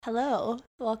Hello,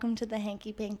 welcome to the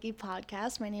Hanky Panky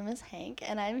podcast. My name is Hank,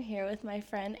 and I'm here with my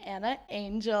friend Anna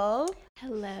Angel.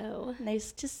 Hello.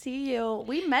 Nice to see you.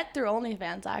 We met through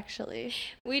OnlyFans, actually.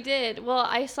 We did. Well,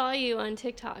 I saw you on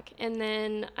TikTok, and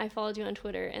then I followed you on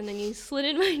Twitter, and then you slid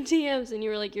in my DMs, and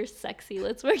you were like, "You're sexy.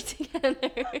 Let's work together."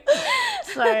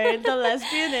 Sorry, the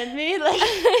lesbian in me.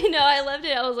 I know. I loved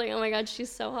it. I was like, "Oh my god,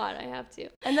 she's so hot. I have to."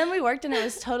 And then we worked, and it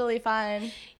was totally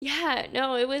fine. Yeah.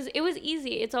 No, it was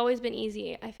easy. It's always been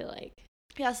easy, I feel like.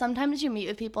 Yeah, sometimes you meet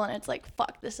with people, and it's like,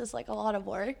 fuck, this is like a lot of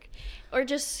work. Or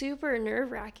just super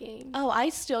nerve-wracking. Oh, I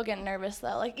still get nervous,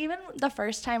 though. Like, even the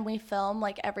first time we film,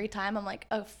 like, every time, I'm like,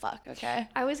 oh, fuck, okay.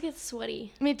 I always get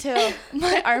sweaty. Me too.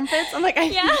 My armpits, I'm like,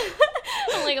 Yeah.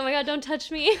 I'm like, oh my god, don't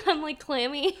touch me. I'm like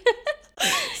clammy.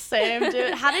 Same,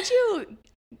 dude. How did you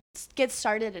get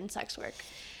started in sex work?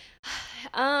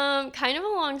 Kind of a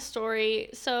long story.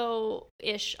 No,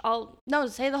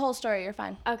 say the whole story. You're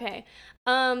fine. Okay.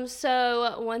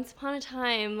 So once upon a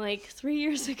time, like 3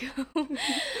 years ago,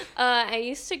 I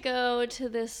used to go to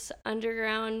this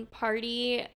underground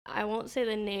party. I won't say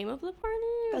the name of the party.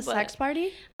 A sex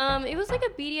party? It was like a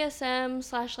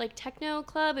BDSM / like techno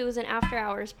club. It was an after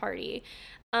hours party.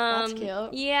 That's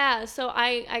cute. Yeah. So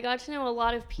I got to know a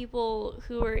lot of people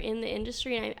who were in the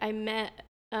industry, and I met,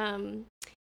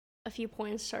 a few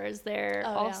porn stars there.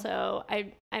 Also, yeah.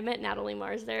 I met Natalie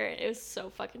Mars there. It was so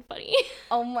fucking funny.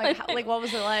 Oh my god. Like, what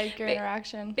was it like, your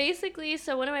interaction? Basically,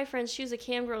 so one of my friends, she was a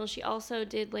cam girl, and she also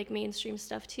did like mainstream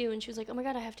stuff too, and she was like, oh my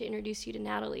god, I have to introduce you to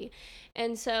Natalie.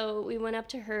 And so we went up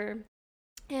to her,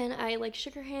 and I like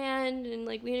shook her hand, and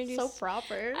like we introduced. So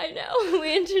proper. I know.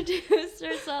 We introduced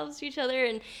ourselves to each other,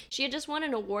 and she had just won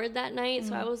an award that night.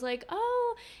 So I was like, oh,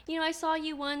 I saw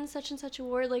you won such and such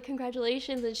award, like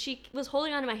congratulations. And she was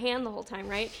holding onto my hand the whole time,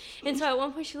 right? And so at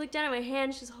one point she looked down at my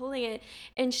hand, she was holding it,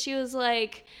 and she was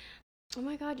like, oh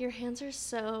my god, your hands are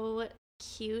so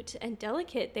cute and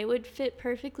delicate. They would fit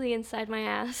perfectly inside my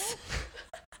ass.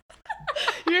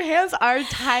 Your hands are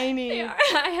tiny. They are.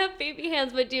 I have baby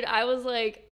hands, but dude, I was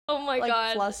like, oh my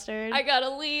god, flustered. I gotta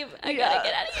leave. I gotta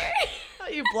get out of here. Are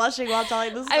you blushing while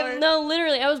telling the story? No,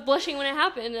 literally, I was blushing when it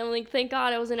happened. I'm like, thank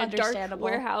God I was in a dark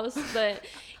warehouse. But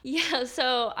yeah,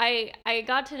 so I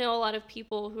got to know a lot of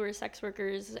people who are sex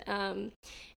workers, and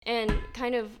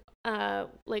kind of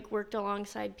like worked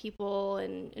alongside people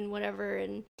and whatever,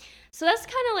 and so that's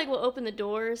kind of like what opened the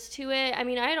doors to it. I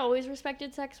mean, I had always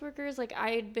respected sex workers. Like,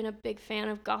 I had been a big fan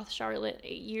of Goth Charlotte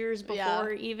years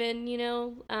before, even,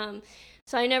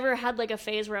 so I never had like a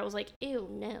phase where I was like, ew,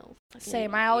 no.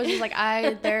 Same. I always was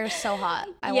like, they're so hot.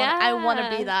 I want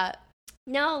to be that.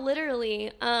 No,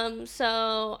 literally.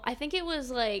 So I think it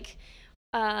was like,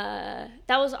 that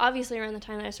was obviously around the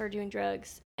time that I started doing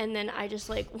drugs, and then I just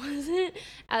like wasn't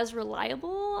as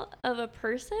reliable of a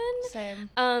person. Same.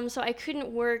 So I couldn't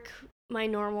work my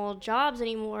normal jobs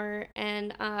anymore,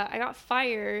 and I got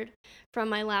fired from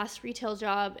my last retail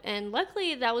job, and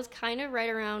luckily that was kind of right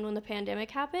around when the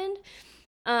pandemic happened.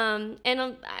 And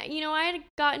I had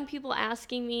gotten people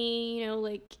asking me,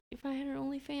 like if I had an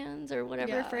OnlyFans or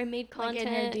whatever, if I made content,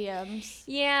 like in your DMs.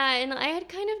 Yeah, and I had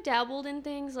kind of dabbled in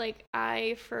things. Like,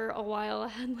 I for a while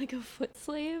had like a foot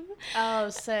slave. Oh,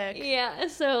 sick. Yeah,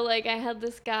 so like I had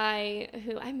this guy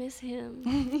who I miss him.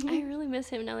 I really miss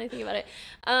him now that I think about it.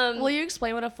 Will you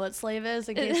explain what a foot slave is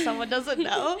in case someone doesn't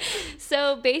know?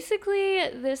 So basically,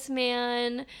 this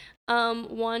man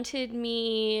wanted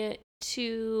me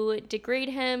to degrade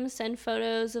him, send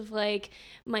photos of like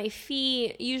my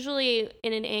feet, usually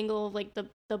in an angle of like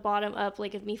the bottom up,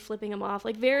 like of me flipping him off,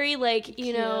 like very like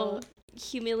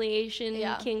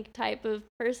humiliation kink type of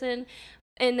person,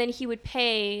 and then he would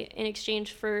pay in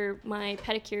exchange for my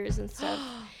pedicures and stuff.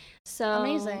 So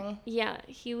amazing. Yeah,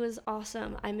 he was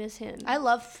awesome. I miss him. I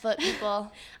love foot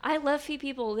people. I love feet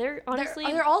people. They're honestly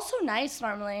they're also nice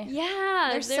normally. Yeah,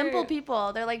 they're simple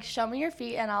people. They're like, show me your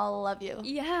feet and I'll love you.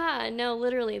 Yeah, no,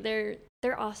 literally,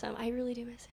 they're awesome. I really do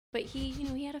miss him. But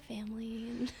he had a family.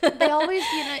 And they always,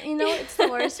 it's the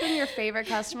worst when your favorite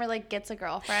customer like gets a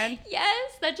girlfriend.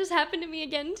 Yes, that just happened to me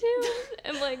again too.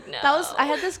 I'm like, no. I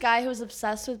had this guy who was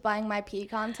obsessed with buying my pee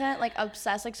content, like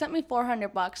obsessed, like sent me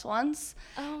 $400 once.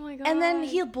 Oh my god. And then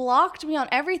he blocked me on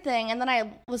everything, and then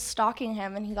I was stalking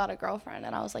him, and he got a girlfriend,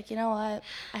 and I was like, you know what?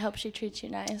 I hope she treats you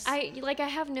nice. I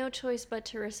have no choice but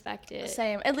to respect it.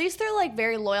 Same. At least they're like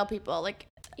very loyal people. Like,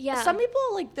 yeah. Some people,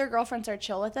 like, their girlfriends are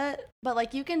chill with it, but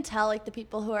like you can tell, like, the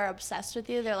people who are obsessed with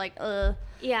you, they're like,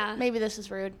 yeah, maybe this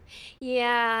is rude.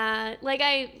 Yeah, like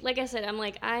I said, I'm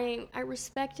like, I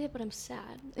respect it, but I'm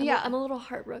sad. I'm a little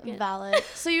heartbroken. Valid.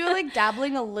 So you were like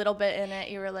dabbling a little bit in it.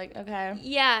 You were like, okay.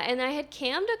 Yeah, and I had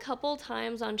cammed a couple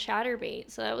times on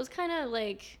Chatterbait, so that was kind of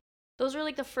like those were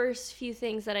like the first few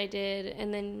things that I did.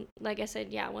 And then, like I said,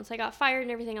 yeah, once I got fired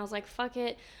and everything, I was like, fuck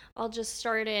it, I'll just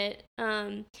start it.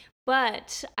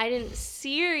 But I didn't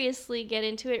seriously get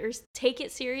into it or take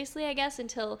it seriously, I guess,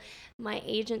 until my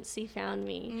agency found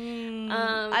me.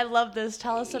 I love this.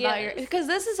 Tell us about your, because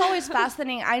this is always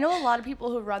fascinating. I know a lot of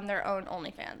people who run their own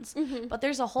OnlyFans, but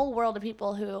there's a whole world of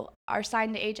people who are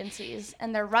signed to agencies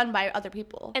and they're run by other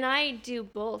people. And I do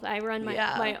both. I run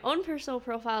my own personal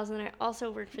profiles, and I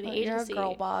also work for the agency. You're a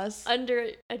girl boss.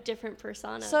 Under a different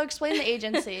persona. So explain the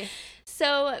agency.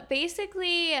 So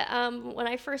basically, when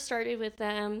I first started with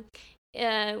them,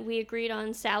 we agreed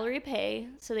on salary pay.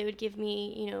 So they would give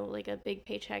me, like a big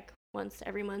paycheck once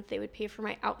every month. They would pay for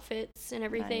my outfits and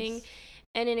everything. Nice.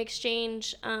 And in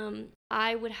exchange,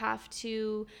 I would have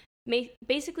to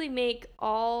basically make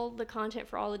all the content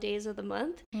for all the days of the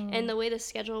month. And the way the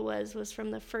schedule was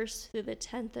from the 1st through the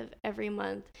 10th of every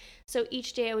month. So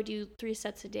each day I would do 3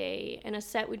 sets a day, and a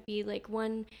set would be like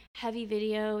one heavy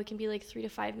video. It can be like 3 to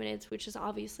 5 minutes, which is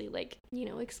obviously like,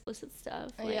 explicit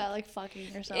stuff. Like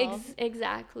fucking yourself.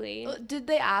 Exactly. Did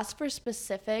they ask for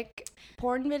specific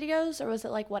porn videos, or was it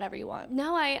like whatever you want?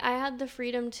 No, I had the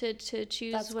freedom to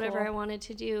choose That's whatever cool. I wanted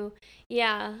to do.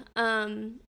 Yeah.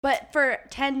 But for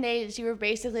 10 days, you were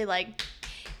basically like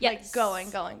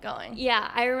going.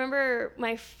 Yeah, I remember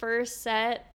my first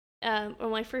set, or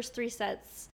my first 3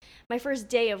 sets, my first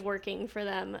day of working for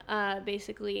them,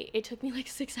 basically, it took me like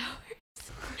 6 hours.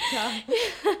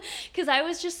 Because I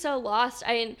was just so lost.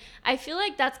 I feel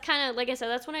like that's kind of, like I said,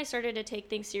 that's when I started to take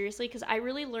things seriously, because I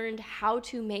really learned how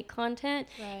to make content.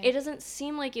 Right. It doesn't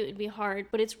seem like it would be hard,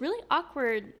 but it's really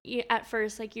awkward at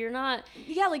first. Like, you're not...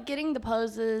 Yeah, like getting the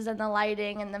poses and the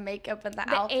lighting and the makeup and the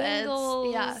outfits.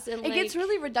 Angles. Yeah. It gets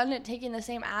really redundant taking the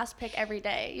same ass pic every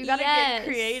day. You gotta get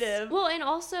creative. Well, and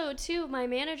also, too, my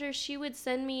manager, she would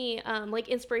send me, like,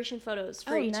 inspiration photos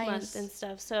for each month and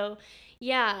stuff. So...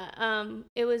 Yeah,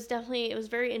 it was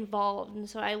very involved, and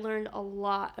so I learned a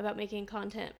lot about making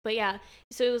content. But yeah,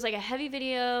 so it was like a heavy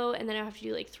video, and then I have to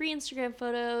do like 3 Instagram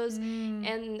photos,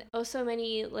 and also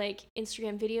many like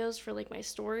Instagram videos for like my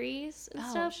stories and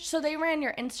stuff. So they ran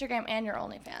your Instagram and your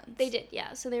OnlyFans? They did,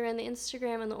 yeah. So they ran the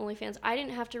Instagram and the OnlyFans. I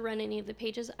didn't have to run any of the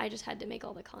pages. I just had to make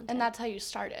all the content. And that's how you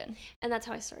started? And that's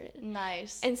how I started.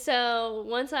 Nice. And so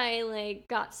once I like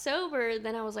got sober,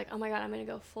 then I was like, oh my God, I'm going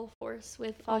to go full force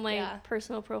with all my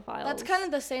personal profiles. That's kind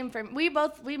of the same for me.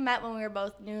 We met when we were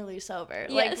both newly sober.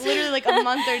 Yes. Like literally like a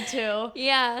month or 2.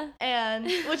 Yeah. And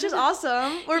which is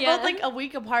awesome. We're both like a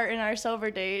week apart in our sober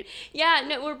date. Yeah,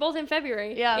 no, we're both in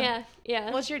February. Yeah.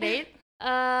 Yeah. What's your date?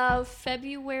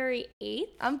 February 8th.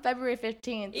 I'm February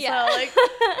 15th. Yeah. So like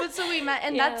so we met,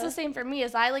 and that's the same for me,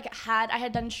 as I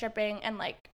had done stripping and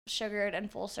like sugared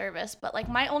and full service, but like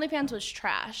my OnlyFans was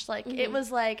trash. Like it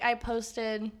was like I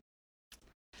posted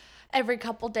every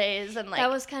couple days, and like that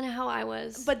was kind of how I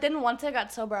was. But then once I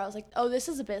got sober, I was like, oh, this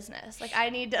is a business. Like I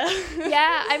need to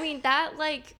Yeah, I mean that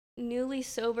like newly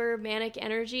sober manic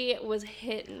energy was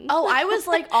hitting. Oh, I was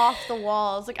like off the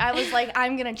walls. Like I was like,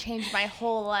 I'm gonna change my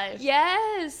whole life.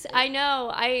 Yes, I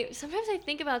know. Sometimes I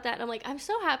think about that and I'm like, I'm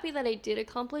so happy that I did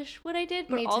accomplish what I did,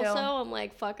 but Me too. Also I'm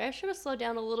like, fuck, I should have slowed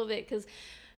down a little bit, because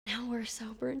now we're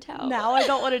so burnt out. Now I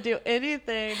don't want to do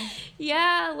anything.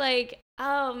 Yeah, like,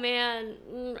 oh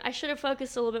man, I should have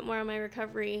focused a little bit more on my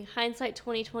recovery. Hindsight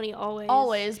 2020 always.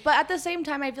 Always. But at the same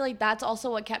time, I feel like that's also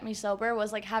what kept me sober,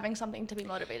 was like having something to be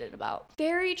motivated about.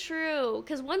 Very true.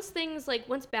 Because once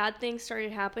bad things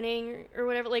started happening or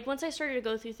whatever, like once I started to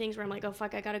go through things where I'm like, oh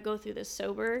fuck, I gotta go through this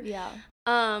sober. Yeah.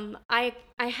 I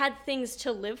had things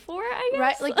to live for, I guess.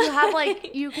 Right. Like you have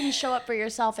like, you can show up for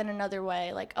yourself in another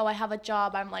way. Like, oh, I have a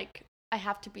job. I'm like, I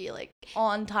have to be like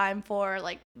on time for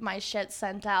like my shit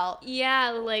sent out. Yeah,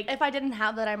 like if I didn't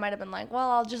have that, I might have been like, well,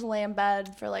 I'll just lay in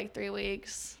bed for like 3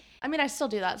 weeks. I mean, I still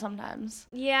do that sometimes.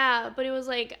 Yeah, but it was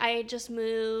like I just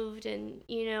moved, and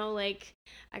like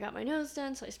I got my nose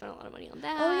done, so I spent a lot of money on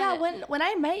that. Oh yeah, when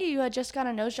I met you had just got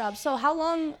a nose job. So how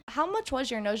much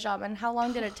was your nose job, and how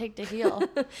long did it take to heal?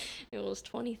 It was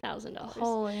 $20,000.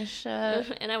 Holy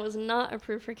shit. And I was not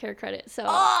approved for care credit. So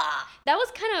that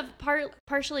was kind of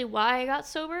partially why I got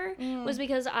sober, was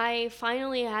because I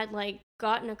finally had like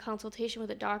gotten a consultation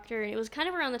with a doctor, and it was kind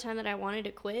of around the time that I wanted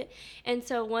to quit. And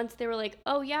so once they were like,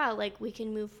 oh yeah, like we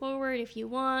can move forward if you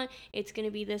want, it's going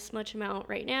to be this much amount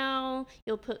right now,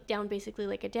 you'll put down basically basically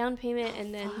like a down payment,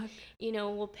 and then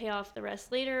we'll pay off the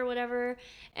rest later or whatever.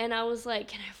 And I was like,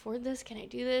 can I afford this? Can I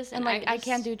do this? And like I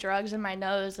can't do drugs in my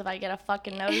nose if I get a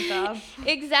fucking nose job.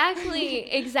 Exactly.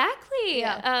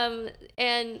 Yeah.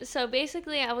 And so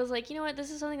basically I was like, you know what,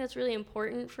 this is something that's really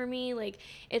important for me. Like,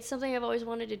 it's something I've always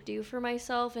wanted to do for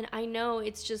myself, and I know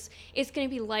it's going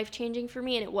to be life-changing for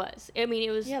me. And it was. I mean,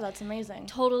 it was. Yeah, that's amazing.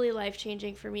 Totally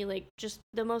life-changing for me. Like, just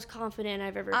the most confident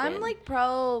I've ever been. I'm like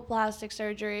pro plastic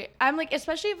surgery. I'm like,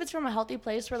 especially if it's from a healthy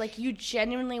place where like you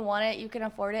genuinely want it, you can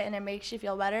afford it, and it makes you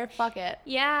feel better. Fuck it.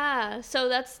 Yeah. So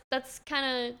that's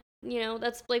kind of,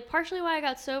 that's like partially why I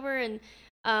got sober. And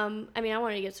I mean, I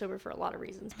wanted to get sober for a lot of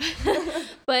reasons,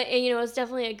 but it's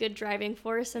definitely a good driving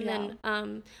force. And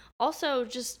then also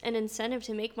just an incentive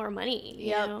to make more money,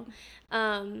 you know?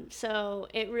 So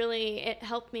it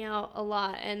helped me out a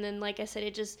lot. And then, like I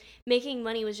said, making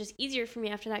money was just easier for me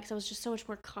after that, because I was just so much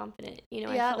more confident,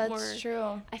 that's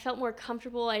true. I felt more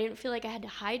comfortable. I didn't feel like I had to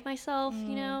hide myself,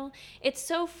 It's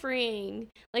so freeing.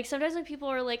 Like, sometimes when people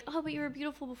are like, oh, but you were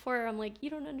beautiful before, I'm like, you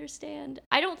don't understand.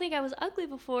 I don't think I was ugly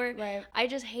before. Right. I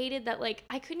just hated that, like,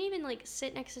 I couldn't even like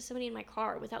sit next to somebody in my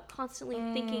car without constantly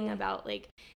thinking about like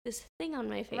this thing on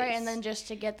my face. Right. And then just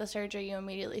to get the surgery, you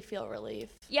immediately feel relief.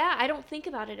 Yeah, I don't think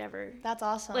about it ever. That's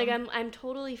awesome. Like, I'm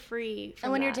totally free from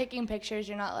And when that. you're taking pictures,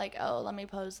 you're not like, oh, let me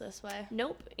pose this way.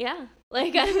 Nope. Yeah.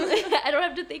 Like, I don't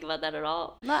have to think about that at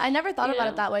all. No, I never thought about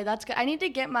it that way. That's good. I need to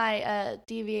get my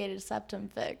deviated septum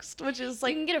fixed, which is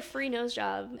like... You can get a free nose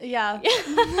job. Yeah.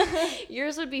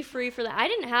 Yours would be free for that. I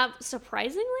didn't have...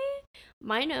 Surprisingly,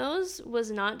 my nose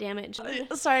was not damaged.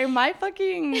 Sorry, my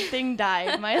fucking thing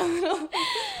died.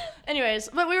 Anyways,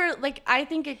 but we were like, I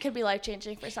think it could be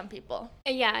life-changing for some people.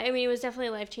 Yeah, I mean, it was definitely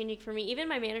life-changing for me. Even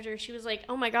my manager, she was like,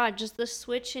 oh my God, just the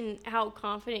switch and how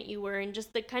confident you were and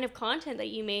just the kind of content that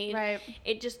you made. Right.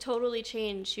 It just totally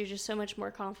changed. You're just so much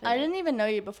more confident. I didn't even know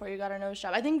you before you got a nose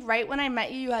job. I think right when I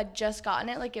met you, you had just gotten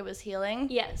it, like it was healing.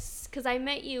 Yes, because I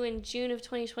met you in June of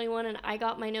 2021, and I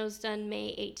got my nose done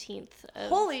May 18th.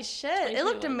 Holy shit, it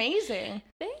looked amazing.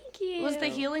 Thank you. Was the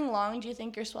healing long? Do you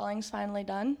think your swelling's finally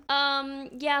done?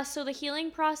 Yeah, so the healing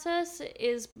process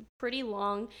is pretty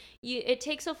long. It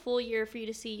takes a full year for you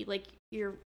to see like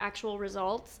your actual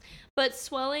results, but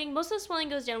most of the swelling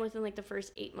goes down within like the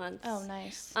first 8 months. Oh,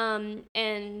 nice.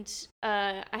 And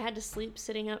I had to sleep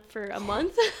sitting up for a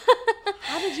month.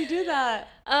 How did you do that?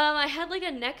 I had like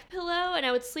a neck pillow, and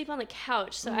I would sleep on the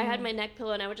couch. So I had my neck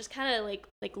pillow, and I would just kind of like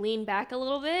lean back a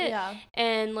little bit. Yeah.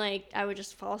 And like I would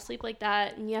just fall asleep like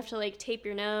that, and you have to like tape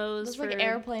your nose. It's like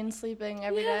airplane sleeping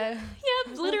every day.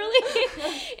 Yeah, literally.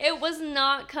 It was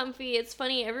not comfy. It's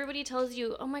funny. Everybody tells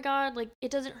you, oh my God, like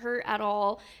it doesn't hurt at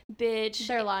all. Bitch.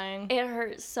 They're lying. It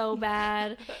hurt so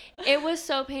bad. It was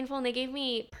so painful, and they gave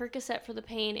me Percocet for the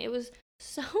pain. It was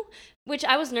which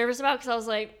I was nervous about, because I was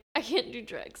like, I can't do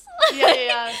drugs.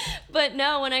 Yeah. But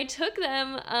no, when I took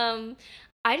them,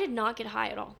 I did not get high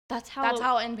at all. That's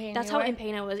how in pain. That's how in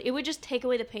pain I was. It would just take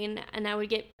away the pain, and I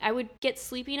would get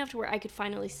sleepy enough to where I could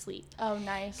finally sleep. Oh,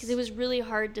 nice. Because it was really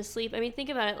hard to sleep. I mean, think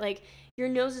about it. Like, your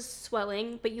nose is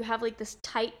swelling, but you have like this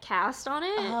tight cast on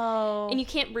it. Oh. And you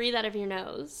can't breathe out of your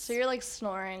nose. So you're like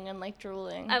snoring and like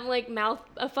drooling. I'm like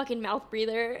a fucking mouth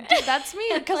breather. Dude, that's me.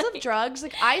 Because of drugs,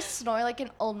 like I snore like an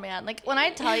old man. Like when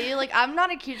I tell you, like I'm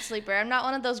not a cute sleeper. I'm not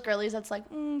one of those girlies that's like,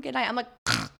 good night. I'm like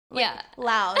yeah,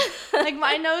 loud. Like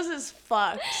my nose is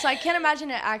fucked. So I can't imagine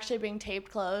it actually being taped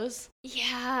closed.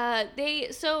 Yeah, they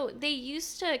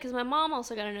used to, because my mom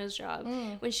also got a nose job.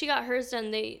 When she got hers done,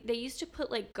 they used to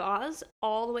put like gauze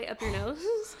all the way up your nose.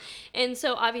 And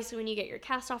so obviously when you get your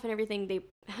cast off and everything, they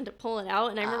had to pull it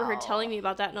out. And I remember her telling me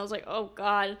about that, and I was like, oh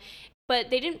God. But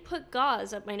they didn't put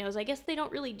gauze up my nose. I guess they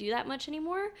don't really do that much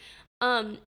anymore.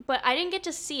 But I didn't get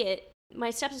to see it. My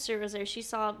stepsister was there. She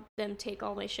saw them take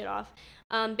all my shit off.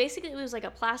 Basically, it was like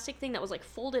a plastic thing that was like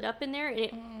folded up in there, and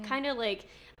it kind of like,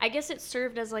 I guess it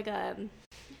served as like a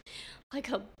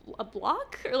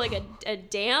block or like a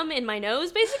dam in my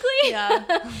nose, basically. Yeah.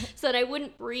 So that I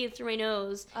wouldn't breathe through my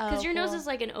nose, because your nose cool. is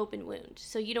like an open wound,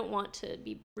 so you don't want to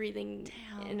be breathing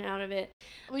in and out of it.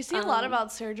 We see a lot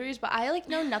about surgeries, but I like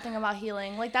know nothing about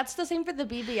healing. Like that's the same for the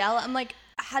BBL. I'm like,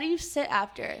 how do you sit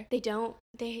after? They don't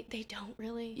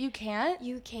really. You can't?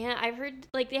 You can't. I've heard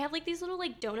like they have like these little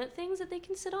like donut things that they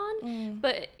can sit on,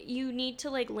 but you need to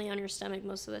like lay on your stomach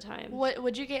most of the time.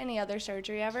 Would you get any other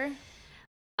surgery ever?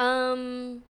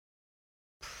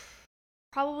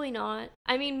 Probably not.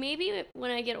 I mean, maybe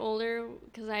when I get older,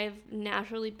 because I have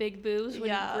naturally big boobs.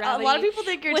 Yeah, a lot of people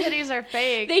think your titties are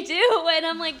fake. They do, and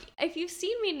I'm like, if you've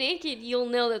seen me naked, you'll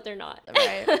know that they're not.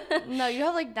 Right. No, you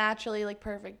have like naturally like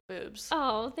perfect boobs.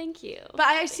 Oh, thank you. But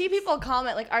I see people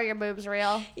comment like, "Are your boobs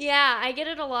real?" Yeah, I get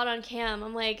it a lot on cam.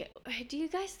 I'm like, do you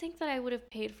guys think that I would have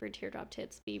paid for teardrop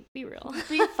tits? Be real.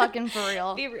 Be fucking for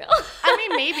real. Be real. I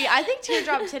mean, maybe. I think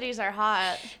teardrop titties are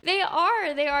hot. They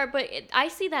are, but I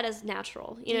see that as natural.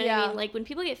 You know what I mean? Like when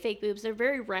people get fake boobs, they're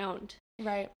very round.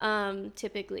 Right.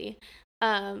 Typically.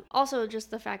 Also just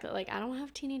the fact that like I don't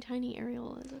have teeny tiny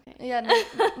areolas. Okay. Yeah,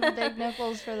 big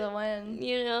nipples for the win.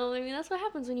 You know, I mean that's what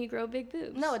happens when you grow big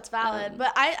boobs. No, it's valid.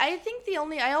 But I think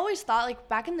I always thought like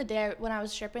back in the day when I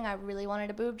was stripping, I really wanted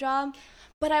a boob job.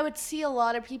 But I would see a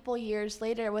lot of people years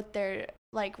later with their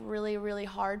like really, really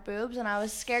hard boobs, and I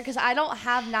was scared because I don't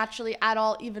have naturally at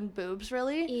all even boobs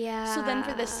really. Yeah. So then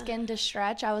for the skin to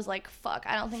stretch, I was like, fuck,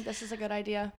 I don't think this is a good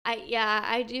idea.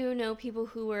 I do know people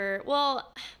who were,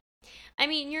 well, I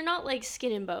mean, you're not like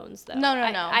skin and bones though. No.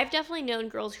 I've definitely known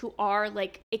girls who are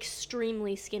like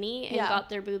extremely skinny and got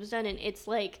their boobs done, and it's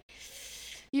like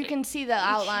you can see the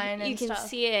outline and you can stuff.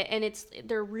 see it, and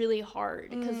they're really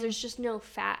hard because there's just no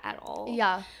fat at all.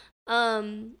 Yeah.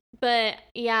 But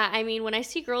yeah, I mean, when I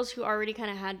see girls who already kind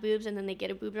of had boobs and then they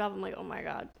get a boob job, I'm like, oh my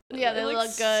god. Yeah, they look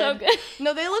good. So good.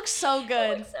 No, they look so good.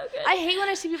 They look so good. I hate when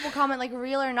I see people comment like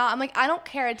real or not. I'm like, I don't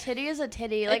care. A titty is a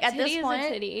titty. Like at this point,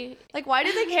 titty. Like why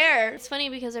do they care? It's funny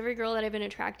because every girl that I've been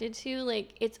attracted to,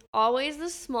 like, it's always the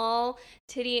small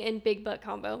titty and big butt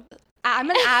combo.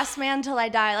 I'm an ass man till I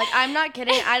die. Like, I'm not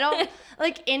kidding. I don't,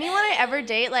 like, anyone I ever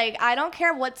date, like, I don't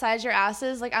care what size your ass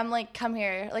is. Like, I'm like, come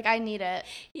here. Like, I need it.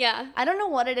 Yeah. I don't know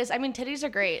what it is. I mean, titties are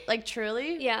great. Like,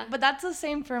 truly. Yeah. But that's the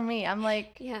same for me. I'm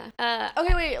like. Yeah.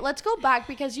 Okay, wait. Let's go back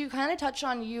because you kind of touched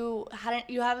on you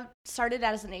have started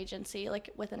as an agency, like,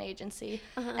 with an agency.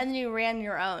 And then you ran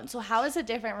your own. So how is it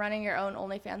different running your own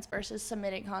OnlyFans versus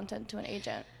submitting content to an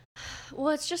agent?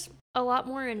 Well, it's just a lot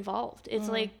more involved. It's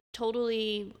like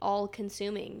totally all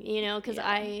consuming, you know, because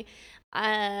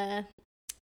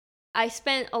I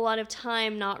spent a lot of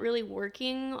time not really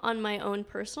working on my own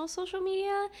personal social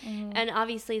media, and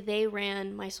obviously they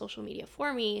ran my social media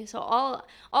for me. So all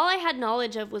I had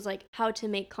knowledge of was like how to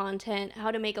make content,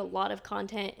 how to make a lot of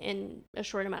content in a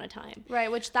short amount of time.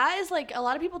 Right, which that is like a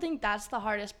lot of people think that's the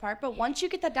hardest part, but once you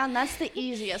get that down, that's the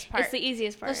easiest part. It's the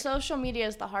easiest part. The social media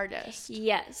is the hardest.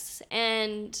 Yes,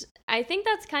 and I think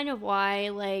that's kind of why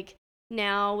like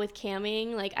now with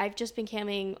camming, like I've just been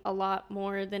camming a lot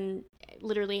more than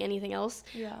literally anything else.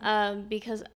 Yeah.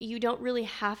 Because you don't really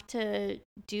have to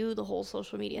do the whole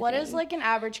social media What thing. is like an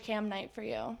average cam night for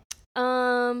you?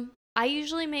 I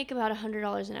usually make about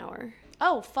 $100 an hour.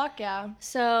 Oh, fuck yeah.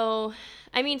 So,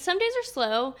 I mean, some days are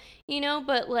slow, you know,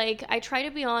 but like I try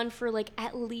to be on for like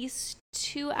at least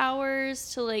 2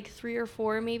 hours to like 3 or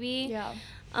 4 maybe. Yeah.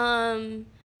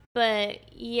 But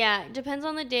yeah, it depends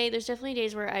on the day. There's definitely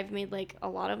days where I've made like a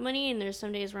lot of money, and there's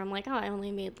some days where I'm like, oh, I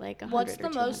only made like 100. What's the or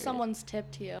 200. most someone's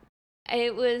tipped you?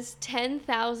 It was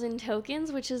 10,000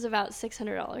 tokens, which is about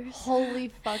 $600. Holy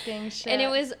fucking shit. And it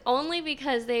was only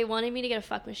because they wanted me to get a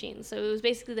fuck machine. So it was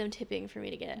basically them tipping for me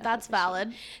to get That's valid.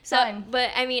 Machine. So, fine. But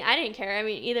I mean, I didn't care. I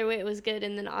mean, either way, it was good.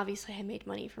 And then obviously I made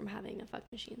money from having a fuck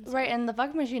machine. So. Right, and the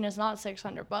fuck machine is not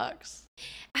 $600.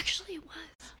 Actually, it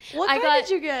was. What kind did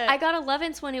you get? I got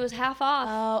 11s when it was half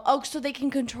off. Oh, so they can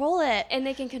control it. And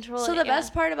they can control it. So the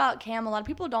best part about cam, a lot of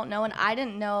people don't know, and I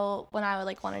didn't know when I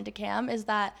like wanted to cam, is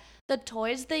that the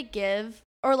toys they give,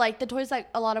 or like the toys that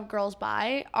a lot of girls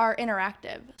buy, are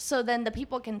interactive. So then the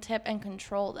people can tip and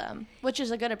control them, which is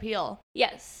a good appeal.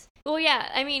 Yes. Well, yeah.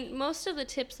 I mean, most of the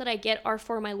tips that I get are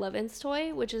for my Lovin's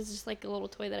toy, which is just like a little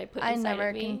toy that I put inside of me. I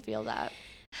never can feel that.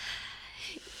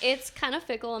 It's kind of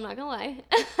fickle, I'm not gonna lie.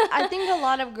 I think a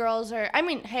lot of girls are, I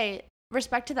mean, hey,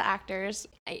 respect to the actors.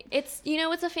 It's, you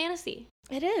know, it's a fantasy.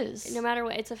 It is. No matter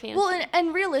what, it's a fantasy. Well,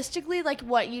 and realistically, like,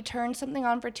 what, you turn something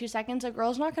on for 2 seconds, a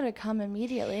girl's not going to come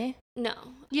immediately. No.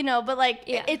 You know, but, like,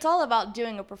 it's all about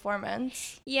doing a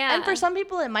performance. Yeah. And for some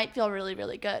people, it might feel really,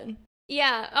 really good.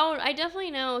 Yeah. Oh, I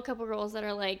definitely know a couple girls that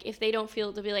are like, if they don't feel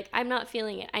it, they'll be like, I'm not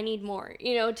feeling it. I need more,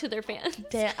 you know, to their fans.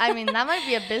 Damn, I mean, that might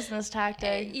be a business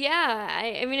tactic. Yeah.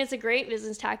 I mean, it's a great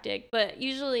business tactic, but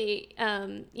usually,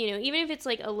 you know, even if it's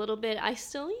like a little bit, I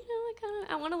still, you know, I kind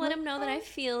I want to let them know that I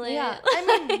feel it. Yeah,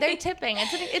 I mean, they're tipping.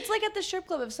 It's like at the strip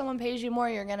club. If someone pays you more,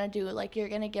 you're gonna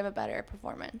give a better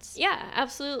performance. Yeah,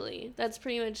 absolutely. That's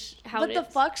pretty much how. But the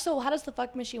fuck. So how does the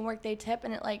fuck machine work? They tip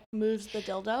and it like moves the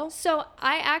dildo. So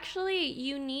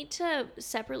you need to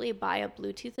separately buy a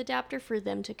Bluetooth adapter for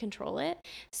them to control it.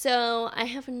 So I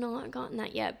have not gotten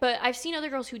that yet, but I've seen other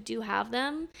girls who do have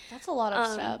them. That's a lot of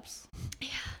steps. Yeah.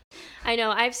 I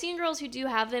know. I've seen girls who do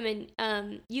have them,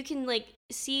 and you can like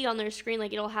see on their screen,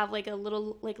 like it'll have like a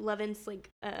little like Levin's like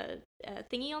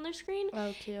thingy on their screen.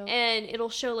 Oh, cute. And it'll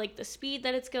show like the speed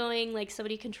that it's going, like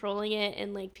somebody controlling it,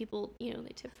 and like people, they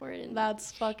tip for it. And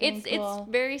that's fucking cool.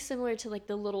 It's very similar to like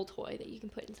the little toy that you can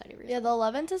put inside of your. Yeah, the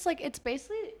Levin's is like, it's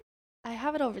basically, I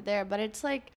have it over there, but it's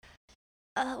like,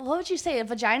 what would you say? A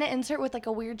vagina insert with like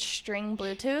a weird string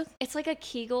Bluetooth? It's like a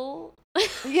Kegel.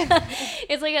 Yeah.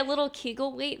 It's like a little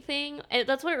Kegel weight thing.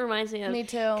 That's what it reminds me of. Me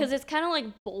too. Because it's kind of like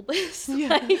bulbous. Yeah.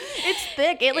 Like, it's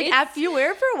thick. After you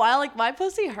wear it for a while, like my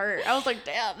pussy hurt. I was like,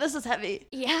 damn, this is heavy.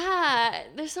 Yeah.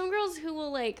 There's some girls who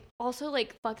will like also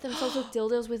like fuck themselves with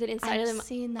dildos with it inside of them. I've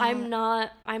seen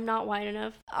that. I'm not wide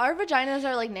enough. Our vaginas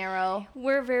are like narrow.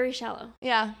 We're very shallow.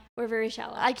 Yeah. We're very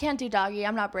shallow. I can't do doggy.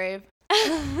 I'm not brave.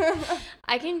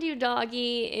 I can do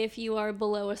doggy if you are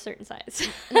below a certain size.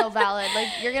 No, valid. Like,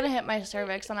 you're gonna hit my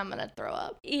cervix and I'm gonna throw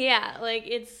up. Yeah, like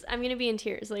I'm gonna be in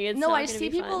tears. Like, it's no, not I see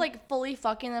people fun. like fully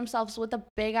fucking themselves with a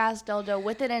big ass dildo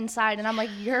with it inside, and I'm like,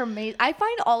 you're amazing. I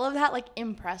find all of that like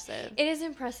impressive. It is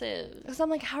impressive. Because I'm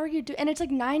like, how are you doing? And it's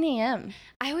like 9 a.m.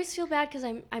 I always feel bad because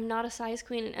I'm not a size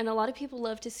queen, and a lot of people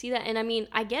love to see that. And I mean,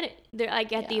 I get it. I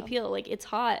get the appeal. Like, it's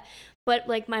hot. But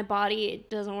like my body, it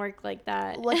doesn't work like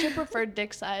that. What's your preferred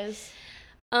dick size?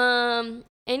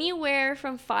 Anywhere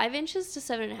from 5 inches to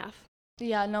 7.5.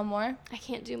 Yeah, no more. I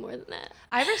can't do more than that.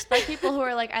 I respect people who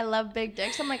are like, I love big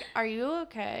dicks. I'm like, are you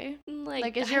okay?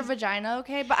 Like is your vagina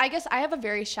okay? But I guess I have a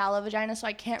very shallow vagina, so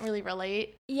I can't really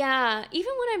relate. Yeah,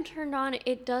 even when I'm turned on,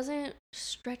 it doesn't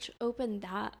stretch open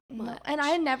that much. No. And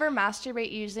I never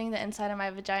masturbate using the inside of my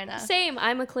vagina. Same.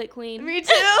 I'm a clit queen. Me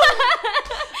too.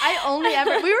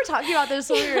 We were talking about this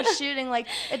when we were shooting. Like,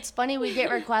 it's funny, we get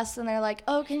requests and they're like,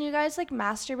 oh, can you guys like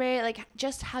masturbate like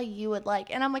just how you would like?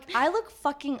 And I'm like, I look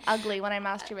fucking ugly when I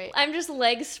masturbate. I'm just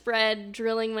legs spread,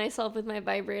 drilling myself with my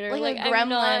vibrator. Like a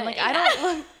gremlin. Like, I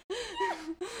don't look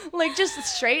like just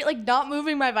straight, like not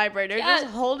moving my vibrator, just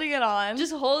holding it on.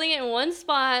 Just holding it in one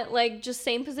spot, like just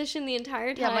same position the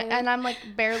entire time. Yeah, and I'm like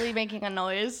barely making a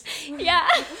noise. Yeah.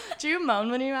 Do you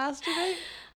moan when you masturbate?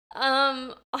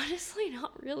 Honestly,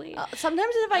 not really.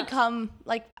 Sometimes if I come,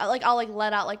 like I'll like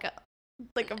let out like a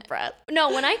breath.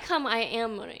 No, when I come, I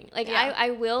am moaning. Like,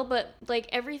 I will, but like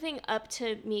everything up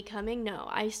to me coming, no,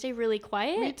 I stay really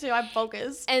quiet. Me too. I'm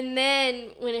focused. And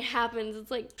then when it happens,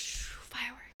 it's like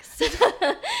fireworks.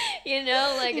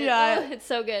 Like it's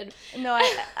so good. No,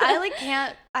 I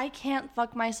like can't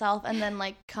fuck myself and then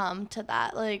like come to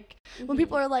that. Like when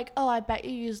people are like, oh, I bet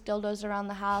you use dildos around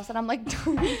the house, and I'm like,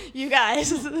 you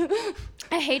guys.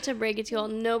 I hate to break it to you all,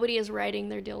 nobody is riding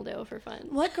their dildo for fun.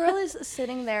 What girl is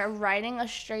sitting there riding a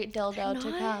straight dildo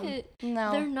to come?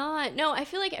 No, they're not. No, I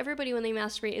feel like everybody when they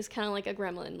masturbate is kind of like a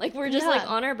gremlin. Like, we're just like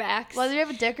on our backs. Whether you have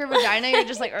a dick or vagina, you're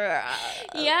just like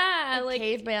yeah, like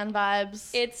caveman vibes.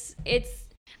 It's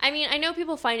I mean, I know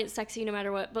people find it sexy no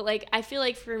matter what, but like I feel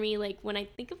like for me, like when I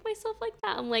think of myself like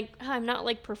that, I'm like, I'm not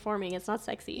like performing. It's not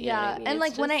sexy. Yeah, you know what I mean? and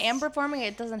like when I am performing,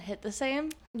 it doesn't hit the same.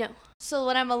 No. So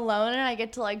when I'm alone and I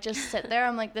get to like just sit there,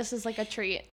 I'm like, this is like a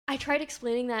treat. I tried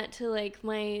explaining that to like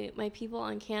my people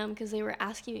on cam because they were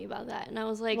asking me about that, and I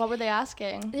was like, what were they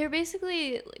asking? They're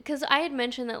basically, because I had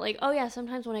mentioned that like, oh yeah,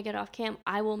 sometimes when I get off cam,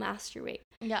 I will masturbate.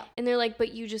 Yeah. And they're like,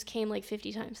 but you just came like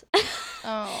 50 times.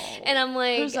 Oh. And I'm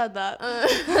like, who said that?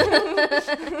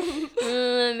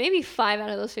 Maybe 5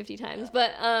 out of those 50 times.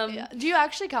 But yeah. Do you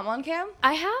actually come on cam?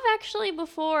 I have actually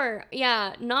before.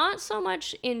 Yeah, not so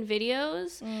much in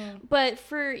videos, but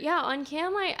on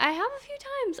cam I have a few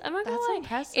times. I'm not gonna lie. That's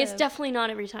impressive. It's definitely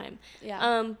not every time.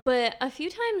 Yeah. But a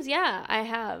few times, yeah, I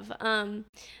have.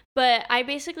 But I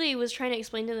basically was trying to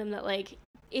explain to them that like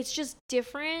it's just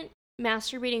different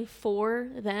masturbating for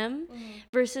them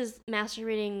versus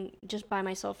masturbating just by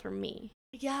myself for me.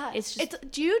 Yeah. It's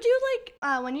just do you do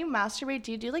like when you masturbate,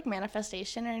 do you do like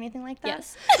manifestation or anything like that?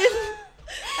 Yes.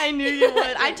 I knew you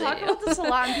would. I talk about this a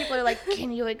lot and people are like,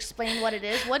 can you explain what it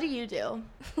is? What do you do?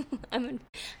 I'm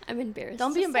embarrassed.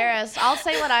 Don't be embarrassed. I'll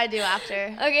say what I do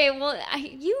after. Okay, well,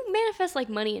 you manifest like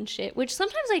money and shit, which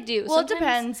sometimes I do. Well, sometimes... it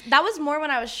depends. That was more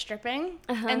when I was stripping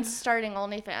and starting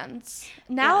OnlyFans.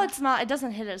 Now it's not. It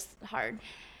doesn't hit as hard.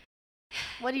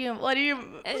 What do you why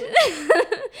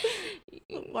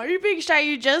are you being shy?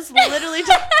 You just literally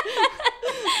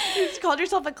you just called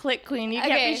yourself a click queen. You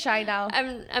can't be shy now.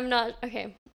 I'm not.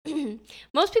 Okay.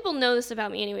 Most people know this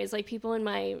about me anyways, like people in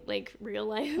my like real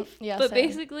life. Yeah. But same.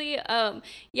 Basically,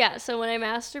 yeah, so when I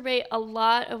masturbate, a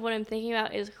lot of what I'm thinking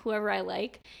about is whoever I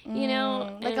like, you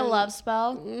know? Like a love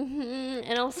spell.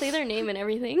 And I'll say their name and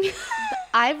everything.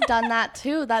 I've done that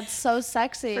too. That's so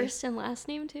sexy. First and last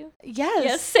name too? Yes.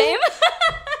 Yes, same.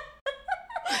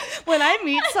 When I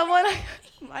meet someone,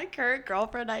 my current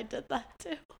girlfriend, I did that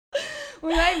too.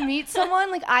 When I meet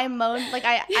someone, like I moan, like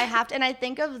I have to, and I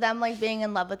think of them like being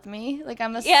in love with me. Like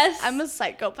I'm a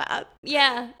psychopath.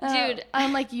 Yeah, dude.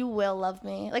 I'm like, you will love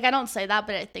me. Like I don't say that,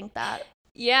 but I think that.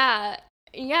 Yeah,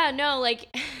 no, like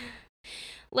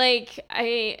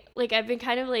I've been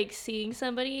kind of like seeing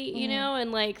somebody, you know,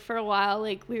 and like for a while,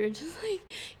 like we were just like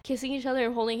kissing each other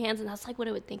and holding hands, and that's like what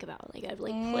I would think about. Like I'd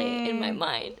like play it in my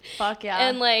mind. Fuck yeah.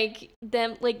 And like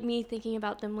them, like me thinking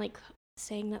about them, like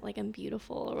saying that like I'm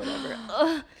beautiful or whatever.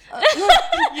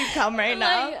 You come right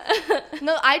now.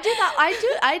 No, I do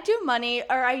that. I do money,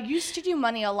 or I used to do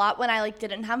money a lot when I like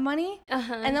didn't have money.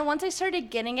 And then once I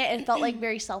started getting it, it felt like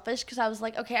very selfish because I was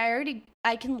like, okay,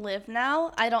 I can live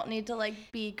now. I don't need to like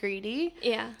be greedy.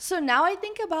 Yeah. So now I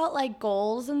think about like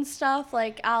goals and stuff.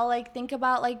 Like I'll like think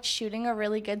about like shooting a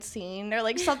really good scene or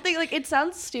like something. Like it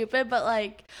sounds stupid, but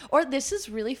like, or this is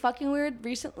really fucking weird.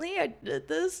 Recently I did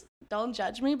this. Don't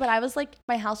judge me, but I was like,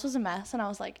 my house was a mess, and I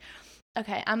was like,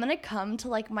 okay, I'm gonna come to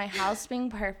like my house being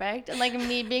perfect and like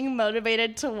me being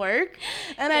motivated to work,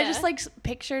 and I just like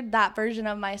pictured that version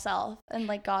of myself and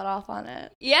like got off on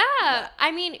it. Yeah.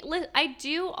 I mean, I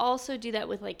do also do that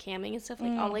with like camming and stuff.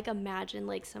 Like I'll like imagine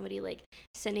like somebody like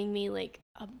sending me like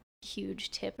a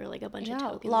huge tip or like a bunch of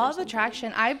tokens. Law of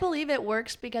attraction. I believe it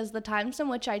works because the times in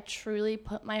which I truly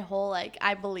put my whole like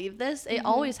I believe this, it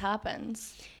always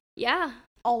happens. Yeah.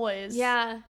 Always.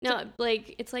 Yeah. No,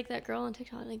 like, it's like that girl on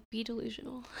TikTok, like, be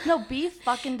delusional. No, be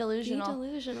fucking delusional. Be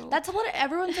delusional. That's what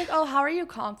everyone's like, oh, how are you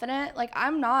confident? Like,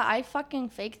 I'm not. I fucking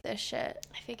fake this shit.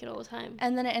 I fake it all the time.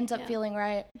 And then it ends up feeling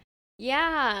right.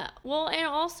 Yeah. Well, and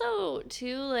also,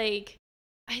 too, like,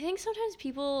 I think sometimes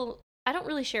people... I don't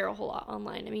really share a whole lot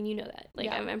online. I mean, you know that.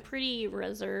 Like, I'm pretty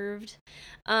reserved.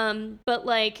 But,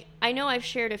 like, I know I've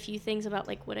shared a few things about,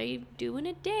 like, what I do in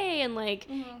a day. And, like,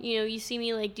 you know, you see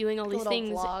me, like, doing all these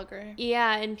things. Vlog or...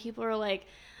 Yeah, and people are like,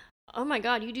 oh, my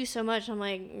God, you do so much. I'm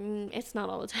like, it's not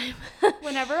all the time.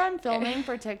 Whenever I'm filming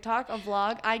for TikTok, a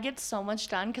vlog, I get so much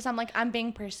done because I'm like, I'm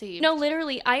being perceived. No,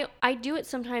 literally, I do it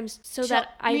sometimes so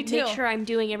that I make sure I'm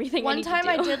doing everything I need to do. One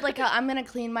time I did like I'm going to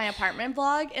clean my apartment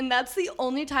vlog, and that's the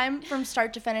only time from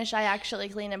start to finish I actually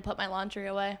clean and put my laundry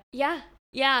away. Yeah.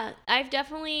 Yeah. I've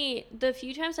definitely, the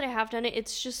few times that I have done it,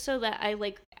 it's just so that I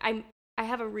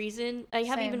have a reason. I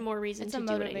have even more reason to do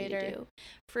what I need to do.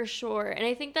 For sure. And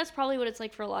I think that's probably what it's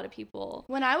like for a lot of people.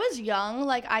 When I was young,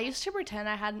 like, I used to pretend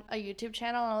I had a YouTube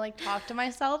channel and I, like, talk to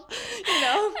myself, you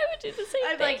know? I would do the same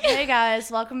I'd be like, hey, guys,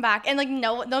 welcome back. And, like,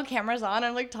 no cameras on.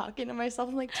 I'm, like, talking to myself.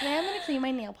 I'm like, today I'm going to clean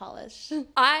my nail polish.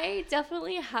 I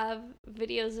definitely have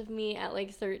videos of me at,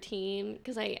 like, 13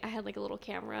 because I had, like, a little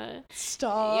camera.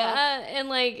 Stop. Yeah. And,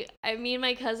 like, me and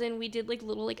my cousin, we did, like,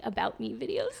 little, like, about me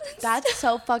videos. That's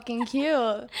so fucking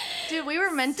cute. Dude, we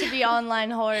were meant to be online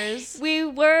whores. We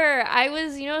were. I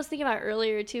was thinking about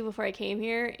earlier too before I came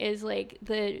here is like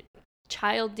the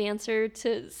child dancer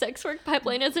to sex work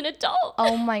pipeline as an adult.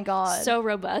 Oh my God. So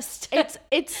robust.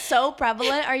 It's so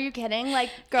prevalent. Are you kidding? Like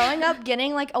growing up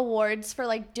getting like awards for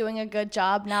like doing a good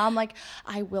job. Now I'm like,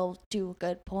 I will do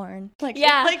good porn. Like,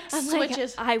 yeah, like I'm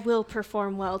switches. Like, I will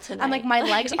perform well tonight. I'm like, my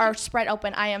legs are spread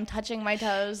open. I am touching my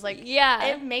toes. Like,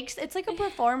 yeah, it's like a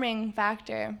performing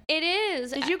factor. It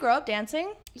is. Did you grow up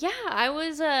dancing? Yeah, I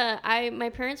was, my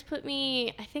parents put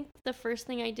me, I think the first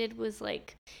thing I did was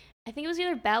like, I think it was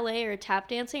either ballet or tap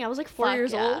dancing. I was like 4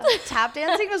 years old. Tap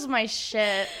dancing was my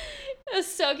shit. It was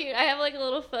so cute. I have like a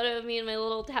little photo of me in my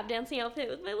little tap dancing outfit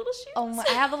with my little shoes. Oh my,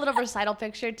 I have a little recital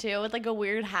picture too with like a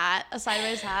weird hat, a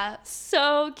sideways hat.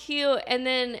 So cute. And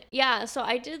then, yeah, so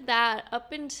I did that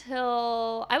up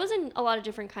until I was in a lot of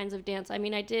different kinds of dance. I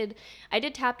mean, I did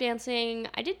tap dancing.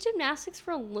 I did gymnastics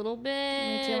for a little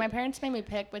bit. Me too. My parents made me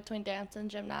pick between dance and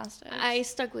gymnastics. I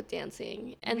stuck with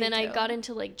dancing. And then I got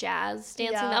into like jazz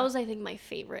dancing. Yeah. That was, I think, my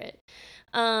favorite.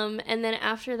 And then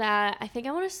after that, I think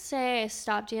I want to say I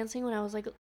stopped dancing when I was like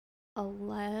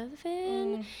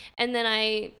 11, and then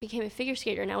I became a figure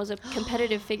skater, and I was a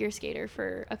competitive figure skater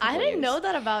for a couple years. I didn't know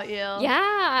that about you. Yeah,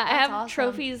 I have awesome.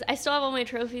 Trophies. I still have all my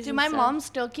trophies. Dude, my mom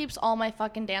still keeps all my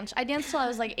fucking dance. I danced till I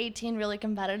was like 18 really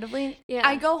competitively. Yeah.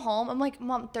 I go home, I'm like,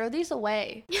 Mom, throw these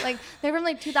away. Like, they're from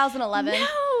like 2011.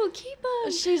 No, keep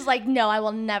them. She's like, no, I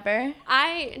will never.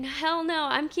 Hell no,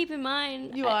 I'm keeping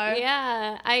mine. You are?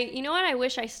 Yeah. You know what I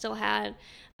wish I still had?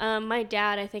 My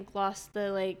dad, I think, lost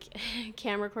the like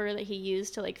camera recorder that he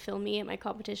used to like film me at my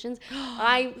competitions.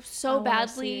 I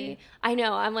badly. I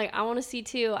know. I'm like, I want to see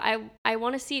too. I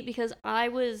want to see it because I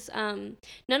was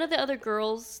none of the other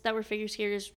girls that were figure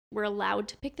skaters were allowed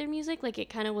to pick their music. Like, it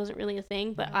kind of wasn't really a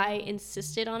thing, but I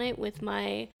insisted on it with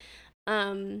my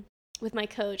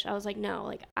coach. I was like, no,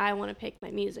 like, I want to pick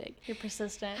my music. You're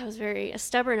persistent. I was very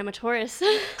stubborn. I'm a Taurus.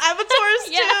 I'm a Taurus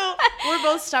too. We're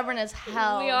both stubborn as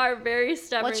hell. We are very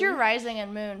stubborn. What's your rising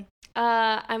and moon?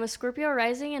 I'm a Scorpio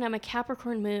rising and I'm a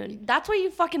Capricorn moon. That's why you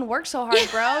fucking work so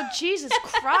hard, bro. Jesus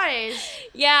Christ.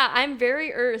 Yeah, I'm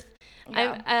very earth.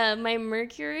 Yeah. My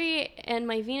Mercury and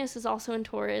my Venus is also in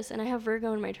Taurus, and I have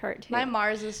Virgo in my chart too. My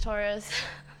Mars is Taurus.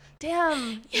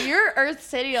 Damn, you're Earth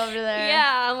City over there.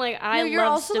 Yeah, I'm like, you're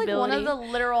love also stability. like one of the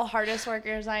literal hardest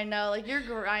workers I know. Like, you're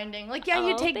grinding. Like, yeah,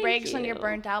 you take breaks when you're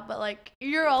burnt out, but like,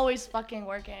 you're always fucking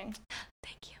working.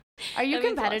 Thank you. Are you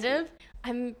competitive? I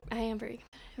am very competitive.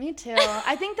 Me too.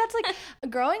 I think that's like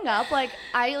growing up, like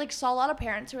I like saw a lot of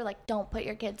parents who were like, don't put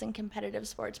your kids in competitive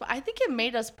sports, but I think it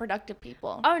made us productive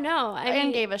people. Oh no, I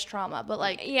mean, gave us trauma, but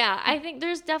like, yeah, I think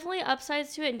there's definitely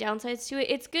upsides to it and downsides to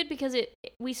it. It's good because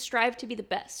we strive to be the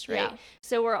best, right? Yeah.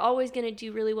 So we're always going to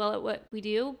do really well at what we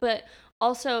do, but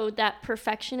also that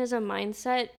perfectionism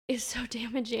mindset is so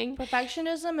damaging.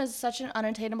 Perfectionism is such an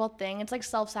unattainable thing. It's like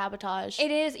self-sabotage.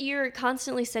 It is. You're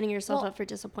constantly setting yourself up for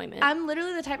disappointment. I'm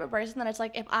literally the type of person that it's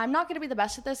like, if I'm not going to be the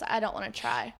best at this, I don't want to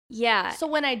try. Yeah. So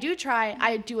when I do try,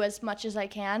 I do as much as I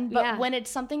can. But when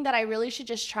it's something that I really should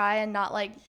just try and not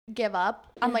like give up,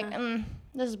 I'm like,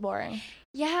 this is boring.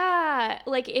 Yeah.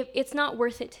 Like, it's not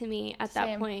worth it to me at that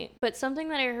Same. point. But something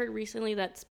that I heard recently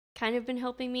that's kind of been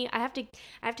helping me. I have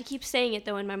to keep saying it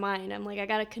though in my mind. I'm like, I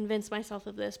gotta convince myself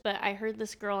of this. But I heard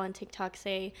this girl on TikTok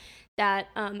say that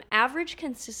average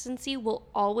consistency will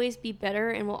always be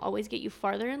better and will always get you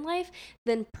farther in life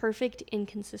than perfect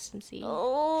inconsistency.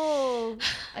 Oh,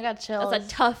 I got chills. That's a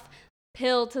tough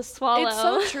pill to swallow. It's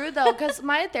so true though, because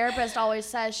my therapist always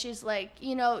says, she's like,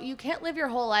 you can't live your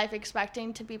whole life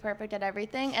expecting to be perfect at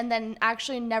everything and then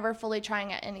actually never fully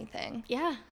trying at anything.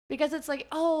 Yeah. Because it's like,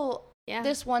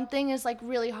 this one thing is like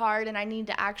really hard and I need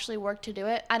to actually work to do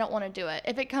it. I don't want to do it.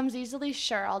 If it comes easily,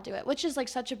 sure, I'll do it, which is like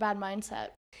such a bad mindset.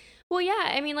 Well,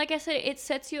 yeah, I mean, like I said, it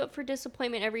sets you up for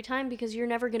disappointment every time because you're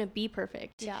never going to be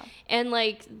perfect. Yeah. And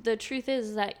like the truth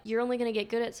is that you're only going to get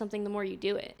good at something the more you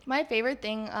do it. My favorite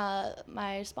thing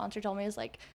my sponsor told me is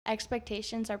like,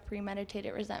 expectations are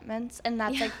premeditated resentments, and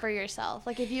that's like for yourself.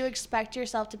 Like, if you expect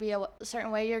yourself to be a certain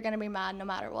way, you're going to be mad no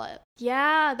matter what.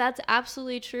 Yeah, that's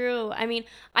absolutely true. I mean,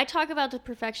 I talk about the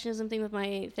perfectionism thing with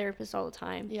my therapist all the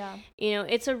time. Yeah.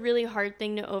 It's a really hard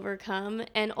thing to overcome,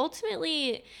 and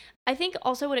ultimately I think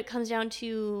also what it comes down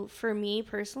to for me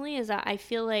personally is that I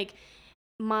feel like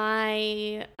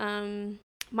my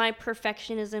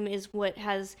perfectionism is what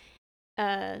has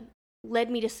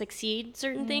led me to succeed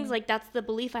certain things. Like, that's the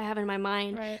belief I have in my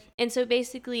mind. Right. And so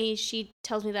basically she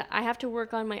tells me that I have to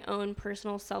work on my own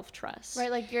personal self-trust.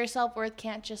 Right, like your self-worth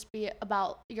can't just be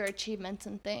about your achievements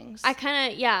and things. I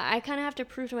kind of have to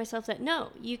prove to myself that no,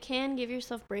 you can give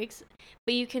yourself breaks,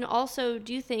 but you can also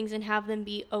do things and have them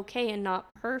be okay and not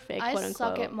perfect, quote unquote.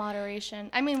 I suck at moderation.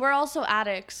 I mean, we're also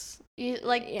addicts.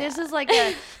 This is like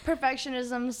a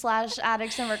perfectionism /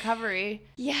 addicts in recovery.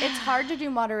 Yeah. It's hard to do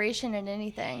moderation in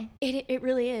anything. It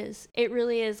really is. It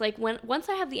really is. Like, once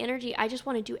I have the energy, I just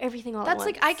want to do everything all at once. That's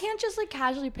like, I can't just like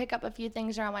casually pick up a few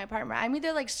things around my apartment. I'm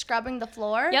either like scrubbing the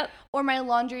floor, or my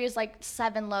laundry is like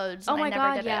 7 loads. Oh my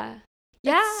God, yeah.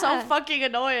 It's so fucking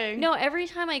annoying. No, every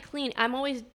time I clean, I'm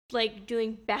always like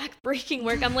doing back-breaking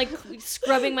work. I'm like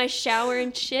scrubbing my shower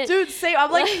and shit. Dude, same. I'm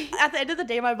like at the end of the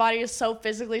day, my body is so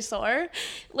physically sore.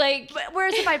 Like,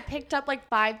 whereas if I picked up like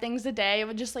 5 things a day, it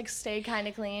would just like stay kind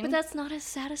of clean. But that's not as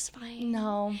satisfying.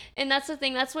 No. And that's the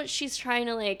thing. That's what she's trying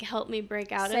to like help me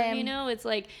break out of. It's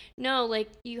like, no, like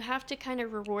you have to kind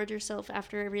of reward yourself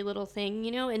after every little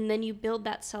thing, and then you build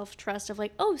that self-trust of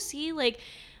like, oh, see, like,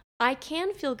 I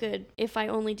can feel good if I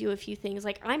only do a few things.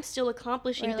 Like, I'm still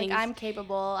accomplishing things. Like, I'm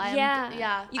capable.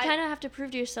 Yeah. You kind of have to prove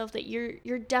to yourself that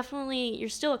you're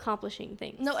still accomplishing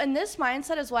things. No, and this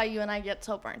mindset is why you and I get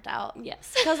so burnt out.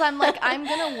 Yes. Because I'm like, I'm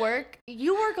going to work.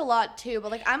 You work a lot too,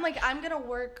 but like, I'm going to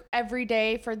work every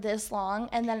day for this long.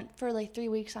 And then for like 3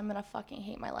 weeks, I'm going to fucking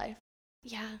hate my life.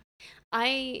 Yeah.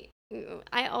 I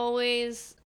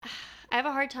always, I have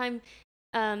a hard time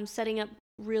setting up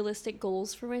realistic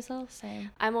goals for myself.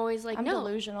 Same. I'm always like, I'm no,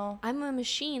 delusional. I'm a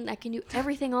machine that can do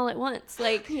everything all at once.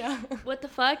 Like, yeah. What the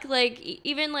fuck? Like,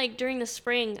 even like during the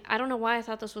spring, I don't know why I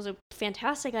thought this was a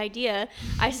fantastic idea.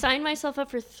 I signed myself up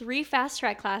for 3 fast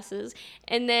track classes,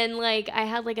 and then like I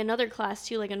had like another class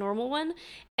too, like a normal one.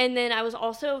 And then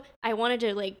I wanted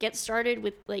to like get started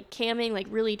with like camming, like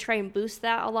really try and boost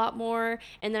that a lot more.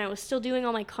 And then I was still doing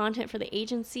all my content for the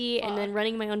agency and then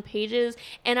running my own pages.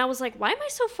 And I was like, why am I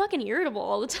so fucking irritable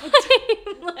all the time?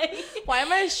 Like, why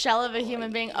am I a shell of a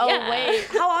human being? Oh, yeah. Wait.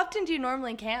 How often do you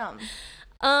normally cam?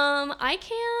 I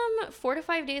cam 4 to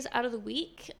 5 days out of the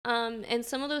week. And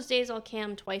some of those days I'll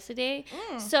cam twice a day.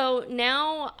 So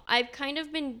now I've kind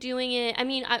of been doing it. I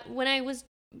mean, when I was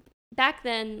back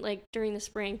then, like during the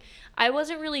spring, I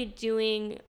wasn't really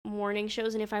doing morning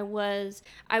shows, and if I was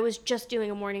just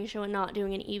doing a morning show and not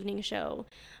doing an evening show.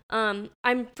 I'm,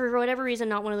 for whatever reason,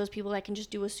 not one of those people that can just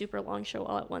do a super long show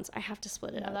all at once. I have to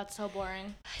split it up. That's so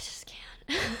boring. I just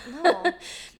can't. No.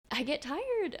 I get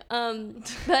tired.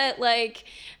 But like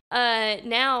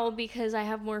now, because I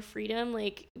have more freedom,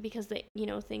 like because the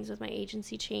things with my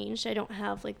agency changed, I don't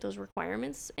have like those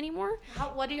requirements anymore.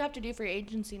 What do you have to do for your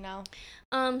agency now?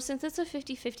 Since it's a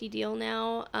 50-50 deal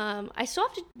now, I still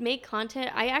have to make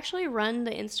content. I actually run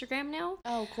the Instagram now.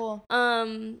 Oh, cool.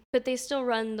 But they still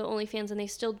run the OnlyFans, and they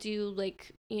still do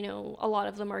like a lot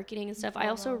of the marketing and stuff. I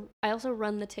also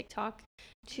run the TikTok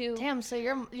too. Damn, so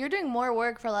you're doing more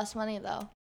work for less money though.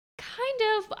 Kind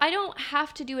of. I don't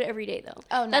have to do it every day though.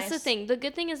 Oh, nice. That's the thing. The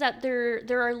good thing is that there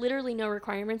are literally no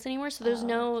requirements anymore, so there's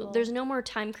no more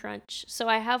time crunch. So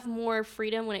I have more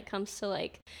freedom when it comes to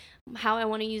like how I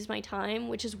want to use my time,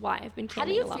 which is why I've been camming. How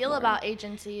do you feel about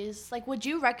agencies? Like, would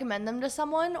you recommend them to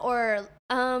someone, or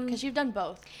because you've done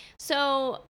both?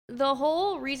 So the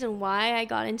whole reason why I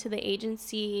got into the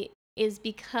agency is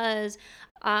because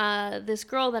this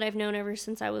girl that I've known ever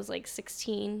since I was like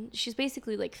 16, she's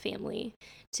basically like family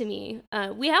to me.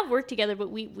 We have worked together, but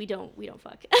we don't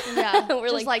fuck. Yeah, we're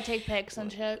just like take pics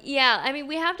and shit. Yeah, I mean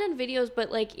we have done videos,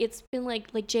 but like it's been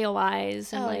like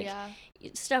JOIs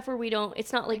and stuff where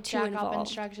it's not like too involved.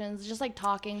 Instructions, just like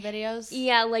talking videos.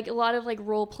 Yeah, like a lot of like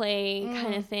role play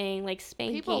kind of thing, like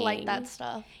spanking. People like that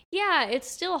stuff. Yeah, it's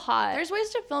still hot. There's ways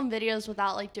to film videos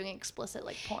without like doing explicit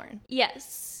like porn.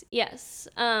 Yes.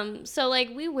 So like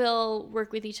we will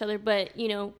work with each other, but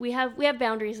we have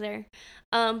boundaries there.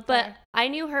 But I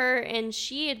knew her, and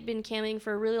she had been camming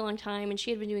for a really long time, and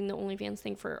she had been doing the OnlyFans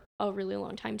thing for a really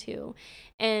long time too.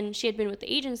 And she had been with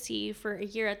the agency for a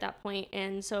year at that point.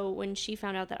 And so when she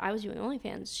found out that I was doing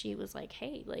OnlyFans, she was like,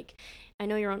 hey, like, I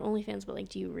know you're on OnlyFans, but like,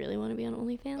 do you really want to be on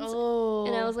OnlyFans? Oh.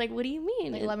 And I was like, what do you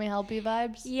mean? Like, let me help you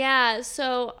vibes? Yeah.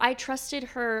 So I trusted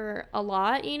her a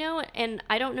lot, and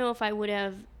I don't know if I would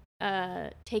have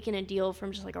taken a deal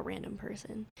from just like a random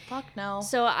person. Fuck no.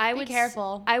 So I would be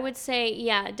careful. I would say,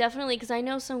 yeah, definitely, because I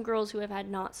know some girls who have had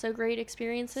not so great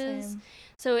experiences. Same.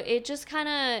 So it just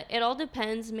it all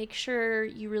depends. Make sure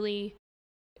you really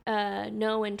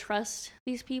know and trust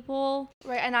these people.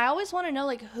 Right. And I always want to know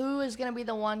like who is gonna be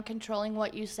the one controlling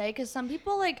what you say, because some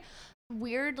people like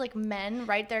weird like men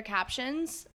write their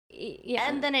captions. Yeah.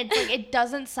 And then it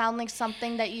doesn't sound like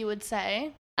something that you would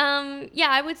say. Yeah,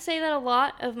 I would say that a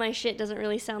lot of my shit doesn't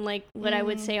really sound like what I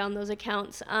would say on those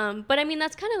accounts. But I mean,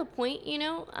 that's kind of the point,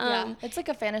 Yeah, it's like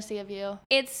a fantasy of you.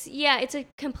 It's a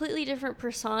completely different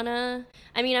persona.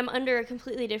 I mean, I'm under a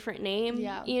completely different name,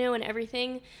 and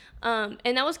everything. And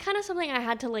that was kind of something I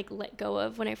had to like let go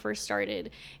of when I first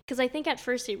started, because I think at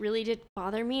first it really did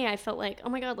bother me. I felt like, oh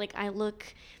my God, like I look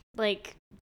like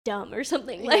dumb or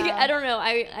something. Like, I don't know.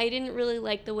 I didn't really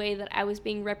like the way that I was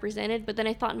being represented, but then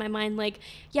I thought in my mind, like,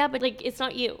 yeah, but like it's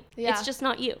not you. It's just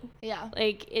not you. Yeah.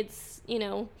 Like it's,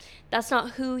 that's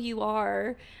not who you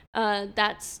are.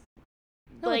 That's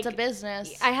like, it's a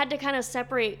business. I had to kind of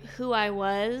separate who I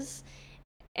was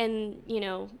and,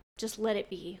 just let it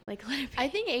be. Like, let it be. I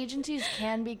think agencies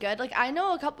can be good. Like, I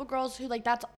know a couple girls who, like,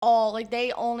 that's all. Like,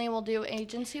 they only will do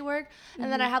agency work.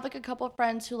 And then I have, like, a couple of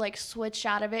friends who, like, switched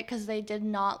out of it because they did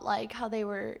not like how they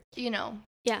were,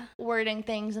 wording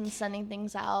things and sending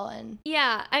things out. And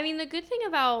yeah, I mean, the good thing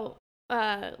about,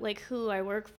 like, who I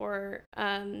work for,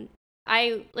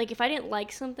 like, if I didn't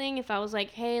like something, if I was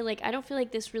like, hey, like, I don't feel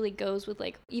like this really goes with,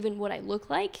 like, even what I look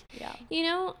like, you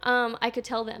know, I could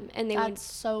tell them, and That's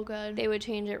so good. They would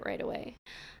change it right away.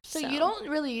 So you don't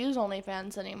really use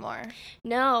OnlyFans anymore?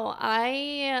 No,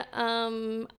 I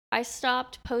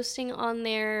stopped posting on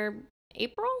there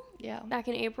back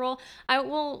in April.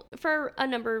 For a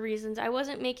number of reasons. I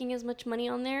wasn't making as much money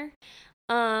on there,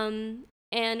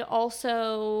 and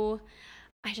also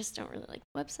I just don't really like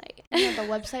the website. Yeah, the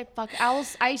website,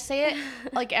 I say it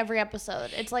like every episode.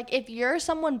 It's like, if you're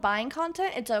someone buying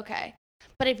content, it's okay.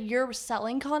 But if you're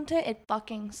selling content, it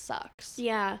fucking sucks.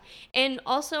 Yeah. And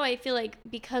also, I feel like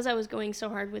because I was going so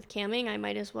hard with camming, I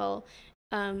might as well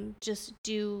just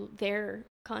do their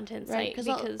content site. Because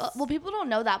well, people don't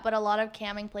know that, but a lot of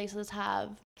camming places have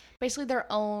basically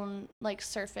their own, like,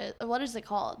 surface. What is it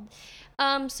called?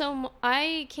 So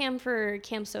I cam for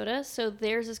Cam Soda, so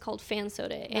theirs is called Fan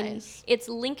Soda, and it's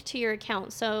linked to your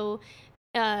account. So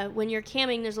when you're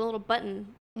camming, there's a little button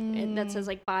that says,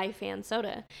 like, buy Fan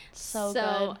Soda. So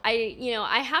good.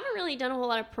 I haven't really done a whole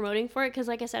lot of promoting for it because,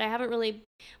 like I said,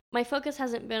 my focus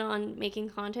hasn't been on making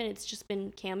content. It's just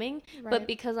been camming. Right. But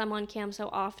because I'm on cam so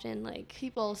often, like,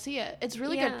 people see it. It's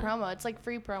really good promo. It's like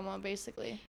free promo,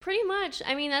 basically. Pretty much.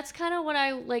 I mean, that's kind of what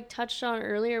I, like, touched on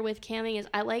earlier with camming, is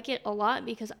I like it a lot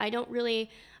because I don't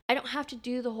have to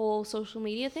do the whole social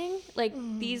media thing. Like,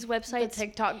 these websites. The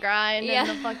TikTok grind and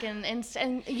the fucking Insta.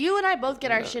 And you and I both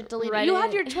get our shit deleted. Reddit. You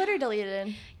had your Twitter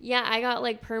deleted. Yeah, I got,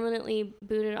 like, permanently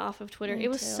booted off of Twitter. It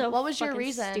was so What was your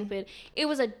reason? Stupid. It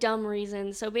was a dumb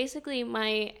reason. So basically,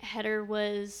 my header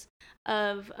was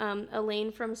of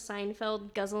Elaine from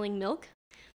Seinfeld guzzling milk.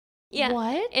 Yeah.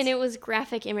 What? And it was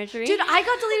graphic imagery. Dude, I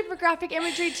got deleted for graphic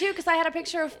imagery too because I had a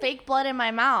picture of fake blood in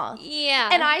my mouth. Yeah.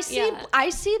 And I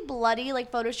see bloody,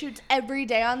 like, photo shoots every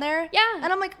day on there. Yeah.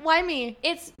 And I'm like, why me?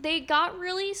 They got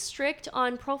really strict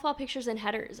on profile pictures and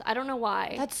headers. I don't know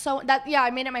why. I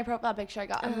made it my profile picture. I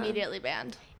got immediately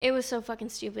banned. It was so fucking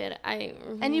stupid.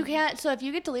 And you can't, so if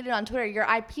you get deleted on Twitter, your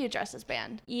IP address is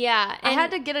banned. Yeah. I had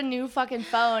to get a new fucking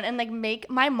phone and, like,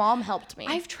 my mom helped me.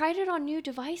 I've tried it on new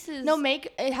devices. No,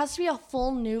 it has to be a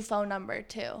full new phone number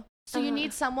too. So you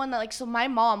need someone that, like, so my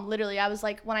mom, literally, I was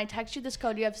like, when I text you this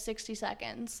code, you have 60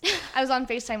 seconds. I was on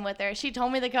FaceTime with her. She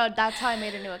told me the code. That's how I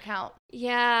made a new account.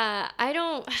 Yeah,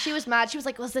 She was mad. She was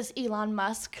like, was this Elon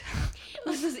Musk?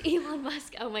 Was this Elon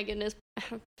Musk? Oh my goodness.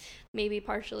 Maybe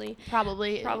partially.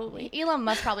 Probably. Elon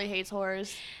Musk probably hates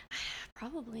horrors.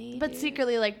 Probably. But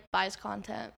secretly, like, buys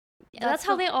content. Yeah, that's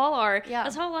how they all are. Yeah.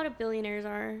 That's how a lot of billionaires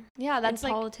are. Yeah, that's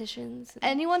and like politicians.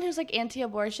 Anyone who's, like,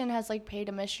 anti-abortion has, like, paid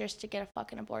a mistress to get a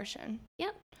fucking abortion.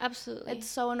 Yep, absolutely. It's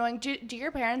so annoying. Do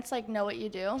your parents, like, know what you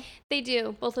do? They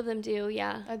do. Both of them do,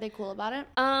 yeah. Are they cool about it?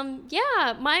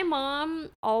 Yeah, my mom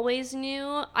always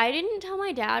knew. I didn't tell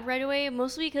my dad right away,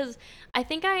 mostly because I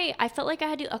think I felt like I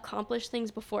had to accomplish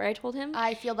things before I told him.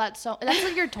 I feel that's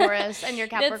like your Taurus and your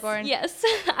Capricorn. Yes.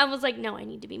 I was like, no, I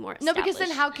need to be more established. No, because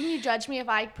then how can you judge me if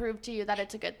I prove to you that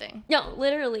it's a good thing? No,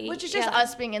 literally. Which is just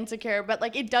us being insecure, but,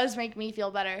 like, it does make me feel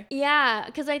better. Yeah,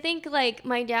 because I think, like,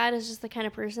 my dad is just the kind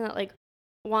of person that, like,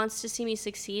 wants to see me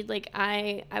succeed. Like,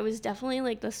 I was definitely,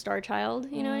 like, the star child,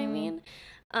 you know what I mean?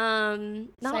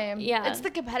 Same. Yeah. It's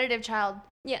the competitive child.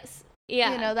 Yes.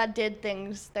 Yeah. You know, that did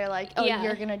things. They're like, oh,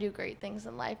 you're going to do great things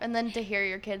in life. And then to hear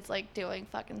your kids, like, doing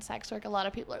fucking sex work, a lot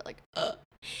of people are like, ugh.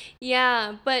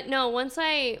 Yeah, but no, once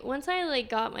I like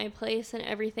got my place and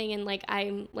everything, and, like,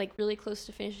 I'm, like, really close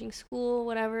to finishing school,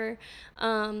 whatever,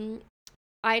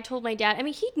 I told my dad. I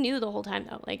mean, he knew the whole time,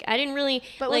 though. Like, I didn't really.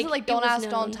 But was it like don't ask,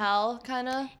 don't tell kind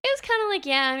of? It was kind of like,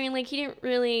 yeah. I mean, like, he didn't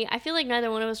really. I feel like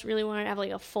neither one of us really wanted to have,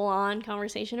 like, a full-on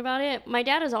conversation about it. My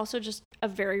dad is also just a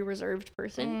very reserved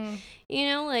person. You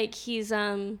know, like, he's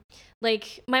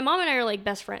like, my mom and I are, like,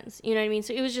 best friends. You know what I mean?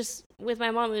 So it was just with my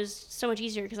mom, it was so much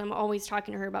easier because I'm always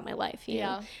talking to her about my life. You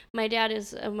know? My dad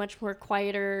is a much more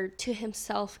quieter, to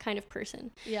himself kind of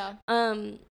person. Yeah.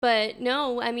 But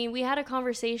no, I mean, we had a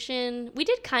conversation. We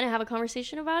did kind of have a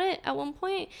conversation about it at one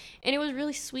point, and it was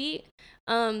really sweet.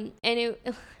 And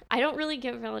I don't really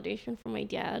get validation from my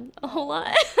dad a whole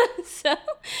lot. So,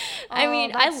 I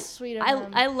mean, sweet of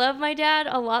him. I love my dad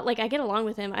a lot. Like, I get along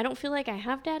with him. I don't feel like I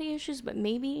have daddy issues, but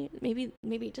maybe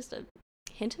just a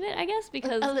hint of it, I guess,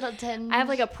 because a little tinge. I have,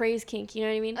 like, a praise kink, you know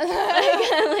what I mean? like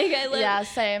I love, yeah,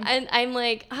 same. And I'm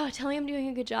like, oh, tell me I'm doing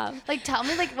a good job. Like, tell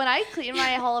me, like, when I clean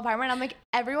my whole apartment, I'm like,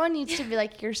 everyone needs to be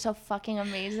like, you're so fucking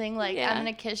amazing. Like, I'm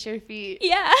gonna kiss your feet.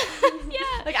 Yeah.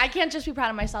 Yeah. Like, I can't just be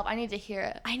proud of myself. I need to hear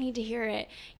it.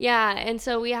 Yeah. And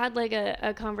so we had, like,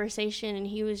 a conversation, and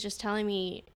he was just telling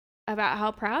me about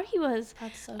how proud he was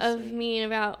of sweet. me and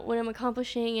about what I'm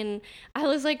accomplishing. And I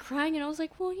was like crying, and I was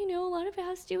like, well, you know, a lot of it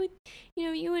has to do with, you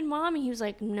know, you and Mom. And he was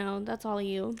like, no, that's all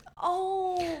you.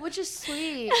 Oh, which is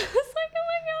sweet. I was like, oh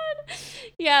my God.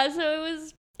 Yeah, so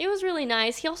it was really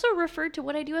nice. He also referred to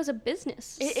what I do as a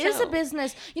business. It is a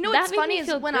business. You know what's funny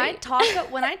is when I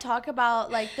talk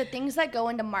about like the things that go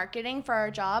into marketing for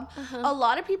our job, a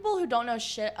lot of people who don't know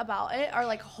shit about it are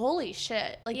like, holy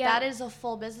shit, like that is a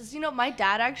full business. You know, my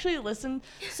dad actually listened.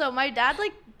 So my dad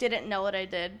like didn't know what I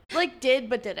did, like did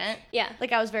but didn't. Yeah.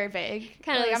 Like I was very vague.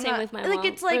 Kind of like, the same with my mom. Like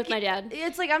it's like with my dad.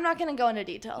 It's like I'm not gonna go into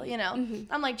detail. You know,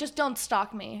 I'm like, just don't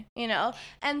stalk me. You know.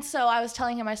 And so I was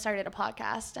telling him I started a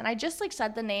podcast, and I just like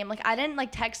said the name. Like I didn't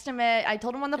like text him it. I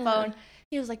told him on the phone.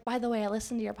 He was like, by the way, I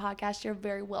listened to your podcast. You're a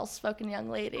very well-spoken young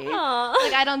lady. Aww.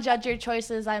 Like, I don't judge your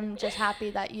choices. I'm just happy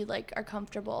that you, like, are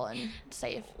comfortable and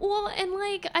safe. Well, and,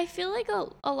 like, I feel like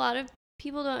a lot of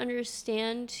people don't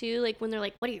understand, too, like, when they're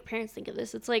like, what do your parents think of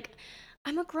this? It's like,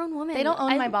 I'm a grown woman. They don't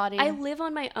own my body. I live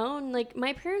on my own. Like,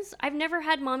 my parents, I've never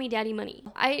had mommy, daddy money.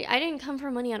 I didn't come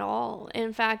from money at all.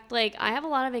 In fact, like, I have a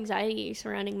lot of anxiety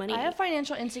surrounding money. I have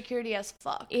financial insecurity as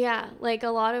fuck. Yeah, like, a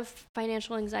lot of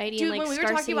financial anxiety. Dude, and, like, when we were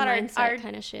talking about our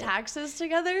kind of shit. taxes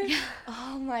together,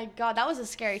 oh my God, that was a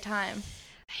scary time.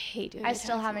 I hate doing I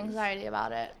still have anxiety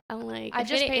about it. I'm like,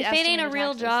 if it ain't a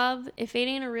real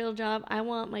job, I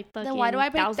want my fucking then why do I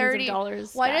pay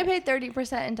 $30? Why do I pay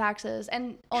 30% in taxes?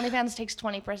 And OnlyFans takes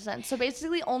 20%. So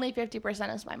basically, only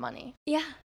 50% is my money. Yeah,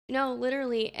 no,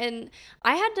 literally. And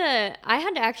I had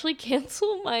to actually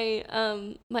cancel my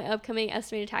my upcoming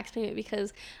estimated tax payment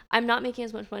because I'm not making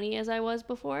as much money as I was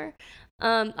before.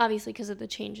 Obviously because of the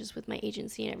changes with my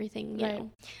agency and everything, you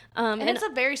know. And it's a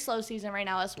very slow season right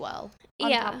now as well.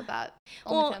 On top of that,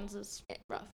 OnlyFans is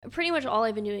rough. Pretty much all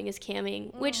I've been doing is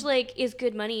camming, which like is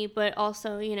good money, but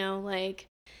also, you know, like,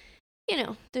 you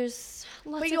know, there's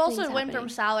lots of But you also things went happening. from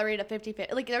salary to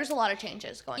 50-50. Like, there's a lot of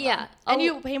changes going on. And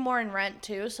you pay more in rent,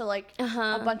 too. So, like, a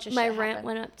bunch of shit my rent happened.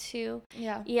 went up, too.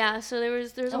 Yeah. Yeah, so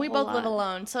there's and a we whole both live lot.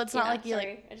 alone. So, it's not like you, sorry,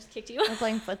 like... I just kicked you. We're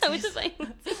playing footsies. I was just playing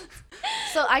footsies.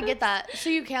 So, I get that. So,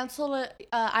 you canceled it.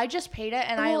 I just paid it,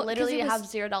 and I literally have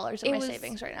 $0 in my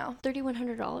savings right now.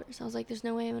 $3,100. I was like, there's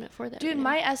no way I'm going to afford that. Dude, right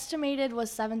my now. estimated was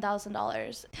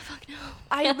 $7,000. Fuck no.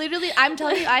 I'm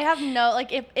telling you, I have no...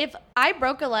 Like, if I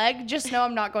broke a leg, just know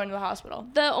I'm not going to the hospital.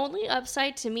 The only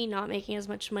upside to me not making as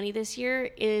much money this year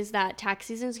is that tax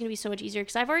season is going to be so much easier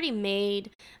because I've already made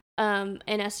an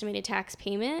estimated tax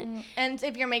payment. And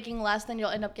if you're making less, then you'll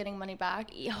end up getting money back.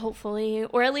 Yeah, hopefully.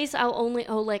 Or at least I'll only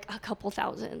owe like a couple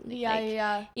thousand. Yeah, like,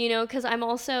 yeah. You know, because I'm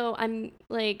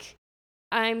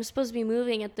supposed to be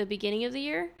moving at the beginning of the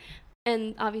year.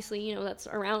 And obviously, you know, that's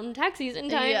around tax season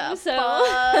time. Yeah,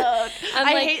 so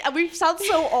we sound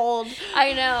so old.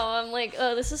 I know. I'm like,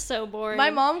 oh, this is so boring.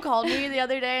 My mom called me the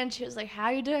other day and she was like, how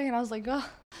are you doing? And I was like, oh,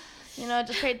 you know,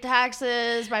 just paid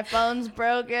taxes. My phone's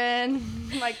broken.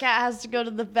 My cat has to go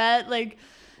to the vet. Like,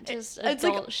 just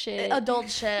adult shit. Adult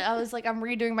shit. I was like, I'm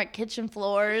redoing my kitchen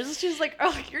floors. She's like,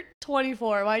 oh, you're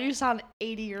 24. Why do you sound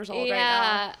 80 years old right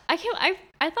now?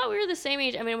 I thought we were the same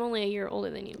age. I mean, I'm only a year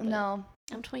older than you. No.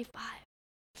 I'm 25.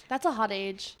 That's a hot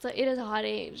age. So it is a hot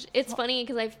age. It's funny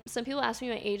because some people ask me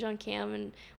my age on cam,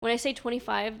 and when I say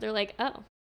 25, they're like, oh.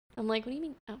 I'm like, what do you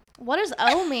mean? Oh. What does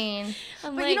O mean?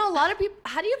 But like, you know, a lot of people,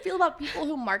 how do you feel about people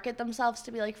who market themselves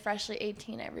to be like freshly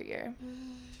 18 every year?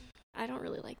 I don't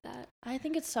really like that. I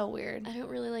think it's so weird. I don't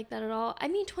really like that at all. I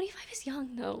mean, 25 is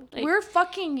young, though. Like, we're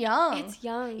fucking young. It's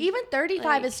young. Even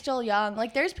 35 is still young.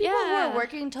 Like, there's people who are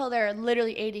working until they're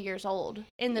literally 80 years old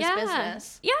in this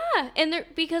business. Yeah, and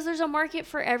because there's a market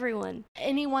for everyone.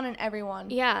 Anyone and everyone.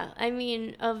 Yeah, I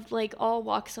mean, of, like, all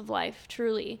walks of life,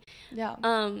 truly. Yeah.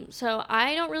 So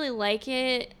I don't really like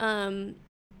it.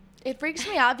 It freaks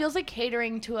me out. It feels like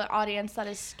catering to an audience that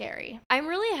is scary. I'm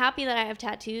really happy that I have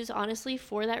tattoos, honestly,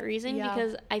 for that reason,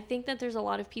 because I think that there's a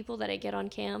lot of people that I get on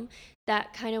cam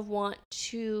that kind of want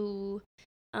to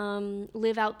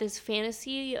live out this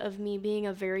fantasy of me being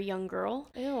a very young girl.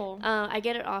 Ew. I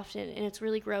get it often, and it's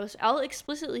really gross. I'll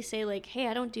explicitly say, like, hey,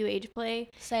 I don't do age play.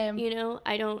 Same. You know,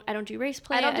 I don't do race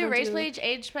play. I don't do race play,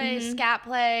 age play, scat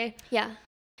play. Yeah.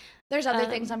 There's other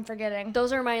things I'm forgetting.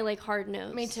 Those are my, like, hard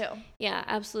no's. Me too. Yeah,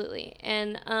 absolutely.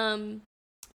 And,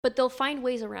 but they'll find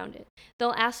ways around it.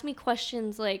 They'll ask me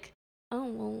questions like, oh,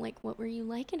 well, like, what were you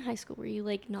like in high school? Were you,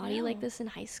 like, naughty like this in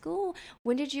high school?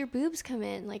 When did your boobs come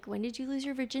in? Like, when did you lose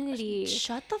your virginity?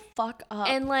 Shut the fuck up.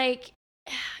 And, like,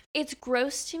 it's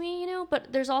gross to me, you know,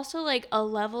 but there's also, like, a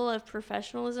level of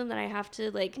professionalism that I have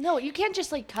to, like... No, you can't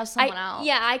just, like, cuss someone out.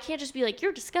 Yeah, I can't just be like,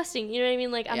 you're disgusting, you know what I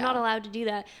mean? Like, I'm not allowed to do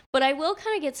that. But I will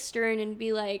kind of get stern and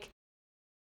be like,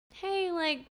 hey,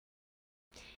 like,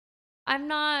 I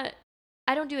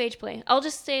don't do age play. I'll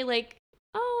just say like,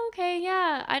 oh, okay,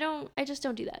 yeah, I just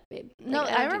don't do that, babe. Like, no,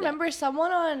 I remember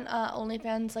someone on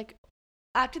OnlyFans, like,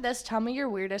 after this, tell me your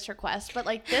weirdest request. But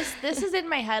like this is in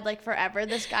my head like forever.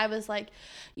 This guy was like,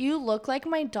 you look like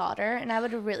my daughter, and I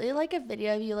would really like a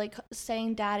video of you like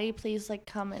saying, daddy, please like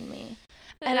come in me.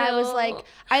 And I was like,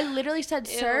 I literally said,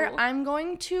 sir, I'm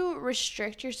going to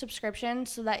restrict your subscription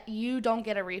so that you don't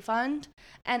get a refund.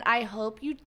 And I hope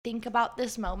you think about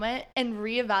this moment and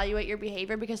reevaluate your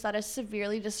behavior, because that is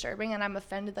severely disturbing, and I'm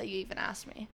offended that you even asked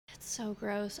me. It's so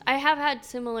gross. I have had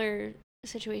similar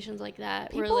situations like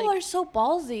that. People where, like, are so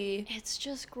ballsy. It's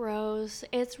just gross.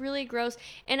 It's really gross.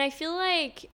 And I feel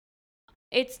like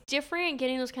it's different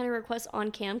getting those kind of requests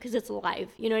on cam because it's live.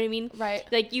 You know what I mean? Right.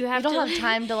 Like you don't have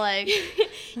time to like.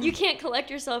 You can't collect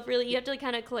yourself really. You have to like,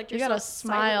 kind of collect yourself. You gotta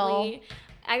smile. Silently.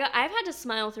 I've had to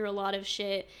smile through a lot of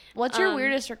shit. What's your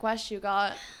weirdest request you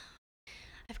got?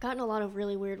 I've gotten a lot of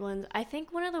really weird ones. I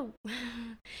think one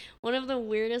of the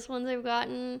weirdest ones I've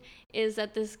gotten is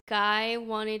that this guy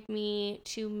wanted me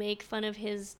to make fun of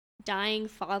his dying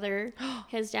father.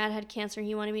 His dad had cancer.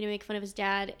 He wanted me to make fun of his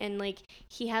dad, and like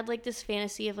he had like this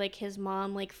fantasy of like his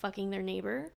mom like fucking their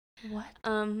neighbor. What?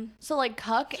 So like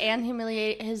cuck and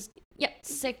humiliate his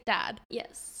sick dad.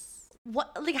 Yes.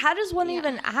 What? Like how does one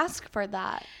even ask for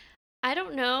that? I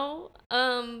don't know.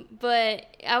 But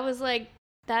I was like,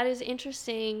 that is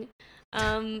interesting.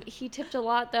 He tipped a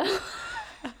lot though.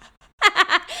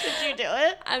 Did you do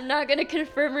it? I'm not gonna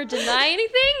confirm or deny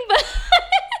anything, but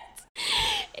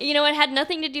you know, it had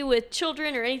nothing to do with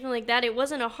children or anything like that. It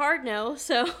wasn't a hard no,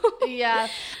 so. Yeah.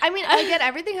 I mean, again,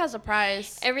 everything has a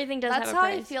price. Everything does have a price. That's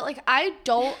how I feel. Like, I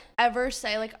don't ever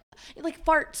say, like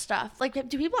fart stuff. Like,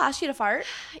 do people ask you to fart?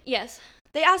 Yes.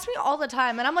 They ask me all the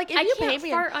time, and I'm like, if you pay me. I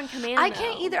can't fart on command, I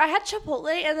can't either. I had Chipotle,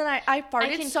 and then I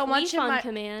farted so much in my. on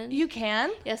command. You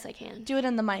can? Yes, I can. Do it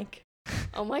in the mic.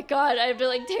 Oh my god, I have to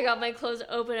like take off my clothes,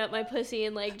 open up my pussy,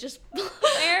 and like just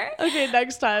flare. Okay,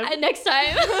 next time. Next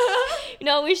time.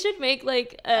 No, we should make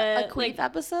like a queef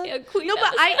episode. A queef no,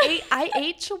 but episode. I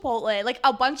ate Chipotle, like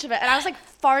a bunch of it, and I was like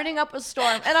farting up a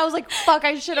storm, and I was like, fuck,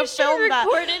 I should have filmed that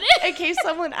in case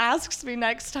someone asks me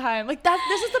next time. Like that.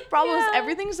 This is the problem. Is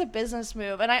everything's a business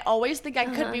move, and I always think I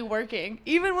could be working,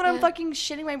 even when I'm fucking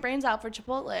shitting my brains out for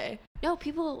Chipotle. No,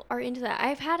 people are into that.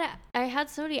 I had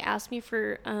somebody ask me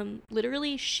for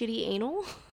literally shitty anal.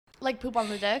 Like poop on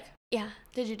the dick? Yeah.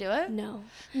 Did you do it? No.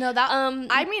 No, that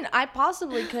I mean, I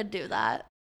possibly could do that.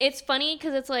 It's funny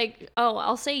because it's like, oh,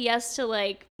 I'll say yes to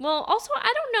like, well, also,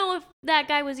 I don't know if that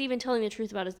guy was even telling the truth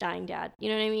about his dying dad. You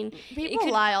know what I mean? People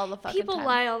lie all the fucking time. People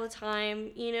lie all the time,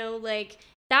 you know, like,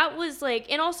 that was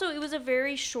like, and also it was a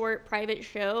very short private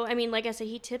show. I mean, like I said,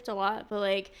 he tipped a lot, but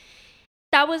like,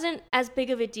 that wasn't as big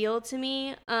of a deal to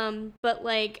me, but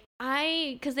like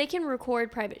because they can record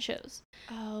private shows.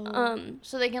 Oh.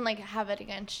 So they can like have it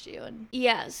against you. And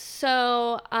yeah,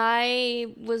 so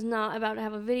I was not about to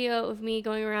have a video of me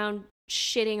going around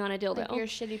shitting on a dildo. Like you're a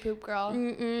shitty poop girl.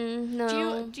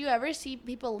 No. Do you ever see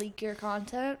people leak your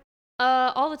content?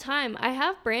 All the time. I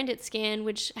have BranditScan,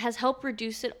 which has helped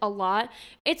reduce it a lot.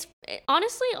 It's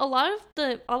honestly a lot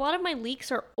of my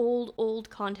leaks are old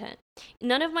content.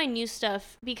 None of my new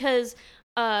stuff, because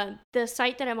the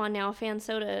site that I'm on now,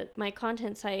 FanSoda, my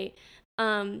content site,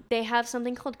 they have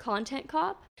something called Content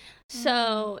Cop.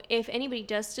 So if anybody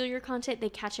does steal your content, they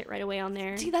catch it right away on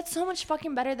there. See, that's so much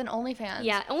fucking better than OnlyFans.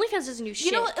 Yeah, OnlyFans doesn't do shit.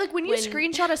 You know, like when you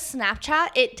screenshot a Snapchat,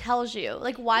 it tells you.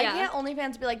 Like, why can't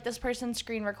OnlyFans be like, this person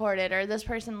screen recorded, or this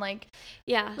person like...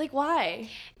 Yeah. Like, why?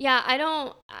 Yeah, I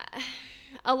don't...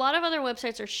 a lot of other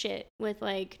websites are shit with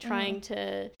like trying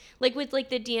to like with like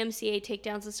the DMCA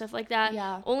takedowns and stuff like that.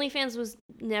 Yeah. OnlyFans was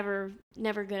never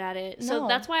good at it. So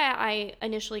that's why I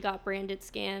initially got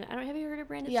BranditScan. Have you heard of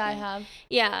BranditScan? Yeah, I have.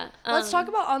 Yeah. Let's talk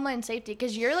about online safety,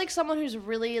 because you're like someone who's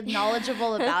really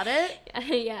knowledgeable about it.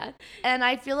 Yeah. And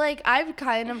I feel like I've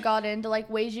kind of got into like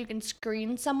ways you can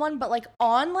screen someone, but like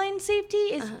online safety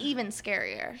is even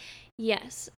scarier.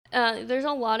 Yes. There's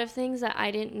a lot of things that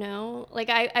I didn't know. Like,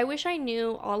 I wish I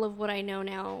knew all of what I know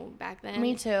now back then.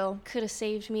 Me too. Could have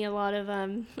saved me a lot of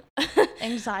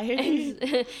anxiety.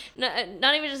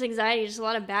 Not even just anxiety, just a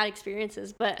lot of bad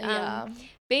experiences. But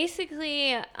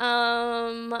basically,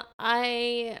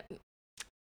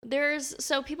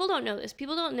 so people don't know this.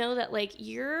 People don't know that like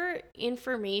your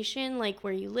information, like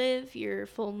where you live, your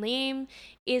full name,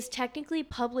 is technically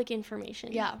public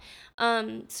information. Yeah.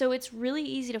 So it's really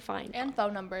easy to find. And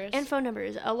phone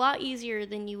numbers. A lot easier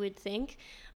than you would think.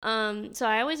 So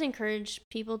I always encourage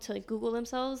people to Google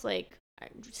themselves. Like,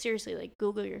 seriously, like,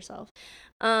 Google yourself.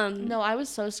 No, I was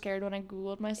so scared when I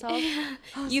Googled myself.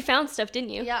 You found stuff,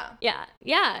 didn't you?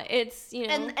 Yeah, it's, you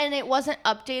know, and it wasn't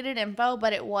updated info,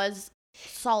 but it was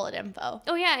solid info.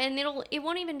 Oh yeah, and it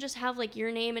won't even just have like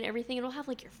your name and everything. It'll have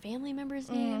like your family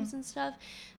members' names and stuff.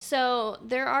 So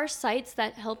there are sites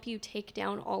that help you take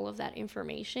down all of that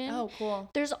information. Oh, cool.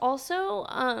 There's also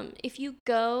if you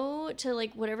go to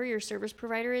like whatever your service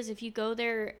provider is, if you go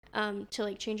there to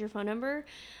like change your phone number,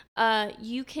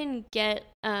 you can get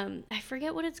I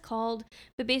forget what it's called,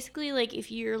 but basically like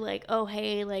if you're like, oh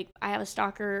hey, like I have a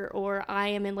stalker, or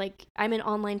I'm an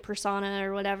online persona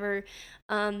or whatever,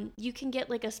 you can get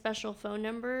like a special phone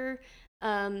number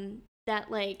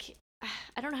that like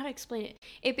I don't know how to explain it.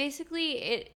 It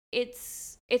basically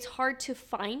it's hard to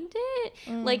find it.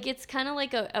 Like it's kind of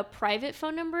like a private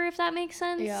phone number, if that makes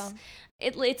sense. Yeah.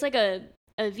 It's like a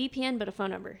VPN but a phone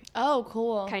number. Oh,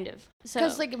 cool. Kind of. So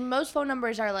because like most phone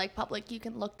numbers are like public, you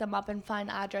can look them up and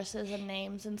find addresses and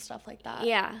names and stuff like that.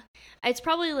 Yeah, it's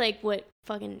probably like what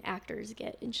fucking actors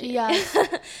get and shit. Yes.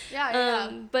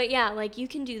 Yeah. But yeah, like you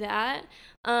can do that.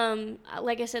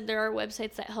 Like I said, there are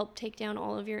websites that help take down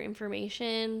all of your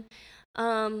information.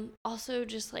 Also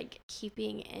just like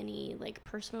keeping any like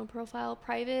personal profile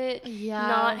private. Yeah.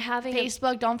 Not having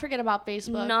Facebook. Don't forget about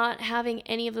Facebook. Not having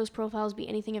any of those profiles be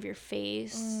anything of your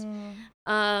face.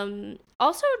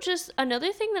 Also just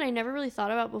another thing that I never really thought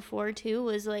about before too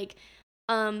was like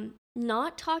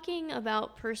not talking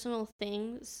about personal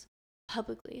things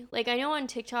publicly. Like I know on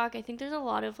TikTok, I think there's a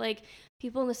lot of like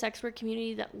people in the sex work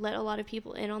community that let a lot of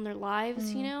people in on their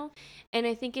lives, you know? And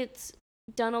I think it's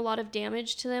done a lot of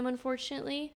damage to them,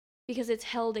 unfortunately, because it's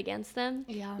held against them.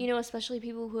 Yeah. You know, especially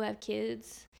people who have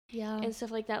kids. Yeah. And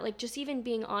stuff like that. Like just even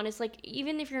being honest, like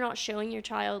even if you're not showing your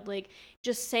child, like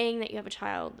just saying that you have a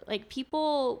child, like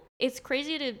people, it's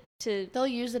crazy to they'll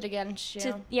use it against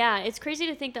you. Yeah, it's crazy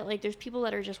to think that like there's people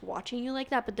that are just watching you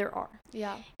like that, but there are.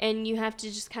 Yeah. And you have to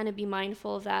just kind of be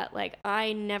mindful of that. Like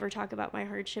I never talk about my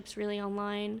hardships really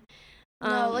online.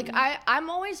 No, like I'm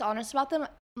always honest about them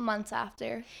months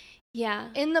after. Yeah.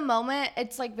 In the moment,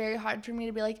 it's like very hard for me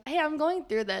to be like, hey, I'm going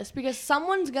through this, because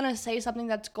someone's gonna say something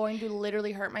that's going to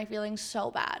literally hurt my feelings so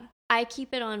bad. I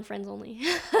keep it on friends only.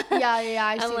 Yeah,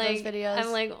 I see those videos.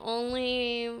 I'm like,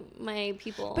 only my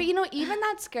people. But you know, even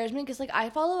that scares me, because like I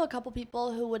follow a couple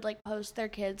people who would like post their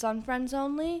kids on friends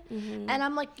only, and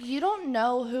I'm like, you don't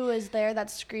know who is there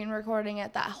that's screen recording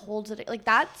it, that holds it, like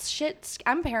that shit.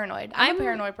 I'm paranoid. I'm a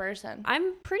paranoid person.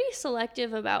 I'm pretty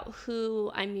selective about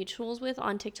who I'm mutuals with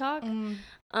on TikTok.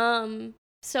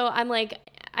 So I'm like,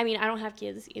 I mean, I don't have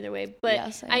kids either way, but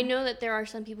yeah, I know that there are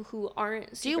some people who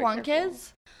aren't super Do you want careful.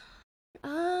 kids?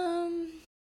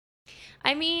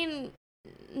 I mean,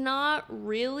 not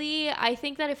really. I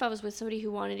think that if I was with somebody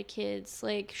who wanted kids,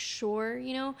 like, sure,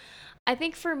 you know. I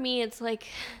think for me, it's like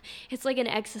an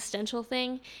existential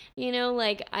thing, you know.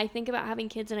 Like I think about having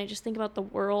kids, and I just think about the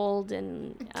world,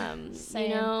 and you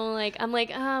know, like I'm like,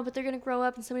 but they're gonna grow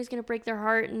up, and somebody's gonna break their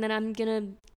heart, and then I'm gonna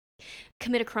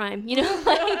commit a crime, you know,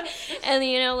 like, and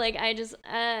you know, like I just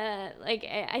like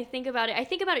I think about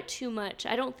it too much.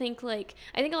 I don't think like,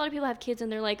 I think a lot of people have kids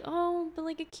and they're like, oh, but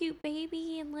like a cute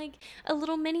baby and like a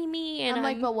little mini me, and I'm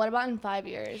like, but what about in 5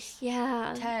 years?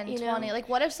 Yeah, 10, you 20, know? like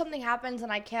what if something happens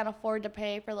and I can't afford to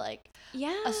pay for like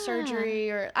a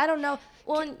surgery, or I don't know.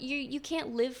 Well, and you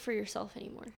can't live for yourself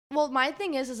anymore. Well, my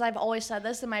thing is I've always said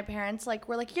this, and my parents like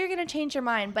were like, you're gonna change your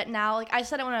mind, but now, like I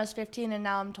said it when I was 15, and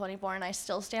now I'm 24, and I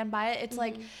still stand by it. It's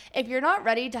like, if you're not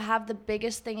ready to have the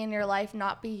biggest thing in your life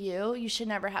not be you should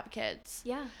never have kids.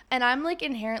 Yeah. And I'm like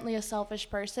inherently a selfish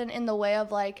person in the way of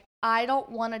like, I don't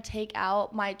want to take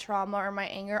out my trauma or my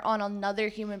anger on another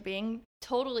human being.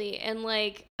 Totally. And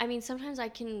like, I mean, sometimes I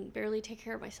can barely take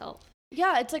care of myself.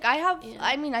 Yeah, it's like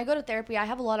I mean, I go to therapy. I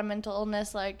have a lot of mental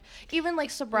illness, like even like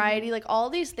sobriety, like all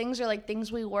these things are like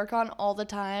things we work on all the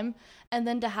time. And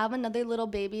then to have another little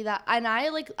baby and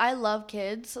I love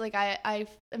kids. Like I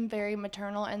am very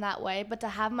maternal in that way. But to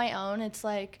have my own, it's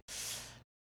like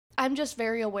I'm just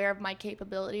very aware of my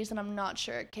capabilities, and I'm not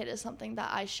sure a kid is something that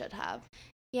I should have.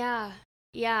 Yeah.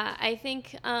 Yeah. I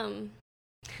think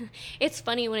it's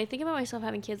funny when I think about myself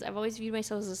having kids. I've always viewed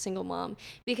myself as a single mom,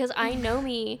 because I know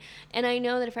me, and I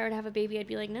know that if I were to have a baby, I'd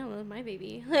be like, no, that's my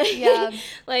baby. Yeah,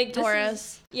 like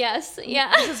Taurus. Yes,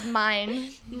 yeah. This is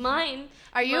mine. Mine.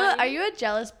 Are you a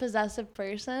jealous, possessive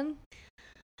person?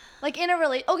 Like in a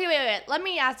okay, wait. Let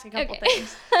me ask a couple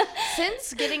things.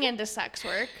 Since getting into sex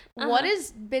work, what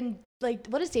is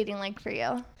dating like for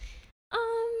you?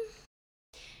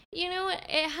 You know,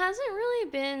 it hasn't really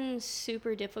been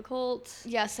super difficult.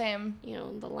 Yeah, same. You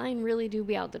know, the line really do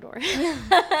be out the door.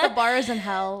 The bar is in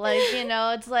hell. Like, you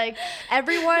know, it's like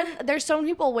everyone, there's so many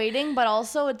people waiting, but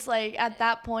also it's like at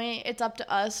that point, it's up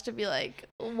to us to be like,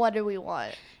 what do we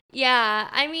want? Yeah,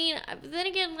 I mean, then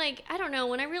again, like, I don't know.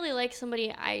 When I really like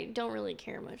somebody, I don't really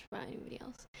care much about anybody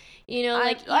else. You know,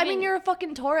 like, I mean, you're a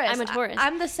fucking Taurus. I'm a Taurus.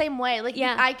 I'm the same way. Like,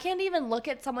 yeah. I can't even look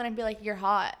at someone and be like, you're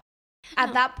hot.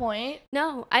 At that point.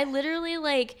 No, I literally,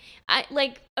 like,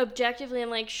 objectively,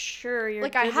 I'm like, sure, you're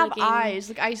like, good I have looking, eyes.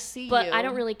 Like, I see but you. I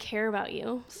don't really care about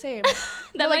you. Same.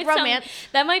 That might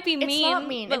that might be mean. It's not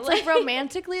mean. But it's like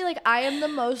romantically, like, I am the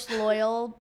most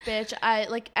loyal bitch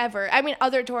ever. I mean,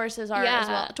 other Tauruses are as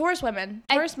well. Taurus women.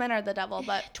 Taurus men are the devil,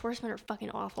 but Taurus men are fucking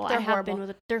awful. They're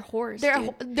horrible. They're whores.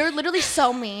 They're literally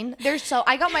so mean.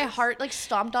 I got my heart like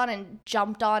stomped on and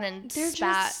jumped on and they're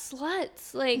spat. Just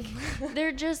sluts. Like,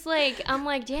 they're just like, I'm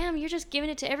like, damn, you're just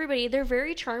giving it to everybody. They're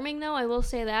very charming though. I will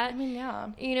say that. I mean, yeah.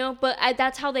 You know, but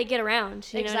that's how they get around.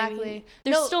 You exactly. know what I mean?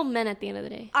 They're still men at the end of the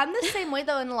day. I'm the same way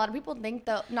though, and a lot of people think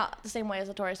though, not the same way as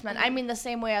a Taurus man. I mean, the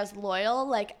same way as loyal.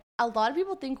 Like, a lot of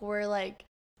people think we're like,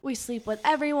 we sleep with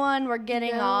everyone, we're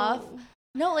getting off.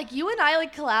 No, like, you and I,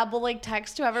 like, collab, we'll, like,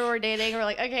 text whoever we're dating, we're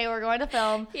like, okay, we're going to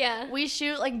film. Yeah. We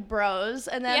shoot, like, bros,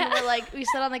 and then we're, like, we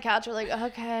sit on the couch, we're like,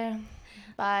 okay,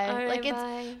 bye. All right, like, it's,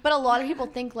 bye. But a lot of people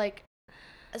think, like,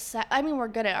 I mean, we're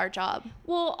good at our job.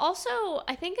 Well, also,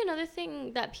 I think another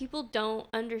thing that people don't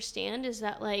understand is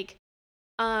that, like,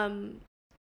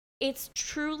 it's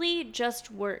truly just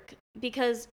work,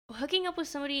 because hooking up with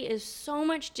somebody is so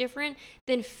much different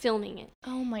than filming it.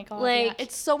 Oh my god. Like, yeah.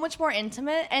 It's so much more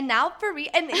intimate. And now for me,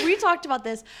 and we talked about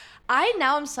this, I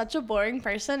now am such a boring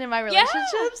person in my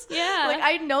relationships. Yeah. Like,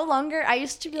 I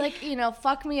used to be like, you know,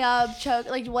 fuck me up, choke,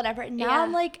 like whatever. Now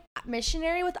I'm like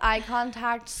missionary with eye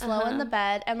contact, slow in the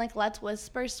bed, and like, let's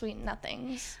whisper sweet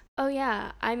nothings. Oh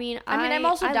yeah. I mean, I'm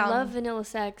also down. I love vanilla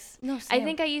sex. No, same. I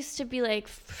think I used to be like,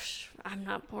 I'm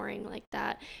not boring like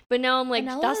that. But now I'm like,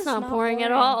 Vanilla that's not boring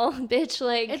at all, bitch.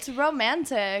 Like, it's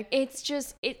romantic. It's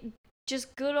just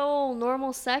good old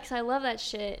normal sex. I love that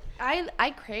shit.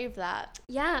 I crave that.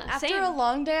 Yeah, after a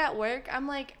long day at work, I'm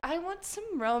like, I want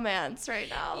some romance right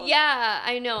now. Yeah,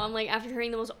 I know. I'm like, after hearing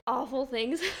the most awful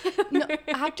things. No,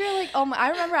 after like,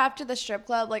 I remember after the strip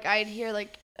club, like, I'd hear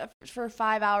like for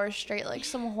 5 hours straight, like,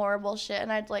 some horrible shit,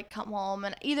 and I'd like come home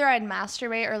and either I'd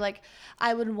masturbate or like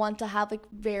I would want to have like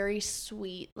very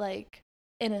sweet, like,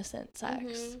 innocent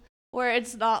sex. Where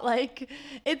it's not like,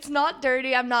 it's not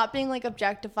dirty, I'm not being like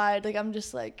objectified, like, I'm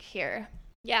just like, here.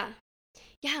 Yeah,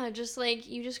 just like,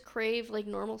 you just crave like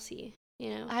normalcy,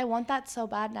 you know. I want that so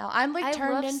bad now. I'm like, I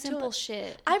love simple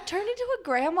shit. I've turned into a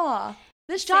grandma.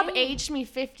 This job aged me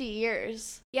 50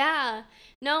 years. Yeah,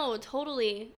 no,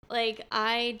 totally. Like,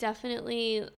 I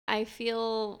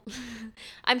feel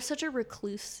I'm such a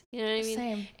recluse, you know what I mean?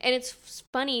 Same. And it's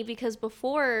funny because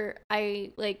before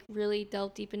I like really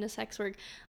delved deep into sex work,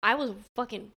 I was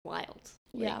fucking wild.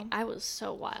 Like, I was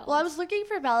so wild. Well, I was looking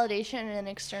for validation in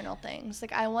external things.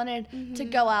 Like, I wanted to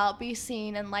go out, be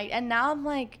seen, and like, and now I'm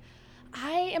like,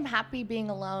 I am happy being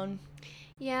alone.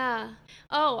 Yeah.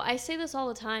 Oh, I say this all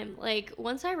the time. Like,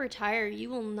 once I retire,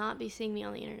 you will not be seeing me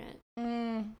on the internet.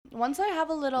 Once I have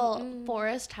a little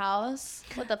forest house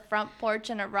with a front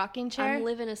porch and a rocking chair. I'm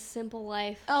living a simple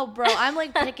life. Oh, bro, I'm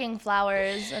like picking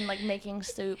flowers and like making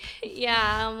soup.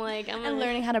 Yeah, I'm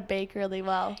learning how to bake really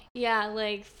well. Yeah,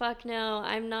 like, fuck no,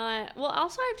 I'm not. Well,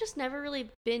 also, I've just never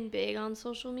really been big on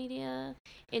social media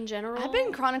in general. I've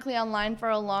been chronically online for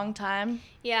a long time.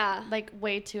 Yeah. Like,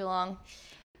 way too long.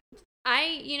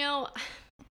 I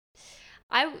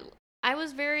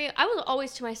was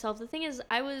always to myself. The thing is,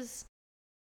 I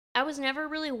was never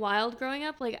really wild growing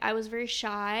up. Like, I was very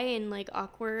shy and like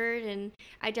awkward, and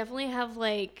I definitely have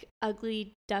like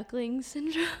ugly duckling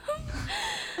syndrome.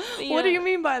 What do you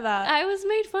mean by that? I was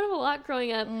made fun of a lot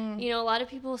growing up. You know, a lot of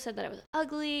people said that I was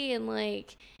ugly, and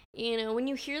like, you know, when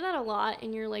you hear that a lot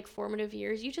in your like formative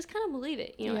years, you just kind of believe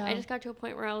it. You know, I just got to a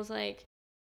point where I was like,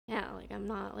 yeah, like, I'm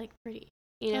not like pretty.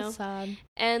 You know? That's sad.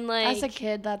 And like, as a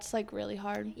kid, that's like really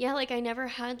hard. Yeah, like, I never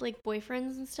had like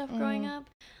boyfriends and stuff growing up.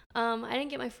 I didn't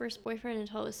get my first boyfriend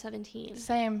until I was 17.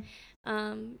 Same.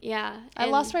 Yeah. I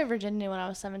lost my virginity when I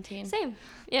was 17. Same.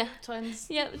 Yeah. Twins.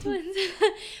 Yeah, twins.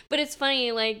 But it's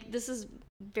funny, like, this is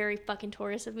very fucking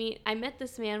Taurus of me. I met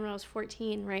this man when I was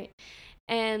 14, right?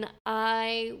 And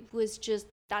I was just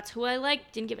that's who I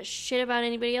like. Didn't give a shit about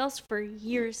anybody else for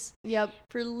years. Yep.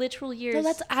 For literal years.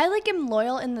 No, I like am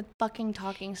loyal in the fucking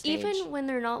talking stage. Even when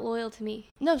they're not loyal to me.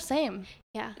 No, same.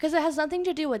 Yeah. Because it has nothing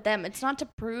to do with them. It's not to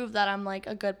prove that I'm like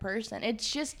a good person. It's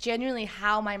just genuinely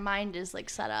how my mind is like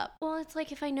set up. Well, it's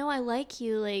like if I know I like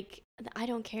you, like I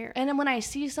don't care. And then when I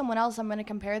see someone else, I'm going to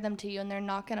compare them to you and they're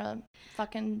not going to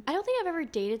fucking... I don't think I've ever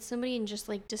dated somebody and just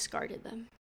like discarded them.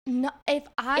 No, if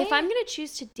I'm gonna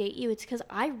choose to date you, it's because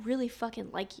I really fucking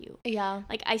like you. Yeah.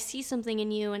 Like I see something in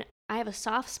you, and I have a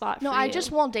soft spot for you. No, I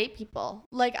just won't date people.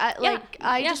 Like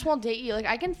I just won't date you. Like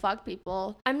I can fuck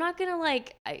people. I'm not gonna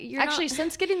like.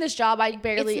 Since getting this job, I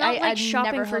barely. It's not like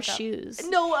shopping never for shoes.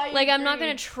 No, I like agree. I'm not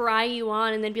gonna try you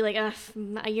on and then be like,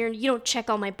 you don't check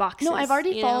all my boxes. No, I've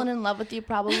already fallen in love with you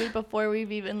probably before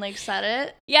we've even like said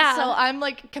it. Yeah. So I'm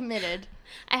like committed.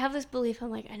 I have this belief. I'm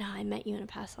like, I know I met you in a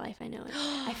past life. I know it.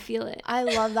 I feel it. I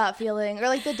love that feeling. Or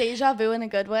like the deja vu in a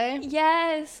good way.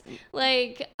 Yes.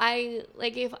 If I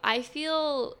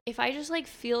just like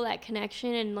feel that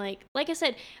connection and like I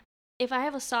said, if I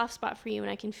have a soft spot for you and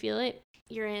I can feel it,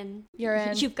 you're in.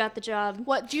 You've got the job.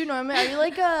 What do you normally, are you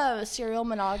like a serial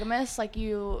monogamous? Like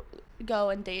you go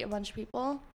and date a bunch of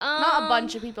people? Not a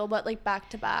bunch of people, but like back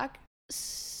to back?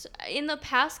 In the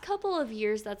past couple of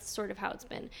years, that's sort of how it's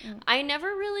been. I never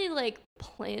really like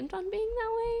planned on being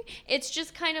that way. It's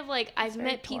just kind of like I've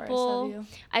met people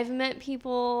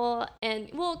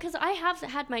and because I have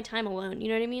had my time alone, you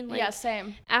know what I mean? Like, yeah,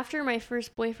 same. After my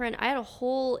first boyfriend, I had a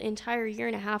whole entire year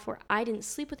and a half where I didn't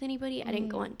sleep with anybody. I didn't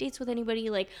go on dates with anybody.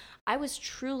 Like I was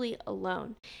truly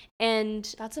alone.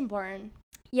 And that's important.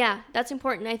 Yeah, that's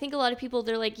important. I think a lot of people,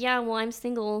 they're like, yeah, well, I'm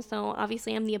single, so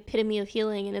obviously I'm the epitome of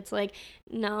healing. And it's like,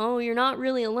 no, you're not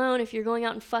really alone if you're going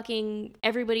out and fucking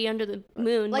everybody under the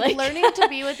moon. Like learning to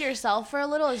be with yourself for a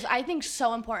little is, I think,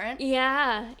 so important.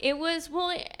 Yeah, it was.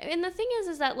 Well, and the thing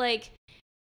is that like,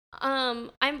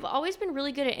 I've always been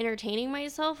really good at entertaining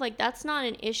myself. Like that's not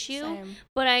an issue. Same.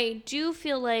 But I do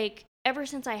feel like ever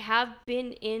since I have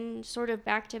been in sort of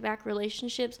back-to-back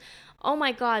relationships, oh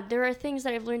my God, there are things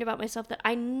that I've learned about myself that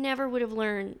I never would have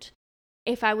learned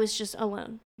if I was just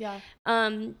alone. Yeah.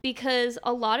 Because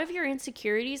a lot of your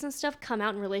insecurities and stuff come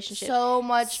out in relationships. So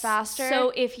much faster.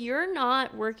 So if you're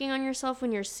not working on yourself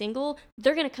when you're single,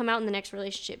 they're going to come out in the next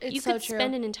relationship. It's you so could true.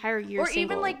 Spend an entire year or single. Or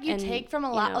even like you take from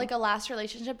a last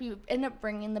relationship, you end up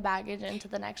bringing the baggage into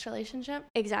the next relationship.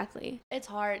 Exactly. It's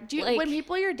hard. When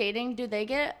people you're dating, do they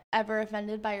get ever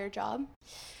offended by your job?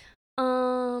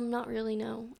 Not really,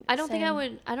 no. I don't think I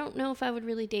would. I don't know if I would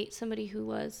really date somebody who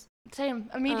was. Same.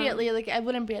 Immediately, like, it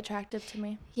wouldn't be attractive to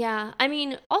me. Yeah. I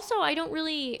mean, also, I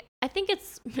think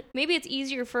maybe it's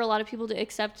easier for a lot of people to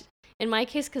accept in my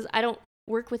case because I don't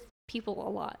work with people a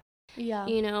lot. Yeah.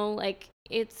 You know, like,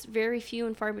 it's very few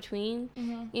and far between,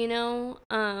 you know?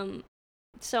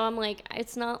 So I'm like,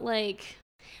 it's not like,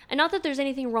 and not that there's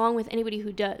anything wrong with anybody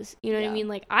who does, you know what I mean?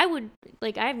 Like, I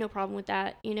have no problem with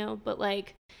that, you know, but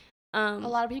like, a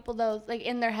lot of people though, like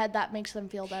in their head, that makes them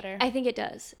feel better. I think it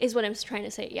does, is what I'm trying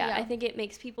to say. Yeah. I think it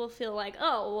makes people feel like,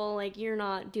 oh, well, like you're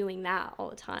not doing that all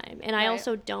the time. And I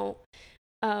also don't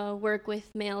work with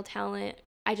male talent.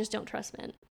 I just don't trust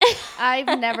men.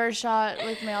 I've never shot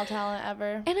with male talent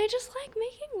ever. And I just like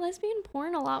making lesbian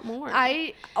porn a lot more.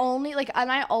 I only like,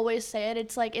 and I always say it,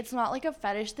 it's like, it's not like a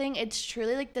fetish thing. It's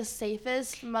truly like the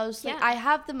safest, most, like, I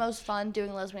have the most fun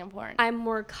doing lesbian porn. I'm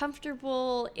more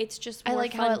comfortable. It's just more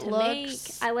fun to make.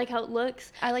 I like how it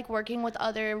looks. I like working with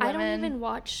other women. I don't even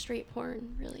watch straight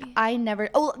porn, really.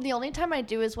 The only time I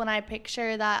do is when I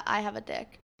picture that I have a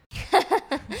dick.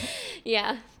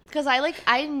 Yeah. Because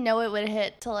I know it would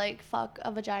hit to like fuck a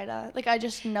vagina. Like I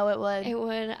just know it would. It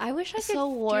would. I wish I could. So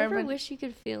warm. Do you ever wish you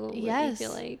could feel what you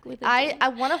feel like with it? I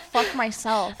want to fuck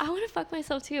myself. I want to fuck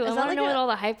myself too. I want to know what all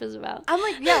the hype is about. I'm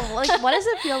like, yeah, like what does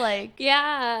it feel like?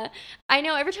 Yeah. I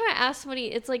know every time I ask somebody,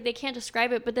 it's like they can't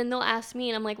describe it, but then they'll ask me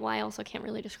and I'm like, well, I also can't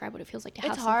really describe what it feels like to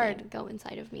have something go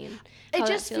inside of me. And it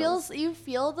just feels, you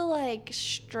feel the like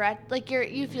stretch, like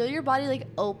you feel your body like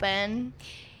open.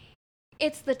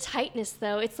 It's the tightness,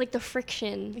 though. It's like the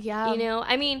friction. Yeah. You know?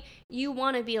 I mean, you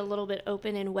want to be a little bit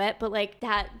open and wet, but like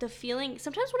the feeling,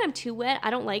 sometimes when I'm too wet, I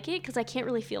don't like it because I can't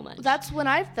really feel much. That's when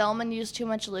I film and use too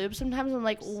much lube. Sometimes I'm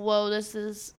like, whoa, this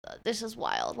is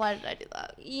wild. Why did I do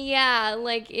that? Yeah.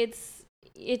 Like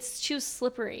it's too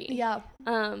slippery. Yeah.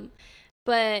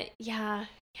 But yeah.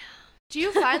 Do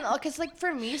you find, because like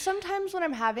for me, sometimes when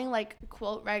I'm having like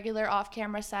quote regular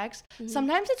off-camera sex,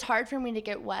 sometimes it's hard for me to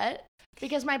get wet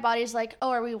because my body's like, oh,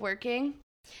 are we working?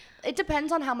 It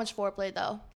depends on how much foreplay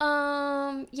though.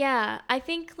 Yeah, I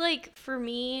think like for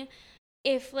me,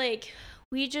 if like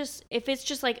if it's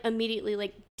just like immediately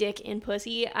like dick and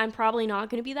pussy, I'm probably not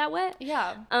gonna be that wet.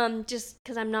 Yeah. Just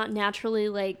because I'm not naturally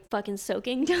like fucking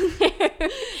soaking down there.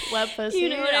 Wet pussy, you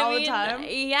know what all I mean? The time.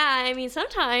 Yeah, I mean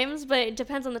sometimes, but it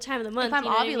depends on the time of the month. If I'm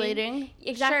ovulating, I mean?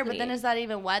 Exactly. Sure, but then is that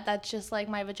even wet? That's just like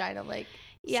my vagina like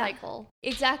cycle.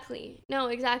 Exactly. No,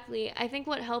 exactly. I think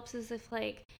what helps is if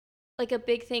like a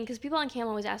big thing, because people on cam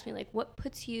always ask me like, what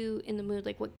puts you in the mood,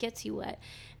 like what gets you wet.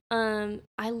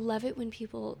 I love it when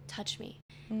people touch me,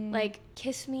 like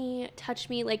kiss me, touch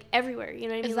me, like everywhere. You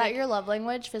know what I mean? Is that your love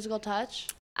language, physical touch?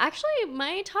 Actually,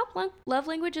 my top love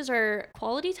languages are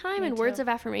quality time and words of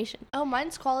affirmation. Oh,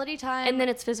 mine's quality time. And then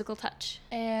it's physical touch.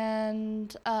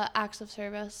 And acts of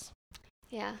service.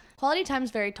 Yeah. Quality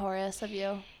time's very Taurus of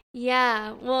you.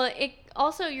 Yeah. Well, it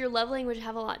also, your love language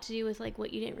have a lot to do with like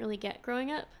what you didn't really get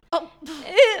growing up. Oh.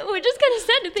 Which is kind of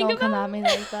sad to think about. Don't come at me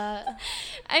like that.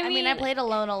 I mean, I played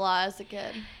alone a lot as a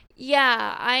kid.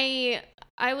 Yeah,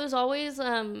 I was always,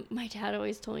 my dad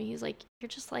always told me, he's like, you're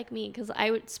just like me, because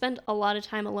I would spend a lot of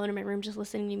time alone in my room just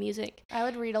listening to music. I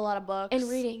would read a lot of books. And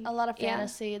reading. A lot of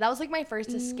fantasy. Yeah. That was, like, my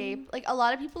first escape. Like, a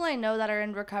lot of people I know that are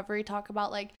in recovery talk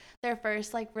about, like, their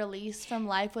first, like, release from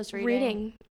life was reading.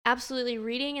 Reading. Absolutely.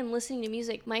 Reading and listening to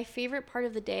music. My favorite part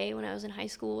of the day when I was in high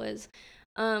school was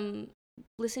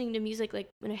listening to music, like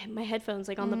when I had my headphones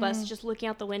like on the bus, just looking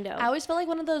out the window. I always felt like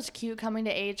one of those cute coming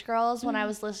to age girls when I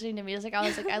was listening to music. I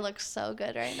was like, I look so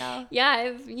good right now.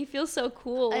 Yeah, you feel so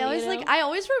cool. I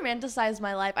always romanticize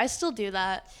my life. I still do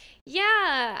that.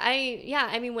 Yeah,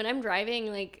 I mean, when I'm driving,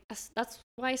 like, that's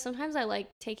why sometimes I like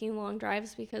taking long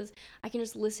drives, because I can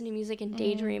just listen to music and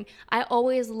daydream. I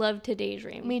always love to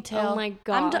daydream. Me too. Oh my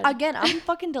God. I'm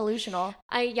fucking delusional.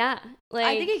 I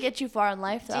think it gets you far in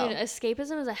life, though. Dude,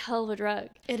 escapism is a hell of a drug.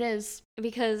 It is.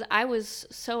 Because I was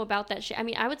so about that shit. I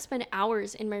mean, I would spend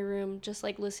hours in my room just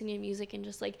like listening to music and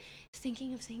just like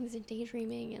thinking of things and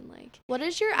daydreaming and like. What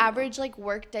does your average like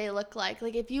work day look like?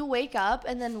 Like if you wake up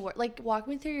and then like walk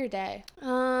me through your day.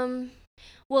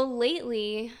 Well,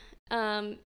 lately,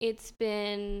 it's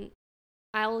been,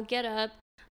 I'll get up.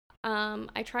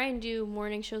 I try and do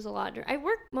morning shows a lot. I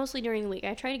work mostly during the week.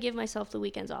 I try to give myself the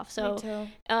weekends off. So, me too.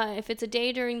 If it's a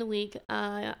day during the week,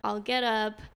 I'll get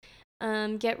up.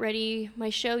 Get ready. My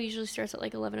show usually starts at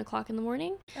like 11 o'clock in the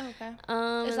morning. Oh,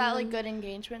 okay. Is that like good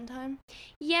engagement time?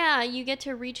 Yeah, you get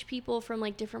to reach people from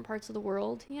like different parts of the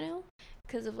world, you know,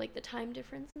 because of like the time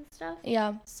difference and stuff.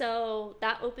 Yeah. So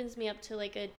that opens me up to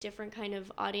like a different kind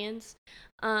of audience.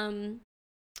 And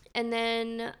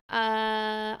then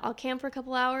I'll camp for a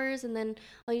couple hours, and then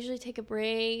I'll usually take a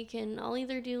break, and I'll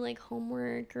either do like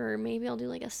homework or maybe I'll do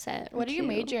like a set. What are you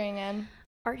majoring in?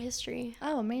 Art history.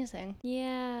 Oh, amazing.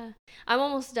 Yeah. I'm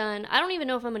almost done. I don't even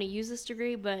know if I'm going to use this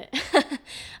degree, but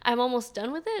I'm almost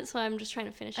done with it, so I'm just trying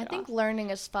to finish it off. I think learning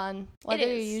is fun. Whether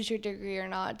you use your degree or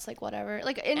not, it's like whatever.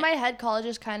 Like in my head, college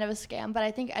is kind of a scam, but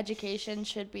I think education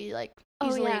should be like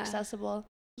easily accessible.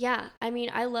 Yeah. I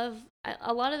mean, I love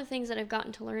a lot of the things that I've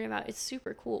gotten to learn about. It's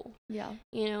super cool. Yeah.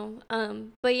 You know,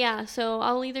 but yeah, so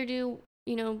I'll either do,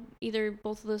 you know, either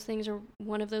both of those things or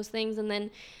one of those things, and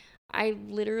then I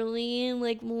literally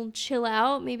like will chill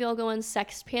out. Maybe I'll go on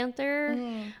Sex Panther.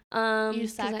 You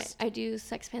sext? I do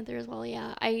Sex Panther as well.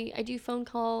 Yeah, I do phone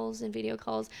calls and video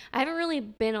calls. I haven't really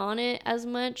been on it as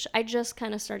much. I just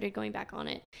kind of started going back on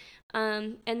it.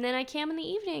 And then I cam in the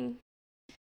evening.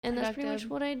 And that's pretty much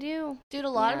what I do. Dude, a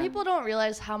lot of people don't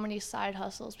realize how many side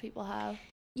hustles people have.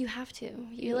 You have to.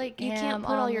 You can't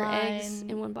put all your eggs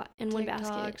in one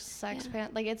basket. Sex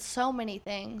Panther, like it's so many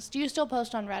things. Do you still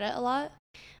post on Reddit a lot?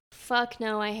 Fuck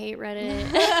no, I hate Reddit.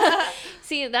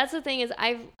 See, that's the thing is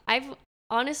I've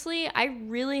honestly, I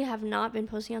really have not been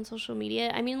posting on social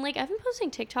media. I mean, like, I've been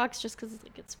posting TikToks just because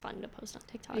like, it's fun to post on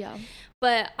TikTok. Yeah.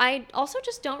 But I also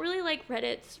just don't really like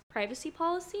Reddit's privacy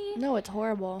policy. No, it's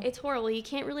horrible. It's horrible. You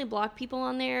can't really block people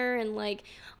on there. And, like,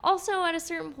 also at a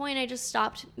certain point, I just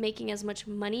stopped making as much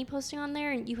money posting on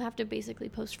there. And you have to basically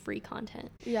post free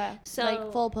content. Yeah. So,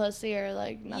 like, full pussy or,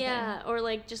 like, nothing. Yeah. Or,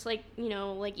 like, just, like, you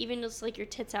know, like, even just, like, your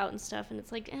tits out and stuff. And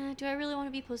it's like, do I really want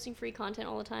to be posting free content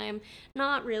all the time?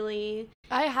 Not really.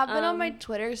 I have been on my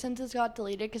Twitter since it got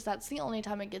deleted because that's the only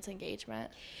time it gets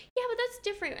engagement. Yeah, but that's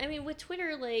different. I mean, with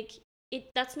Twitter, like,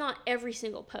 that's not every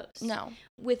single post. No.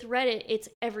 With Reddit, it's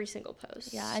every single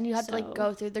post. Yeah, and you have to, like,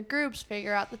 go through the groups,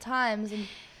 figure out the times, and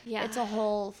it's a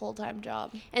whole full-time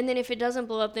job. And then if it doesn't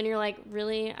blow up, then you're like,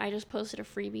 really? I just posted a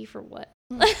freebie for what?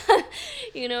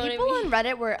 You know People what I mean?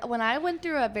 on Reddit when I went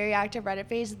through a very active Reddit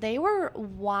phase, they were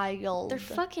wild. They're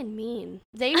fucking mean.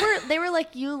 They were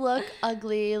like, you look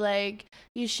ugly, like,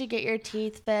 you should get your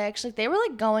teeth fixed. Like, they were,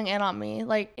 like, going in on me.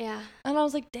 Like, yeah. And I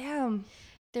was like, damn.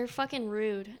 They're fucking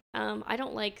rude. I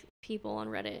don't like people on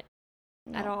Reddit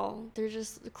at all. They're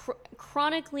just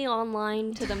chronically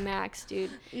online to the max,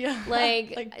 dude. Yeah.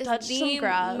 Like touch the some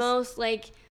grass. most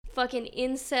like fucking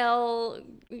incel,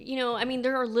 I mean,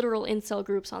 there are literal incel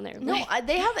groups on there. No,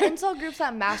 they have incel groups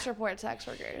that mass report sex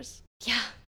workers. Yeah.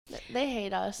 They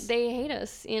hate us. They hate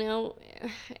us,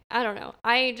 I don't know.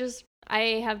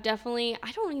 I have definitely,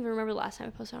 I don't even remember the last time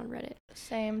I posted on Reddit.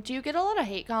 Same. Do you get a lot of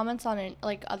hate comments on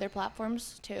like other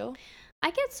platforms too?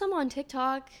 I get some on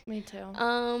TikTok. Me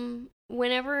too.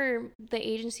 Whenever the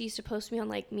agency used to post me on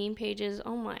like meme pages,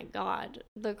 oh my god,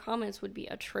 the comments would be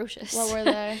atrocious. What were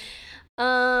they?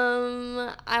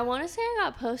 I want to say I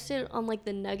got posted on like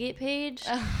the Nugget page.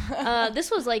 This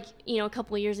was like, a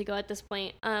couple of years ago at this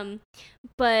point.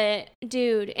 But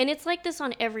dude, and it's like this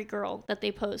on every girl that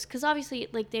they post, because obviously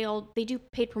like they do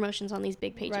paid promotions on these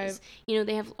big pages. Right.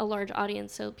 They have a large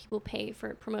audience, so people pay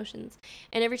for promotions.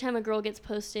 And every time a girl gets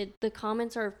posted, the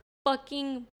comments are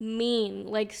fucking mean,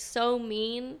 like so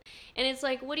mean. And it's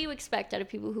like, what do you expect out of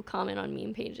people who comment on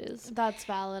meme pages? That's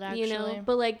valid, actually.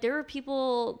 But like there were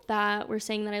people that were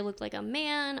saying that I looked like a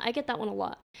man. I get that one a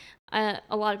lot. A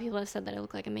lot of people have said that I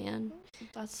look like a man.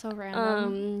 That's so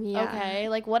random. Yeah. Okay,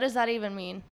 like what does that even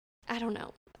mean? I don't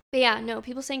know. But yeah, no,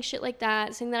 people saying shit like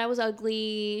that, saying that I was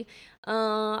ugly,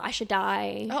 I should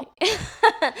die. Oh.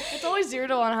 It's always 0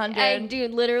 to 100.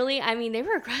 Dude, literally, I mean, they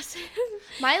were aggressive.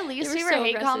 My least favorite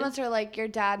hate comments are like, your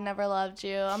dad never loved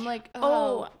you. I'm like,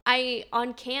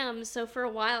 on cam, so for a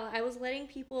while, I was letting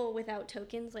people without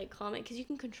tokens, like, comment, because you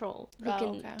can control who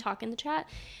can talk in the chat.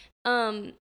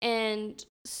 And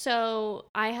so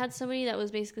I had somebody that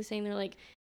was basically saying, they're like,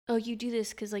 oh, you do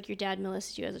this because, like, your dad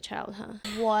molested you as a child, huh?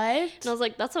 What? And I was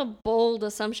like, that's a bold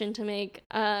assumption to make.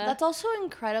 That's also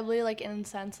incredibly, like,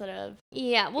 insensitive.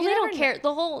 Yeah, well, they don't care.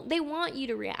 They want you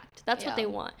to react. That's what they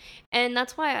want. And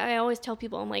that's why I always tell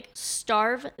people, I'm like,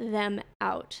 starve them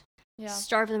out. Yeah.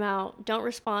 Starve them out. Don't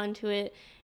respond to it.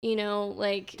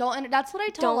 That's what I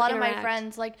tell a lot of my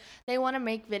friends. Like, they want to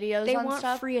make videos on stuff. They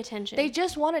want free attention. They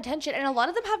just want attention. And a lot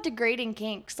of them have degrading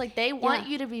kinks. Like, they want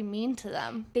you to be mean to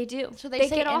them. They do. So they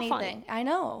say get anything. Off on it. I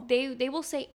know. They will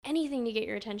say anything to get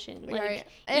your attention. Like, right.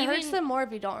 It hurts them more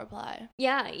if you don't reply.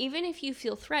 Yeah, even if you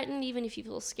feel threatened, even if you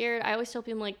feel scared, I always tell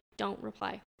people, like, don't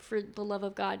reply. For the love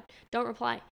of God, don't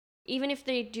reply. Even if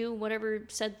they do whatever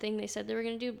said thing they said they were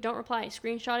going to do, don't reply.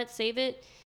 Screenshot it, save it.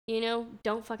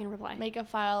 Don't fucking reply. Make a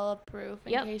file of proof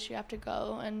in case you have to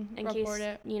go and report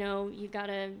it. You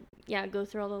gotta, go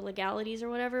through all the legalities or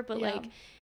whatever, but like,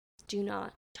 do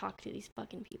not talk to these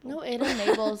fucking people. No, it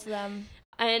enables them.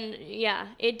 And yeah,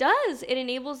 it does. It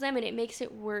enables them and it makes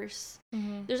it worse.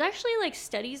 Mm-hmm. There's actually like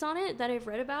studies on it that I've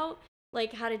read about,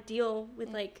 like how to deal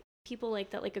with like people like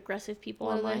that, like aggressive people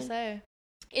online. What do they say?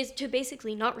 Is to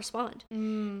basically not respond.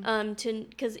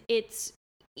 Because it's,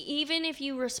 even if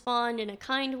you respond in a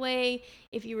kind way,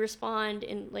 if you respond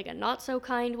in like a not so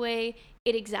kind way,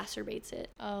 it exacerbates it.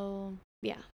 Oh.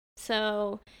 Yeah.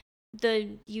 So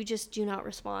you just do not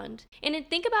respond. And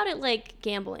think about it like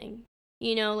gambling.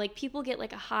 Like people get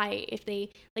like a high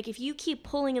if you keep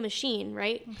pulling a machine,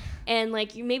 right? And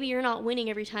like maybe you're not winning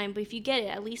every time, but if you get it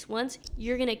at least once,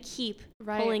 you're going to keep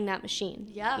pulling that machine.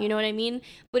 Yeah. You know what I mean?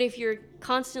 But if you're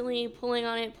constantly pulling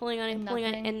on it,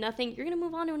 and nothing, you're going to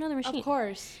move on to another machine. Of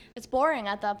course. It's boring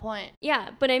at that point. Yeah.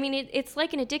 But I mean, it's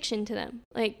like an addiction to them.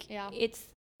 Like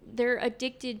they're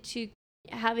addicted to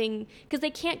having, because they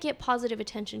can't get positive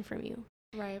attention from you.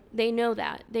 Right. They know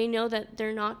that. They know that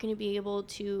they're not going to be able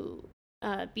to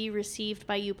be received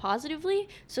by you positively,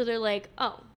 so they're like,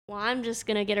 oh, well, I'm just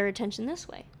gonna get her attention this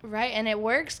way. Right. And it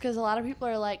works because a lot of people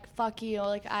are like, fuck you,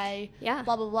 like blah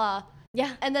blah blah.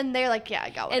 Yeah. And then they're like, yeah,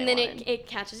 I got what and I then wanted. it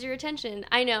catches your attention.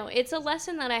 I know, it's a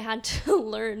lesson that I had to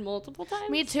learn multiple times.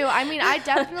 Me too. I mean, I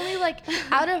definitely like,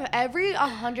 out of every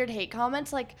 100 hate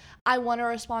comments, like I want to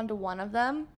respond to one of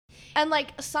them. And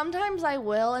like sometimes I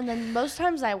will, and then most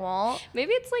times I won't.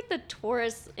 Maybe it's like the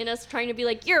Taurus in us trying to be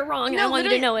like, you're wrong, and I want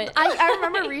you to know it. I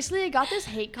remember recently I got this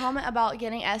hate comment about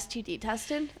getting STD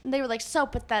tested. And they were like, so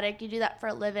pathetic, you do that for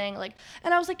a living. Like,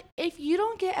 and I was like, if you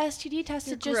don't get STD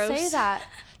tested, just say that.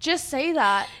 Just say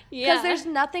that. Because there's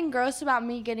nothing gross about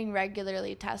me getting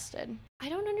regularly tested. I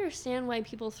don't understand why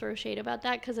people throw shade about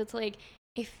that, because it's like,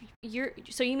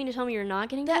 so you mean to tell me you're not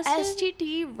getting tested? The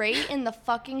STD rate in the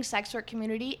fucking sex work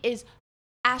community is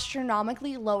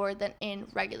astronomically lower than in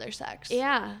regular sex.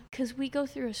 Yeah, because we go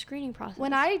through a screening process.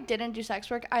 When I didn't do sex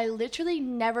work, I literally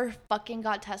never fucking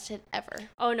got tested ever.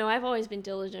 Oh, no, I've always been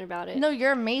diligent about it. No,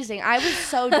 you're amazing. I was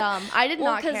so dumb. I did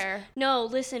not care. No,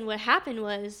 listen, what happened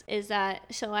is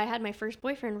that, so I had my first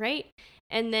boyfriend, right?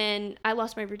 And then I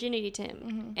lost my virginity to him.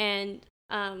 Mm-hmm. And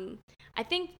I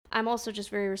think I'm also just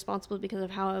very responsible because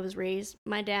of how I was raised.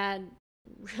 My dad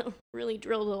really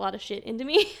drilled a lot of shit into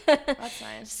me. That's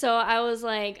nice. So I was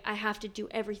like, I have to do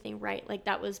everything right. Like,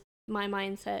 that was my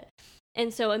mindset.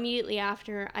 And so immediately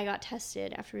after, I got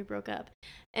tested after we broke up,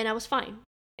 and I was fine.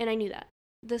 And I knew that.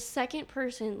 The second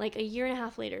person, like a year and a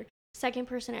half later, second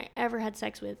person I ever had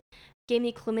sex with gave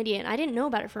me chlamydia, and I didn't know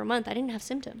about it for a month. I didn't have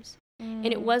symptoms. And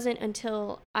it wasn't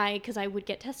until because I would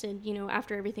get tested, you know,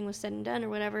 after everything was said and done or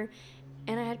whatever,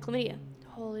 and I had chlamydia.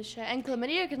 Holy shit. And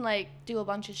chlamydia can, like, do a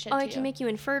bunch of shit to you. Oh, it can make you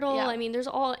infertile. Yeah. I mean, there's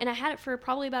all, and I had it for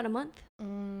probably about a month.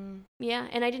 Yeah,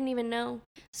 and I didn't even know.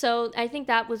 So I think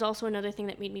that was also another thing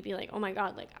that made me be like, oh my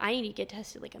God, like, I need to get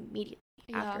tested, like, immediately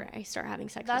after I start having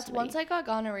sex with somebody. Once I got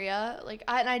gonorrhea, like,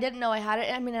 I didn't know I had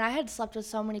it. I mean, I had slept with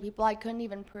so many people, I couldn't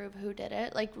even prove who did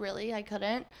it. Like, really, I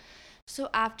couldn't. So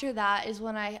after that is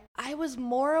when I was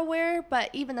more aware, but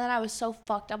even then I was so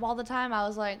fucked up all the time. I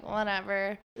was like,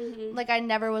 whatever. Like, I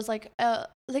never was like,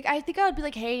 I think I would be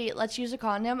like, hey, let's use a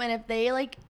condom. And if they,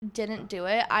 like, didn't do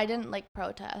it, I didn't, like,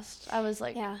 protest. I was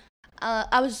like,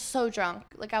 I was so drunk.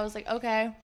 Like, I was like,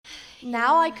 okay.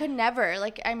 Now I could never.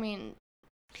 Like, I mean,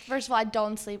 first of all, I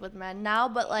don't sleep with men now,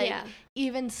 but, like,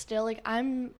 even still, like,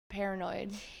 I'm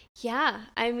paranoid. Yeah.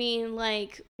 I mean,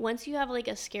 like, once you have, like,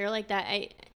 a scare like that,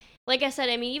 like I said,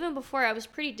 I mean, even before I was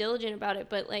pretty diligent about it,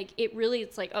 but, like,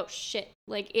 it's like, oh shit,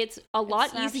 like, it's a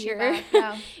lot easier.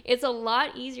 It's a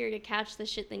lot easier to catch the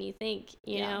shit than you think,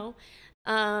 you know?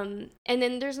 And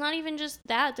then there's not even just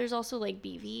that, there's also, like,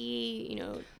 BV, you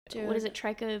know, what is it,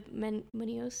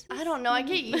 trichomoniasis? I don't know, I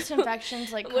get yeast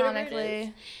infections, like,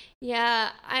 chronically. Yeah.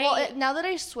 Now that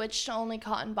I switched to only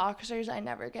cotton boxers, I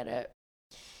never get it.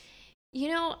 You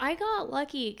know, I got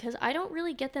lucky because I don't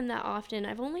really get them that often.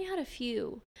 I've only had a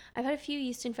few. I've had a few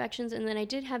yeast infections, and then I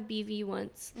did have BV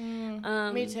once.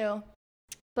 Me too.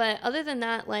 But other than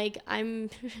that, like,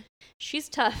 she's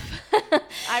tough.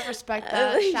 I respect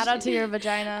that. Shout out to your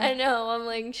vagina. I know. I'm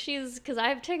like, because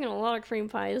I've taken a lot of cream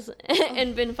pies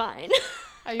and been fine.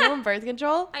 Are you on birth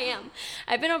control? I am.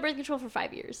 I've been on birth control for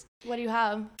 5 years. What do you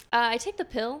have? I take the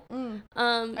pill.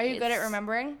 Are you good at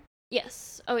remembering?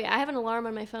 Yes. Oh, yeah. I have an alarm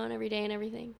on my phone every day and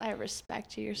everything. I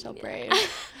respect you. You're so brave.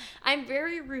 I'm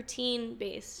very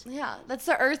routine-based. Yeah. That's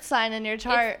the earth sign in your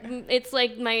chart. It's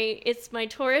like my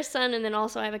Taurus sun, and then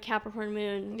also I have a Capricorn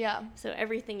moon. Yeah. So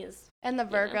everything is... And the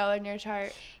Virgo in your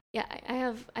chart. Yeah. I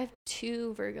have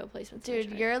 2 Virgo placements.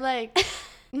 Dude, you're like...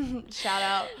 Shout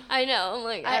out. I know. I'm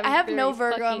like... I have no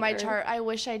Virgo in my chart. I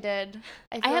wish I did.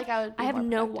 I feel like I would be I have more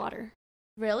no productive. water.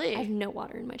 Really? I have no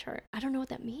water in my chart. I don't know what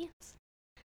that means.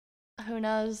 Who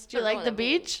knows? Do you like the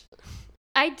beach?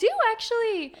 I do,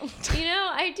 actually. You know,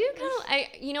 I do kind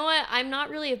of. You know what? I'm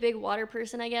not really a big water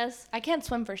person, I guess. I can't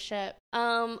swim for shit.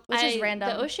 Which is random.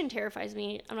 The ocean terrifies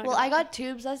me. I got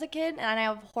tubes as a kid, and I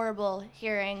have horrible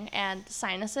hearing and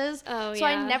sinuses. Oh, so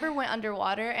I never went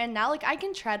underwater, and now, like, I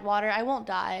can tread water. I won't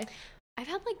die. I've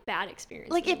had, like, bad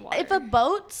experiences. Like, if a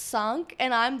boat sunk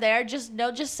and I'm there, just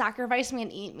sacrifice me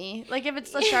and eat me. Like, if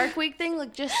it's the Shark Week thing,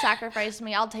 like, just sacrifice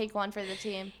me. I'll take one for the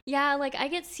team. Yeah, like, I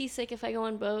get seasick if I go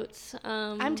on boats.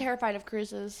 I'm terrified of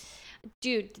cruises.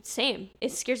 Dude, same.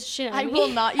 It scares the shit out of me. I will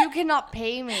not. You cannot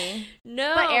pay me.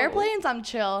 No. But airplanes, I'm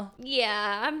chill.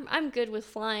 Yeah, I'm good with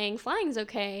flying. Flying's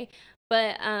okay.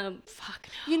 But, fuck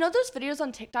no. You know those videos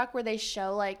on TikTok where they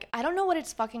show, like, I don't know what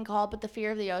it's fucking called, but the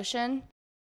fear of the ocean?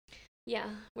 Yeah,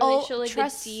 where they show, like,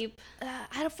 the deep...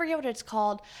 I don't forget what it's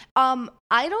called.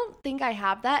 I don't think I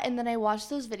have that, and then I watch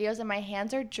those videos, and my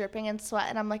hands are dripping in sweat,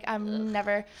 and I'm like, I'm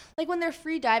never... Like, when they're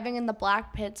free diving in the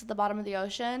black pits at the bottom of the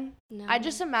ocean, I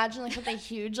just imagine, like, something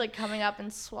huge, like, coming up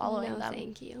and swallowing them. No,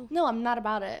 thank you. No, I'm not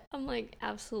about it. I'm like,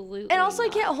 absolutely And also,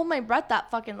 not. I can't hold my breath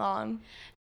that fucking long.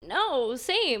 No,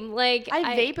 same. Like,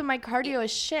 I vape and my cardio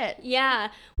is shit. Yeah.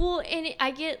 Well, and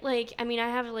I get, like, I mean, I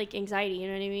have, like, anxiety, you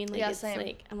know what I mean? Like, yeah, it's same.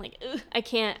 like, I'm like, ugh, I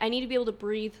can't. I need to be able to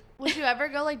breathe. Would you ever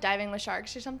go, like, diving with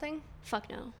sharks or something? Fuck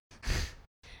no.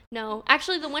 No.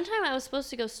 Actually, the one time I was supposed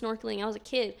to go snorkeling, I was a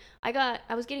kid. I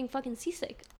was getting fucking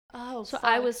seasick. Oh, so fuck.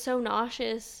 I was so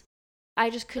nauseous. I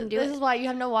just couldn't do it. This is why you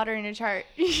have no water in your chart.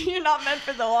 You're not meant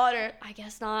for the water. I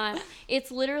guess not.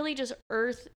 It's literally just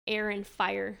earth, air, and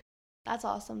fire. That's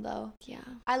awesome, though. Yeah.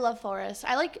 I love forests.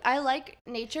 I like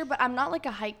nature, but I'm not, like,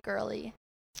 a hike girly.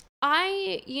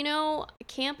 You know,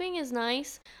 camping is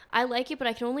nice. I like it, but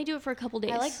I can only do it for a couple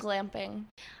days. I like glamping.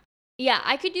 Yeah,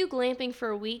 I could do glamping for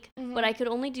a week, but I could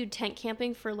only do tent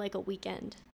camping for, like, a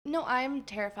weekend. No, I'm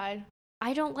terrified.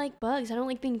 I don't like bugs. I don't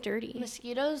like being dirty.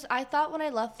 Mosquitoes? I thought when I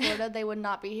left Florida they would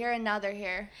not be here, and now they're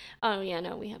here. Oh, yeah,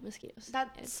 no, we have mosquitoes.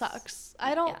 That sucks.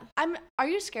 I don't... Yeah. Are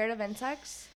you scared of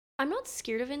insects? I'm not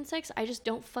scared of insects. I just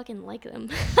don't fucking like them.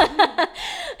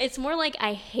 It's more like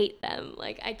I hate them.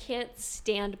 Like, I can't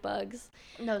stand bugs.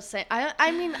 No, same.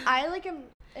 I mean, I like them.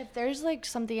 If there's like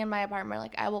something in my apartment,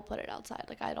 like I will put it outside.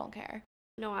 Like, I don't care.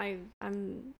 No,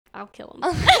 I'll kill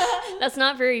them. That's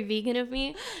not very vegan of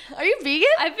me. Are you vegan?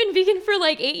 I've been vegan for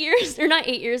like 8 years, or not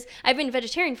 8 years. I've been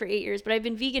vegetarian for 8 years, but I've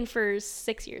been vegan for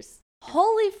 6 years.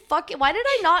 Holy fuck! Why did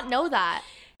I not know that?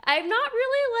 I'm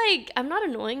not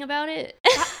annoying about it.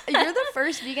 You're the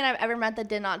first vegan I've ever met that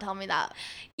did not tell me that.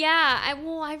 Yeah,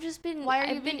 I've just been. Why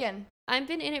are you vegan? I've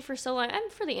been in it for so long. I'm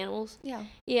for the animals. Yeah.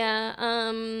 Yeah.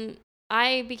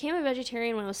 I became a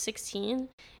vegetarian when I was 16,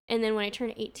 and then when I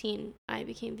turned 18, I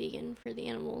became vegan for the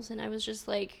animals, and I was just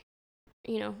like,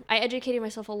 I educated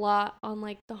myself a lot on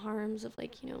like the harms of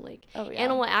like,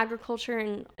 animal agriculture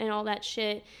and all that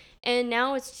shit. And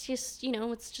now it's just,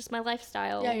 it's just my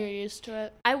lifestyle. Yeah, you're used to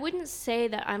it. I wouldn't say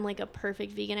that I'm like a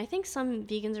perfect vegan. I think some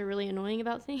vegans are really annoying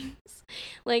about things.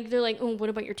 Like, they're like, oh, what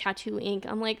about your tattoo ink?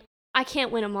 I'm like, I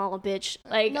can't win them all, bitch.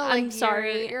 Like, no, I'm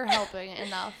sorry. You're helping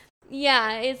enough.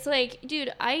 Yeah, it's like,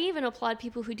 dude, I even applaud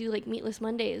people who do like meatless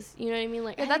Mondays. You know what I mean?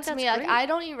 Like, yeah, that's me. Great. Like, I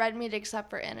don't eat red meat except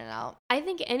for In-N-Out. I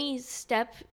think any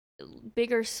step,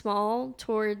 big or small,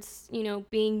 towards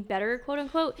being better, quote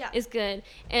unquote, is good.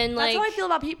 And that's how I feel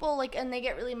about people, like, and they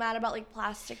get really mad about like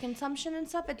plastic consumption and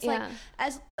stuff. It's like,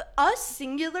 as us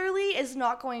singularly is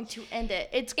not going to end it.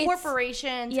 It's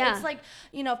corporations. It's like,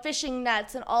 fishing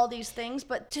nets and all these things.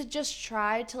 But to just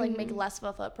try to like make less of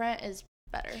a footprint is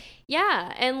better.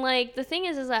 Yeah, and like the thing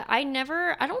is that I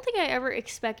don't think I ever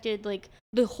expected like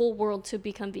the whole world to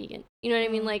become vegan. You know what I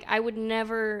mean? Like, I would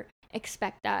never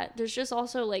expect that. There's just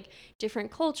also like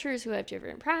different cultures who have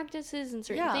different practices and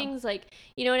certain things, like,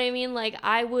 you know what I mean? Like,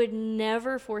 I would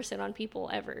never force it on people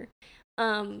ever.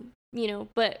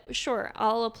 But sure,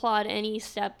 I'll applaud any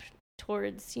step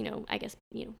towards, I guess,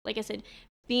 like I said,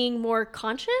 being more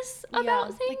conscious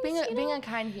about things, like being a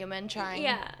kind human,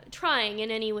 trying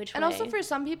in any which way. And also for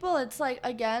some people, it's like,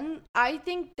 again, I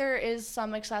think there is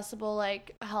some accessible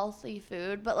like healthy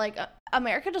food, but like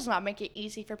America does not make it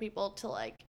easy for people to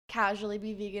like casually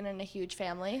be vegan in a huge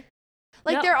family.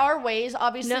 Like, there are ways,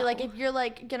 obviously, like if you're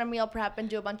like gonna meal prep and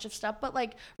do a bunch of stuff, but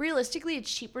like realistically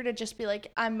it's cheaper to just be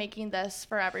like, I'm making this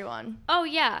for everyone. Oh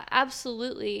yeah,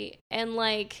 absolutely. And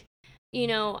like,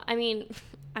 I mean,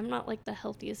 I'm not like the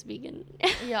healthiest vegan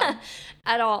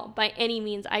at all by any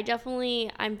means.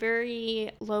 I'm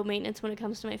very low maintenance when it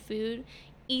comes to my food.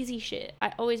 Easy shit.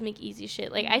 I always make easy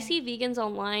shit. Like, I see vegans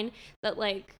online that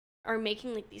like are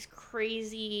making like these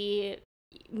crazy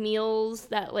meals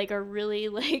that like are really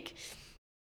like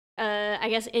I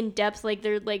guess in depth. Like,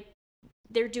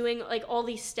 they're doing like all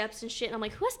these steps and shit, and I'm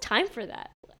like, who has time for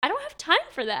that? I don't have time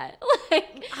for that.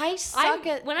 Like,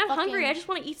 when I'm hungry, I just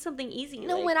want to eat something easy.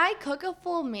 No, like, when I cook a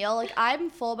full meal, like,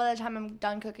 I'm full by the time I'm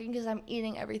done cooking because I'm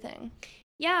eating everything.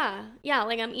 Yeah,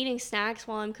 like I'm eating snacks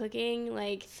while I'm cooking.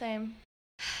 Like, same.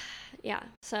 Yeah,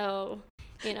 so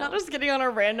not just getting on a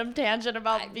random tangent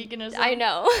about veganism. I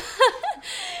know.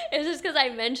 It's just because I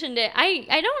mentioned it. I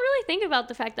don't really think about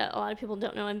the fact that a lot of people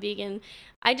don't know I'm vegan.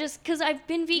 Because I've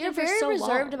been vegan for so long. You're very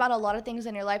reserved about a lot of things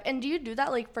in your life. And do you do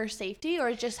that like for safety,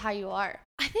 or just how you are?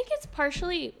 I think it's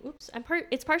partially.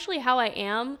 It's partially how I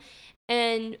am.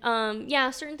 And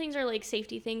certain things are like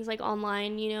safety things, like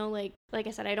online, like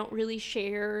I said, I don't really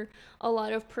share a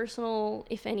lot of personal,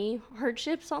 if any,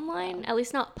 hardships online, at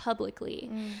least not publicly.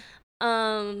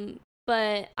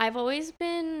 But I've always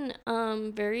been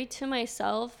very to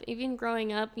myself, even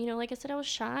growing up. Like I said, I was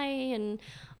shy and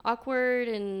awkward,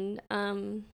 and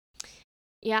I'm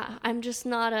just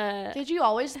not a... Did you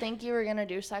always think you were gonna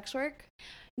do sex work?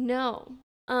 No,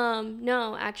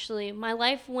 actually, my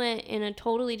life went in a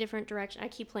totally different direction. I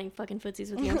keep playing fucking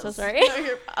footsies with you. I'm so sorry.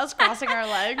 Us crossing our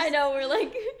legs. I know, we're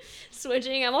like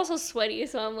switching. I'm also sweaty,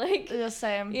 so I'm like the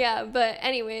same. Yeah, but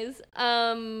anyways,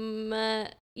 my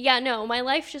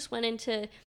life just went into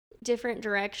different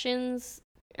directions.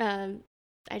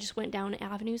 I just went down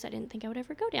avenues I didn't think I would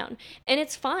ever go down, and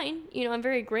it's fine. I'm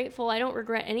very grateful. I don't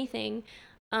regret anything.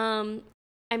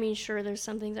 I mean, sure, there's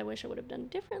some things I wish I would have done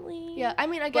differently. Yeah, I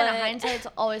mean, again, hindsight's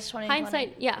always 20/20.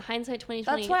 Hindsight 20/20.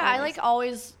 That's why I like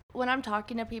always, when I'm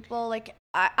talking to people, like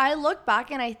I look back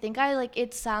and I think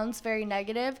it sounds very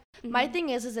negative. Mm-hmm. My thing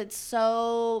is it's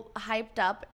so hyped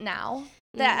up now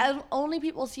that only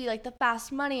people see like the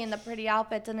fast money and the pretty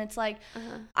outfits, and it's like,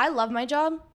 I love my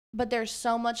job, but there's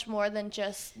so much more than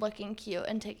just looking cute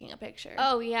and taking a picture.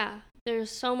 Oh yeah.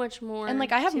 There's so much more. And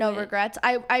like, I have no regrets.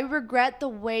 I regret the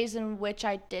ways in which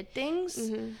I did things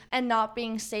and not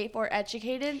being safe or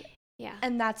educated. Yeah.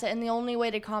 And that's it. And the only way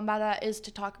to combat that is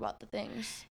to talk about the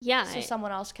things. Yeah. So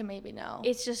someone else can maybe know.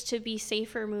 It's just to be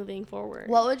safer moving forward.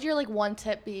 What would your, like, one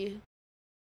tip be?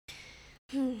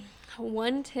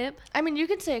 One tip? I mean, you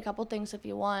could say a couple things if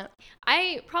you want.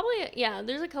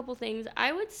 There's a couple things.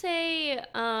 I would say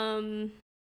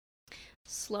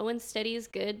slow and steady is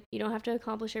good. You don't have to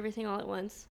accomplish everything all at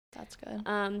once. That's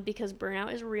good. Because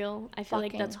burnout is real. I feel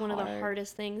like that's one of the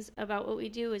hardest things about what we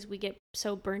do is we get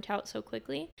so burnt out so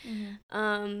quickly.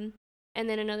 Mm-hmm. And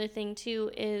then another thing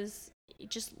too is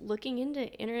just looking into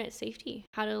internet safety,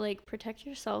 how to like protect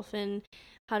yourself and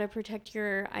how to protect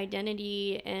your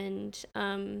identity, and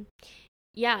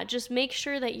just make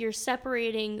sure that you're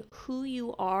separating who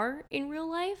you are in real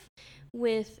life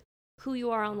with who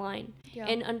you are online,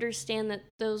 and understand that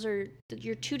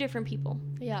you're two different people.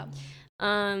 Yeah.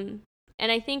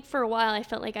 And I think for a while I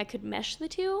felt like I could mesh the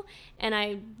two, and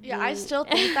I still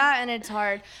think that, and it's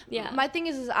hard. Yeah. My thing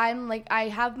is I'm like, I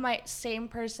have my same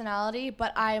personality,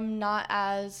 but I'm not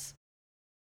as,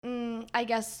 I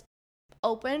guess,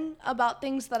 open about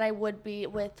things that I would be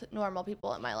with normal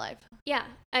people in my life. Yeah.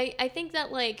 I think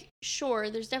that, like, sure,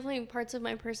 there's definitely parts of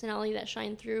my personality that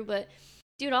shine through, but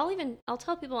dude, I'll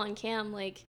tell people on cam,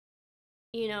 like,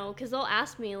 you know, because they'll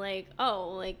ask me, like, oh,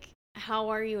 like, how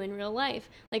are you in real life?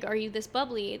 Like, are you this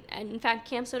bubbly? And in fact,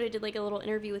 Cam Soda did like a little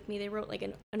interview with me. They wrote like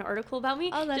an article about me.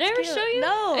 Oh, that's cute. Did I ever show you?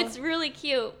 No. It's really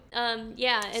cute.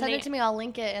 Yeah. And send it to me. I'll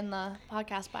link it in the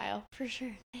podcast bio. For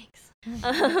sure. Thanks.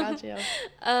 Got you.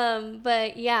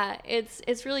 But yeah,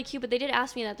 it's really cute. But they did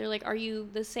ask me that. They're like, are you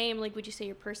the same? Like, would you say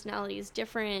your personality is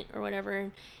different or whatever?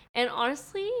 And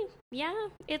honestly, yeah,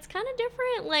 it's kind of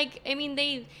different. Like, I mean,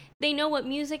 they know what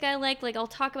music I like. Like, I'll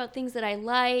talk about things that I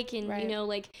like, and, you know,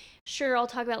 like, sure, I'll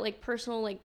talk about, like, personal,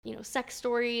 like, you know, sex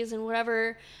stories and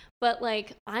whatever. But,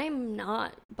 like, I'm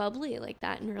not bubbly like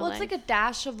that in real life. Well, it's like a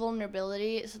dash of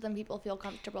vulnerability, so then people feel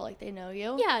comfortable, like they know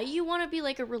you. Yeah, you want to be,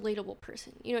 like, a relatable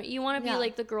person. You know, you want to be,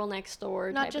 like, the girl next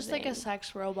door. Not just, like, a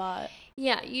sex robot.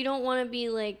 Yeah, you don't want to be,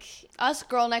 like... Us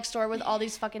girl next door with all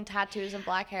these fucking tattoos and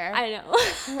black hair. I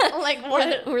know. Like,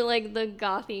 what? We're, like, the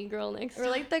gothy girl next door.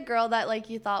 We're, like, the girl that, like,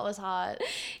 you thought was hot.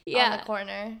 Yeah. On the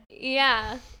corner.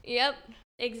 Yeah. Yep.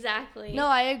 Exactly. No,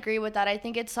 I agree with that. I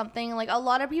think it's something, like, a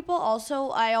lot of people also,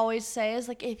 I always say, is,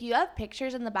 like, if you have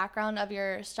pictures in the background of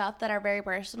your stuff that are very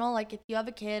personal, like, if you have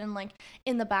a kid and, like,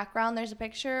 in the background there's a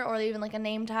picture or even, like, a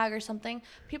name tag or something,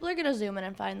 people are gonna zoom in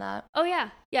and find that. Oh, yeah.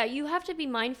 Yeah, you have to be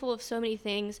mindful of so many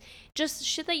things. Just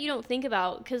shit that you don't think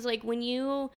about, because, like, when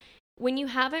you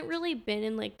haven't really been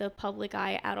in, like, the public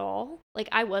eye at all, like,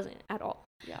 I wasn't at all.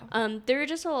 Yeah. There are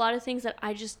just a lot of things that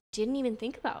I just didn't even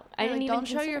think about. I didn't even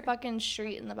consider. Don't show your fucking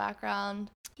street in the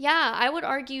background. Yeah, I would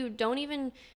argue don't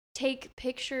even take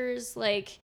pictures,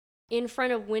 like, in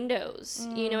front of windows.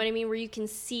 You know what I mean? Where you can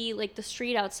see, like, the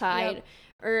street outside. Yep.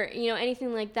 Or, you know,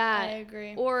 anything like that. I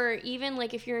agree. Or even,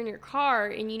 like, if you're in your car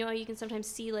and, you know, you can sometimes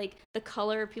see, like, the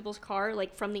color of people's car,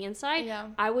 like, from the inside. Yeah.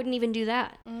 I wouldn't even do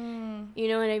that. You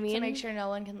know what I mean? To make sure no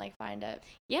one can, like, find it.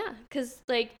 Yeah, because,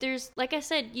 like, there's, like I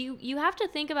said, you have to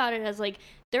think about it as, like,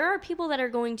 there are people that are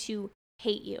going to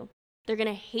hate you. They're going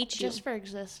to hate you. Just for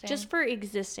existing. Just for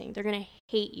existing. They're going to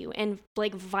hate you and,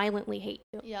 like, violently hate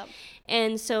you. Yep.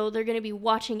 And so they're going to be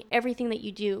watching everything that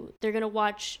you do. They're going to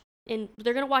watch... And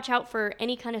they're going to watch out for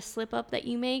any kind of slip up that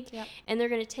you make. Yep. And they're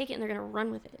going to take it and they're going to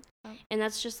run with it. Yep. And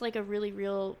that's just, like, a really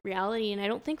real reality. And I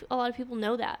don't think a lot of people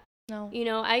know that. No. You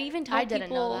know, I even tell people. I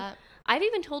didn't know that. I've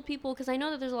even told people, because I know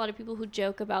that there's a lot of people who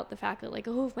joke about the fact that, like,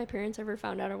 oh, if my parents ever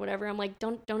found out or whatever, I'm like,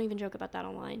 don't even joke about that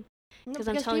online. Because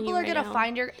I'm telling you right now. People are going to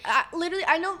find your... literally,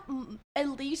 I know at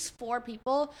least 4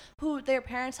 people who their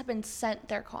parents have been sent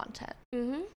their content.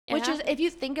 Mm-hmm. Which is, if you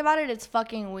think about it, it's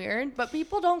fucking weird, but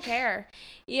people don't care.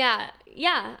 Yeah.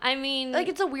 Yeah. I mean... Like,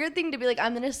 it's a weird thing to be like,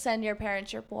 I'm going to send your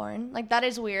parents your porn. Like, that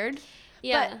is weird.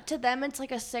 Yeah. But to them, it's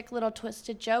like a sick little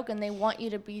twisted joke, and they want you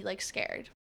to be, like, scared.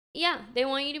 Yeah, they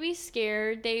want you to be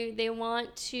scared. They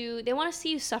want to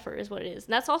see you suffer is what it is.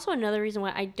 And that's also another reason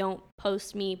why I don't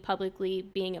post me publicly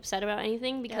being upset about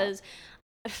anything, because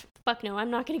fuck no, I'm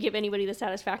not going to give anybody the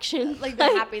satisfaction. Like,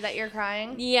 they're happy that you're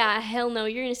crying? Yeah, hell no.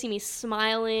 You're going to see me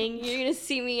smiling. You're going to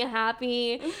see me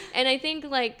happy. And I think,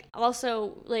 like,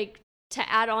 also, like, to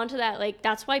add on to that, like,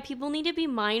 that's why people need to be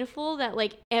mindful that,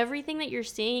 like, everything that you're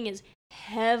seeing is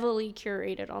heavily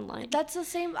curated online. That's the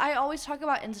same. I always talk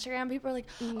about Instagram. People are like,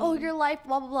 oh, your life,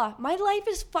 blah, blah, blah. My life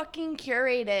is fucking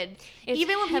curated. It's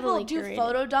even when people do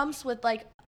photo dumps with, like,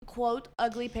 quote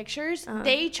ugly pictures,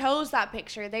 they chose that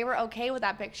picture. They were okay with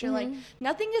that picture. Like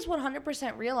nothing is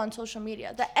 100% real on social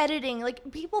media. The editing,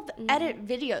 like people edit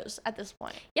videos at this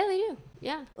point. Yeah, they do.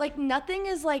 Yeah. Like nothing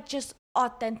is like just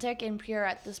authentic and pure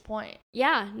at this point.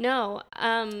 Yeah, no.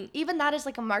 Even that is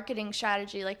like a marketing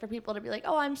strategy, like for people to be like,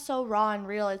 oh, I'm so raw and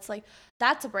real. It's like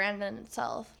that's a brand in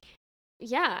itself.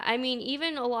 Yeah, I mean,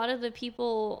 even a lot of the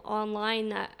people online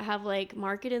that have like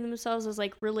marketed themselves as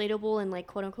like relatable and like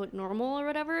quote unquote normal or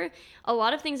whatever, a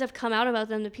lot of things have come out about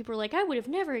them that people are like, I would have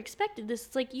never expected this.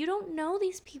 It's like, you don't know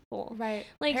these people. Right.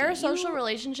 Like parasocial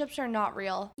relationships are not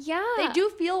real. Yeah. They do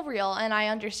feel real, and I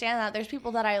understand that. There's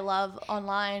people that I love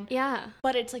online. Yeah.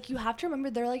 But it's like you have to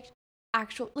remember they're like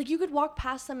actual, like you could walk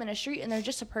past them in a street and they're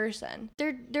just a person.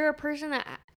 They're a person that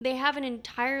they have an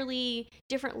entirely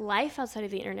different life outside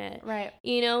of the internet. Right.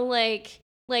 You know, like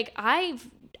I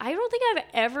don't think I've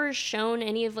ever shown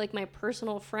any of like my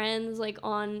personal friends like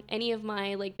on any of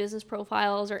my like business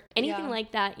profiles or anything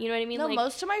like that. You know what I mean? No, like,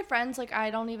 most of my friends, like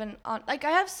I don't even like I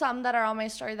have some that are on my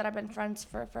story that I've been friends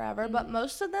for forever, but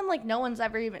most of them like no one's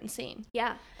ever even seen.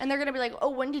 Yeah. And they're gonna be like, oh,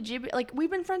 when did you be like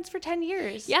we've been friends for 10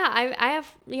 years. Yeah, I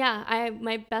have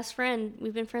my best friend.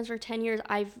 We've been friends for 10 years.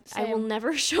 I will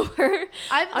never show her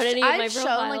on any of my profiles.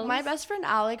 Shown like my best friend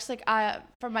Alex, like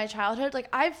from my childhood, like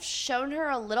I've shown her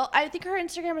a little. I think her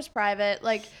Instagram is private,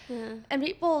 like, and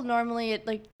people normally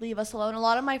like leave us alone. A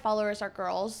lot of my followers are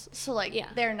girls, so like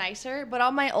they're nicer. But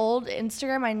on my old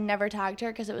Instagram, I never tagged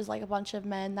her because it was like a bunch of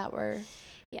men that were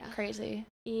crazy.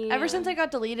 Yeah. Ever since I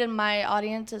got deleted, my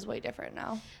audience is way different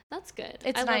now. That's good.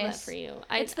 It's I nice. love that for you.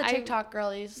 It's the TikTok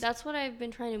girlies. That's what I've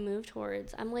been trying to move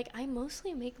towards. I'm like, I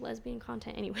mostly make lesbian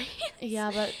content anyway.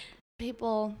 Yeah, but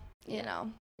people, you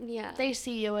know, they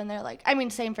see you and they're like, I mean,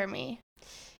 same for me.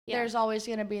 Yeah. There's always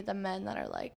going to be the men that are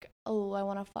like, oh, I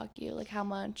want to fuck you. Like, how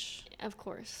much? Of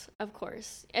course.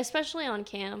 Especially on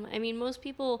cam. I mean, most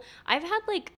people, I've had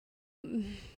like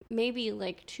maybe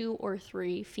like 2 or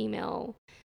 3 female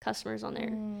customers on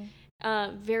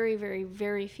there. Very, very,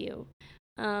 very few.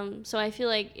 So I feel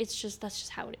like that's just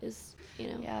how it is, you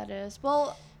know? Yeah, it is.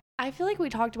 Well, I feel like we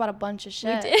talked about a bunch of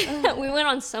shit. We did. We went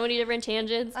on so many different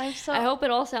tangents. I hope it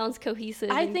all sounds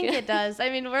cohesive. I think it does. I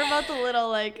mean, we're both a little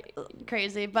like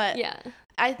crazy, but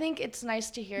I think it's nice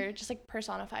to hear just like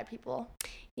personify people.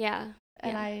 Yeah.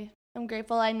 And I'm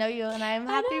grateful I know you, and I'm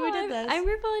happy we did this. I'm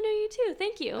grateful I know you too.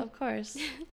 Thank you. Of course.